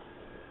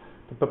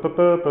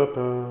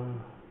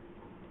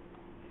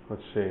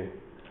 Let's see.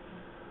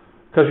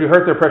 Because you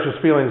hurt their precious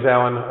feelings,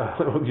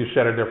 Alan, you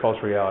shattered their false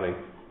reality.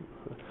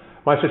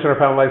 My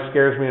 600-pound life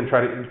scares me and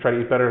try to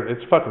eat better.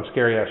 It's a fucking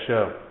scary-ass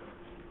show.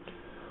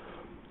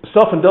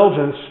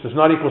 Self-indulgence does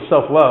not equal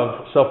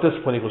self-love.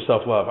 Self-discipline equals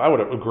self-love. I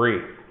would agree.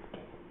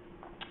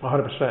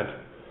 100%.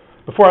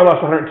 Before I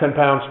lost 110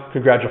 pounds,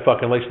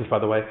 congratulations, by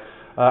the way,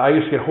 I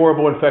used to get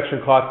horrible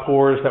infection clot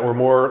pores that were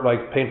more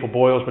like painful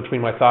boils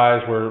between my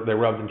thighs where they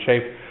rubbed and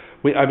chafed.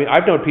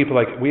 I've known people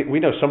we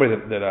know somebody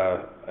that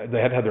they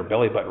had to have their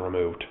belly button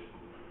removed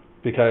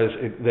because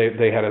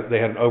they had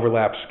an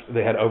overlap.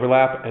 They had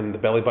overlap and the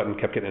belly button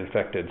kept getting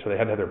infected, so they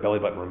had to have their belly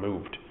button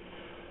removed.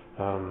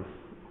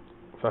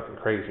 Fucking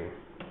crazy.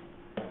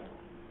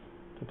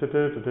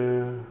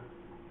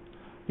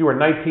 You were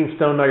 19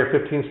 stone, now you're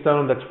 15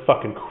 stone. That's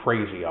fucking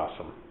crazy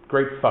awesome.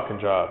 Great fucking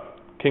job.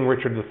 King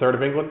Richard III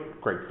of England,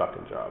 great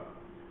fucking job.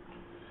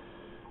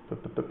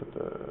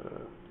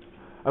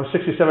 I'm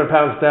 67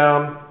 pounds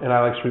down, and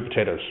I like sweet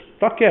potatoes.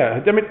 Fuck yeah.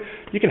 I mean,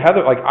 you can have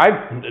it,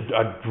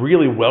 a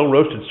really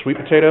well-roasted sweet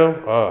potato.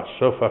 Oh,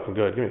 so fucking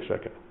good. Give me a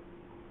second.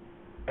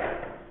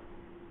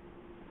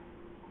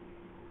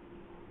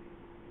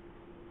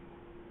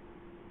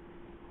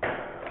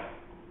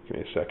 Give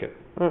me a second.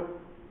 All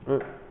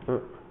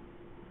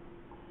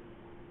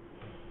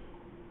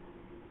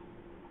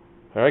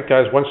right,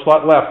 guys, one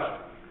slot left.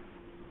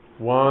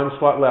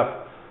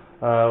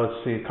 Let's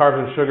see. Carbs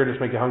and sugar just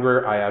make you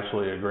hungrier. I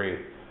absolutely agree.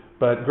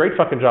 But great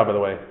fucking job, by the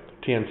way.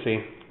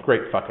 TNC.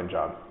 Great fucking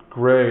job.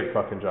 Great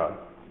fucking job.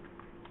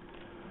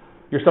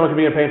 Your stomach can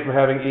be in pain from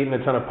having eaten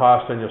a ton of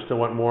pasta and you'll still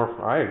want more.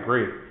 I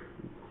agree.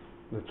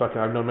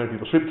 I've known many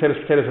people. Sweet potatoes,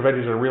 and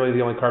veggies are really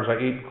the only carbs I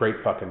eat.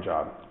 Great fucking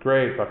job.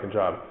 Great fucking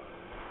job.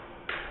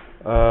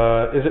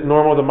 Is it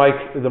normal the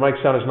mic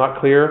sound is not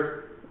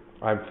clear?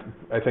 I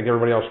think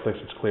everybody else thinks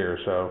it's clear.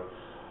 So,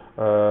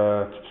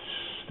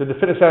 did the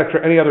Fitness Addict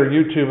or any other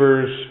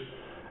YouTubers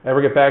ever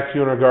get back to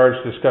you in regards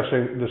to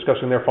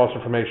discussing their false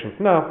information?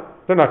 No,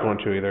 they're not going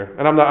to either.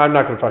 And I'm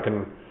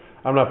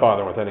not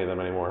bothering with any of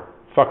them anymore.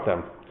 Fuck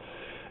them.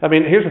 I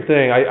mean, here's the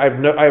thing. I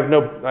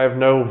have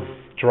no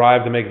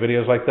drive to make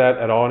videos like that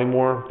at all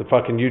anymore. The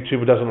fucking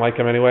YouTube doesn't like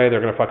them anyway.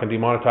 They're gonna fucking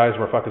demonetize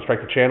or fucking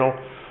strike the channel.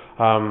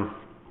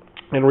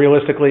 And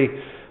realistically,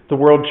 the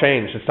world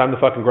changed. It's time to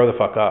fucking grow the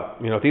fuck up.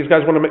 You know, if these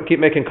guys want to keep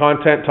making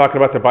content, talking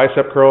about their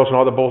bicep curls and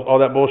all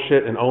that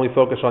bullshit, and only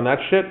focus on that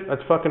shit,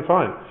 that's fucking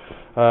fine.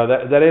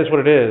 That is what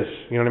it is.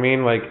 You know what I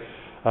mean? Like,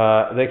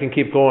 they can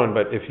keep going.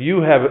 But if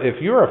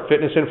you're a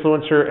fitness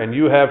influencer and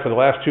you have for the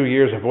last 2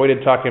 years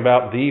avoided talking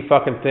about the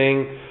fucking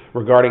thing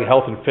regarding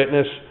health and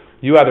fitness,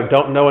 you either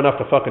don't know enough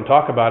to fucking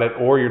talk about it,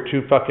 or you're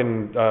too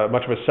fucking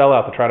much of a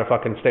sellout to try to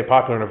fucking stay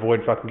popular and avoid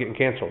fucking getting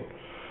canceled.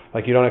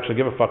 Like, you don't actually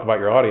give a fuck about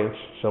your audience,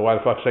 so why the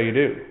fuck say you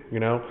do,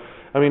 you know?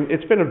 I mean,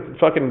 it's been a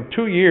fucking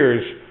 2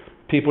 years.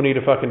 People need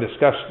to fucking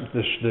discuss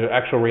the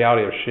actual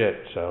reality of shit,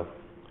 so.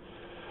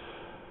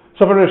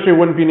 Supplement industry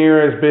wouldn't be near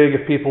as big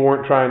if people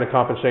weren't trying to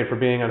compensate for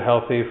being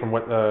unhealthy from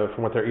what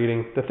they're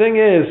eating. The thing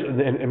is,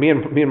 and me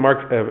and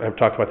Mark have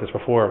talked about this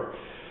before,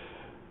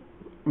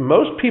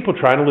 most people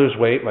trying to lose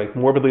weight, like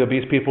morbidly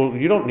obese people,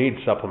 you don't need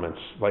supplements.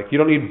 Like, you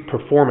don't need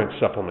performance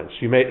supplements.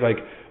 You may,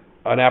 like,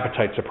 an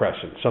appetite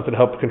suppressant, something to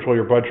help control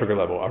your blood sugar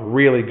level, a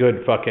really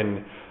good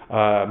fucking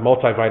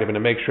multivitamin to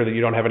make sure that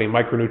you don't have any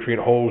micronutrient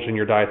holes in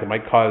your diet that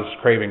might cause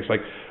cravings.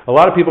 Like, a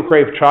lot of people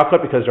crave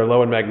chocolate because they're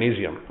low in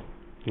magnesium,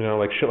 you know,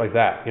 like shit like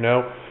that, you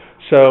know?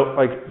 So,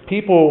 like,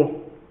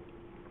 people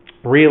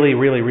really,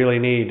 really, really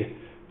need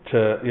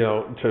to, you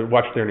know, to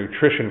watch their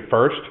nutrition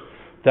first.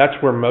 That's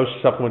where most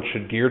supplements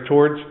should gear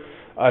towards.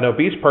 An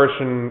obese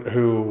person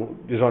who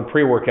is on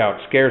pre-workout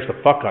scares the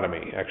fuck out of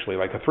me, actually.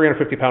 Like, a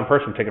 350-pound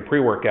person taking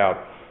pre-workout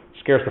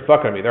scares the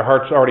fuck out of me. Their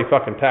heart's already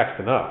fucking taxed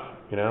enough,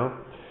 you know?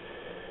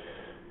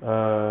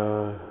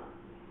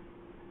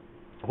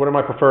 What are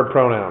my preferred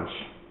pronouns?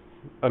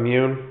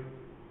 Immune,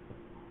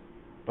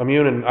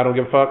 and I don't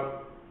give a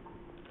fuck.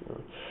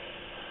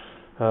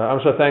 I'm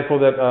so thankful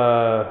that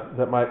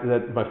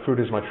my food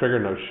is my trigger.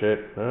 No shit.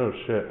 Oh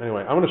shit.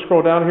 Anyway, I'm gonna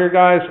scroll down here,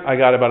 guys. I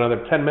got about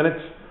another 10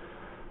 minutes.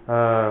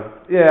 I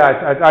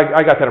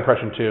got that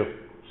impression too.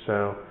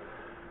 So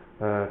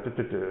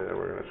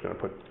we're just gonna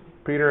put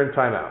Peter in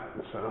timeout.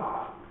 So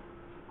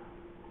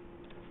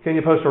Can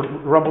you post a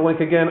Rumble link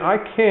again? I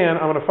can.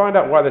 I'm going to find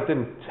out why that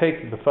didn't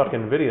take the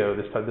fucking video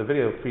this time, the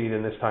video feed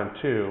in this time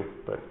too.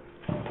 But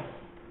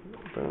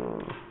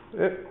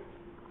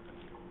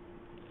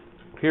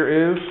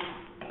here is,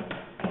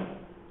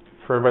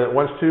 for everybody that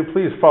wants to,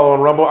 please follow on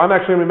Rumble. I'm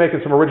actually going to be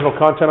making some original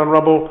content on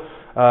Rumble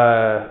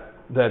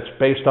that's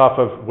based off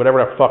of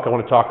whatever the fuck I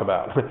want to talk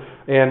about.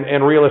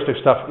 and realistic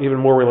stuff, even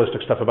more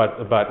realistic stuff about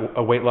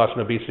weight loss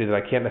and obesity that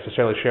I can't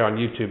necessarily share on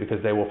YouTube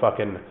because they will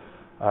fucking...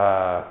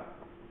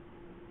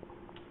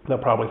 they'll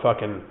probably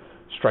fucking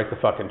strike the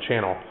fucking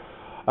channel.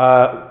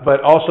 But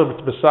also,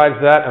 besides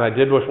that, and I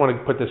did just want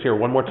to put this here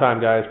one more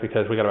time, guys,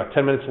 because we got about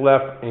 10 minutes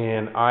left,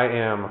 and I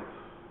am...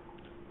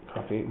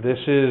 This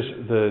is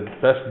the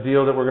best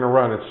deal that we're going to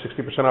run. It's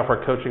 60% off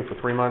our coaching for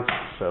 3 months,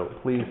 so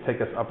please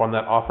take us up on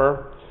that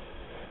offer.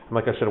 And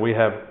like I said, we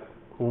have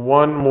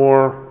one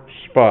more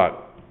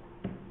spot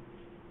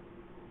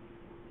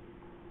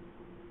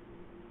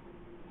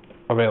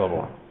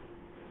available.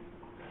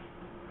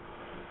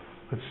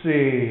 Let's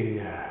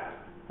see.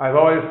 I've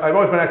always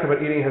been active,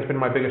 but eating has been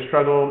my biggest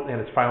struggle, and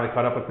it's finally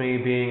caught up with me.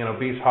 Being an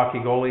obese hockey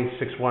goalie,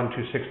 6'1",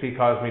 260,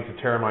 caused me to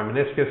tear my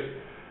meniscus.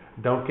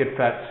 Don't get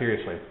fat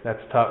seriously.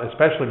 That's tough,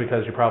 especially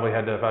because you probably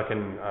had to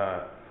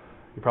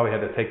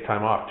take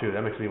time off too.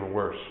 That makes it even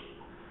worse.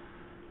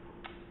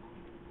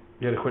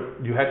 You had to quit.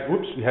 You had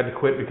to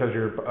quit because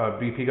your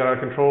BP got out of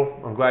control.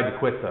 I'm glad you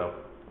quit though.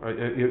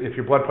 If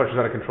your blood pressure's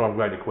out of control, I'm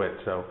glad you quit.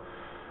 So.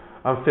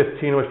 I'm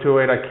 15, I was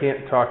 208. I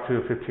can't talk to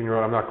a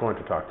 15-year-old. I'm not going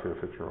to talk to a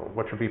 15-year-old.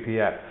 What's your BP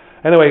at?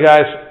 Anyway,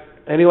 guys,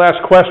 any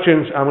last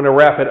questions? I'm going to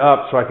wrap it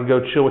up so I can go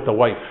chill with the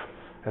wife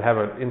and have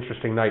an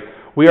interesting night.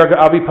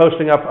 I'll be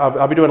posting up.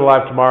 I'll be doing a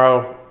live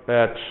tomorrow.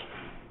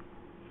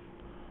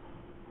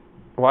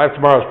 Live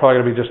tomorrow is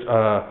probably going to be just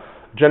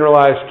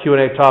generalized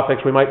Q&A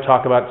topics. We might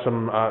talk about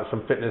some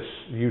fitness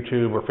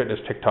YouTube or fitness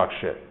TikTok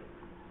shit.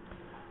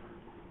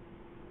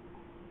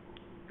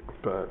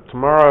 But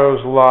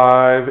tomorrow's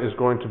live is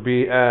going to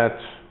be at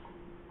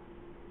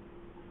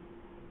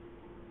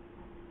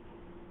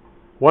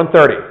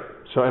 1:30.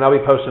 So, and I'll be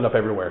posting up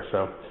everywhere.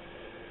 So,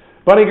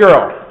 Bunny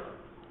Girl,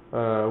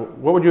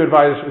 what would you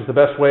advise is the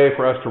best way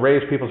for us to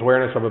raise people's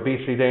awareness of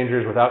obesity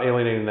dangers without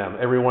alienating them?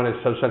 Everyone is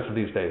so sensitive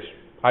these days.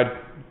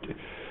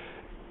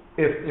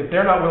 If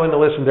they're not willing to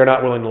listen, they're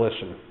not willing to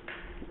listen.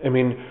 I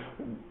mean,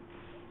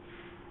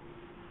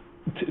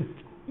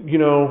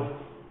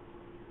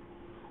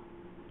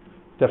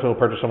 definitely will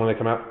purchase them when they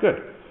come out.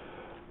 Good.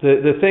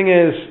 The thing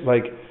is,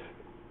 like,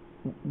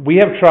 we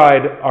have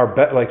tried our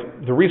best. Like,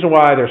 the reason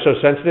why they're so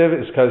sensitive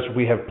is because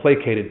we have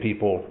placated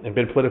people and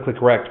been politically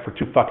correct for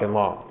too fucking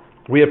long.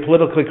 We have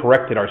politically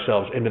corrected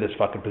ourselves into this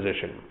fucking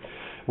position.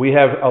 We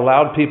have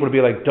allowed people to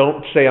be like,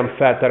 don't say I'm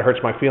fat, that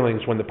hurts my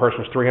feelings, when the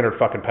person's 300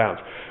 fucking pounds.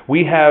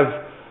 We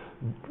have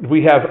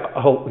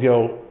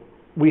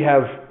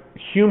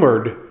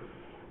humored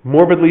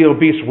morbidly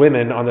obese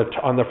women on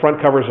the front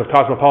covers of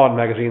Cosmopolitan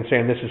magazine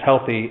saying this is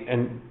healthy,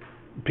 and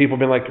people have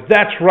been like,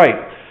 that's right.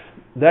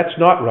 That's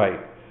not right.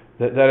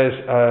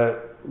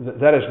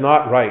 That is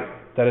not right.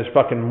 That is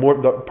fucking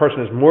the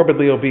person is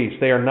morbidly obese.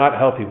 They are not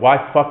healthy.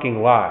 Why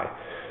fucking lie?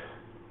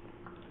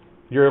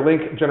 Your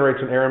link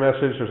generates an error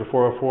message. There's a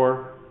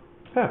 404.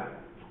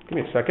 Give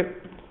me a second.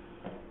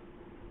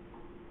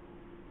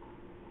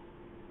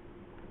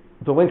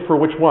 The link for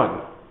which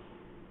one?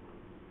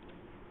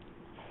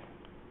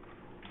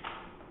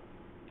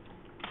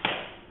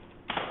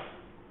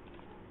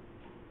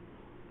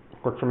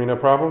 Work for me, no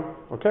problem?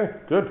 Okay,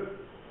 good.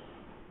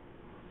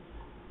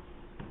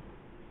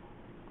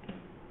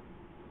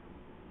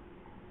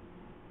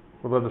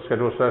 We'd love to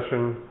schedule a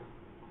session.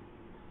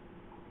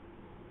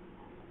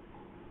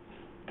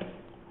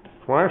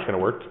 Well, that's going to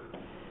work.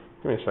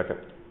 Give me a second.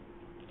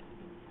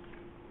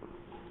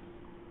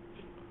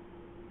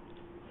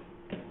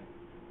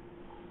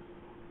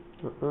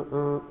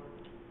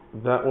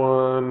 That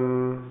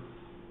one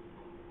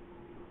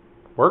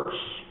works.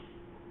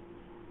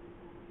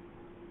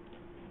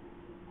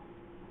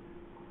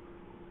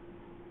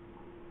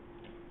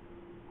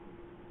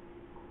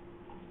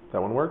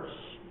 That one works.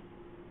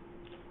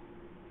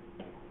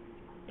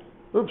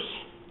 Oops.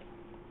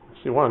 I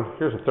see one.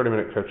 Here's a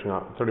 30-minute coaching,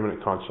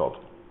 30-minute consult.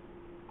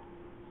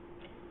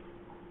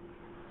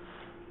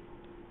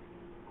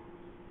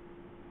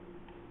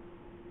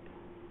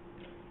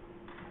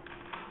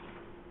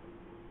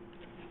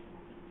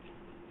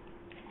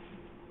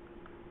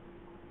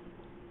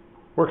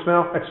 Works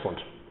now? Excellent.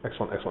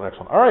 Excellent, excellent,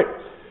 excellent. All right.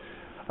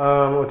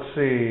 Let's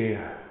see.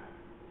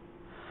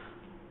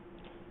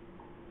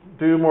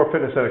 Do more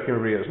fitness out of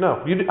human videos.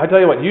 No, I tell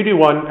you what, you do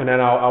one and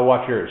then I'll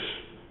watch yours.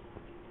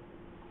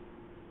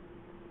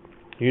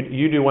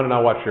 You do one and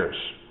I'll watch yours.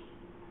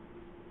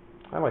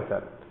 I like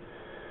that.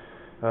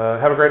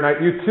 Have a great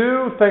night. You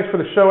too. Thanks for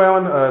the show,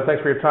 Alan.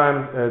 Thanks for your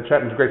time.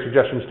 Chatting, great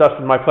suggestions.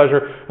 Dustin, my pleasure.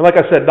 And like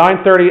I said,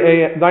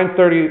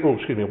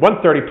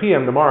 1:30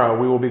 p.m. tomorrow,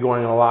 we will be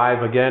going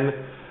live again,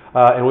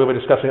 and we'll be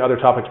discussing other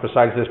topics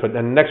besides this. But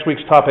then next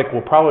week's topic,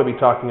 we'll probably be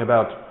talking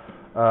about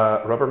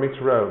rubber meets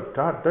the road.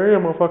 God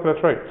damn, motherfucker,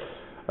 that's right.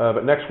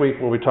 But next week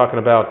we'll be talking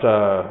about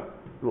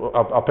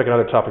I'll pick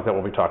another topic that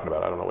we'll be talking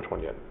about. I don't know which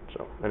one yet.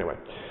 So anyway,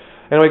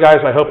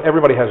 guys, I hope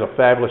everybody has a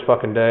fabulous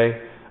fucking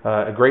day,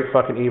 a great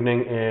fucking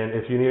evening, and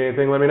if you need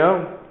anything, let me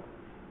know.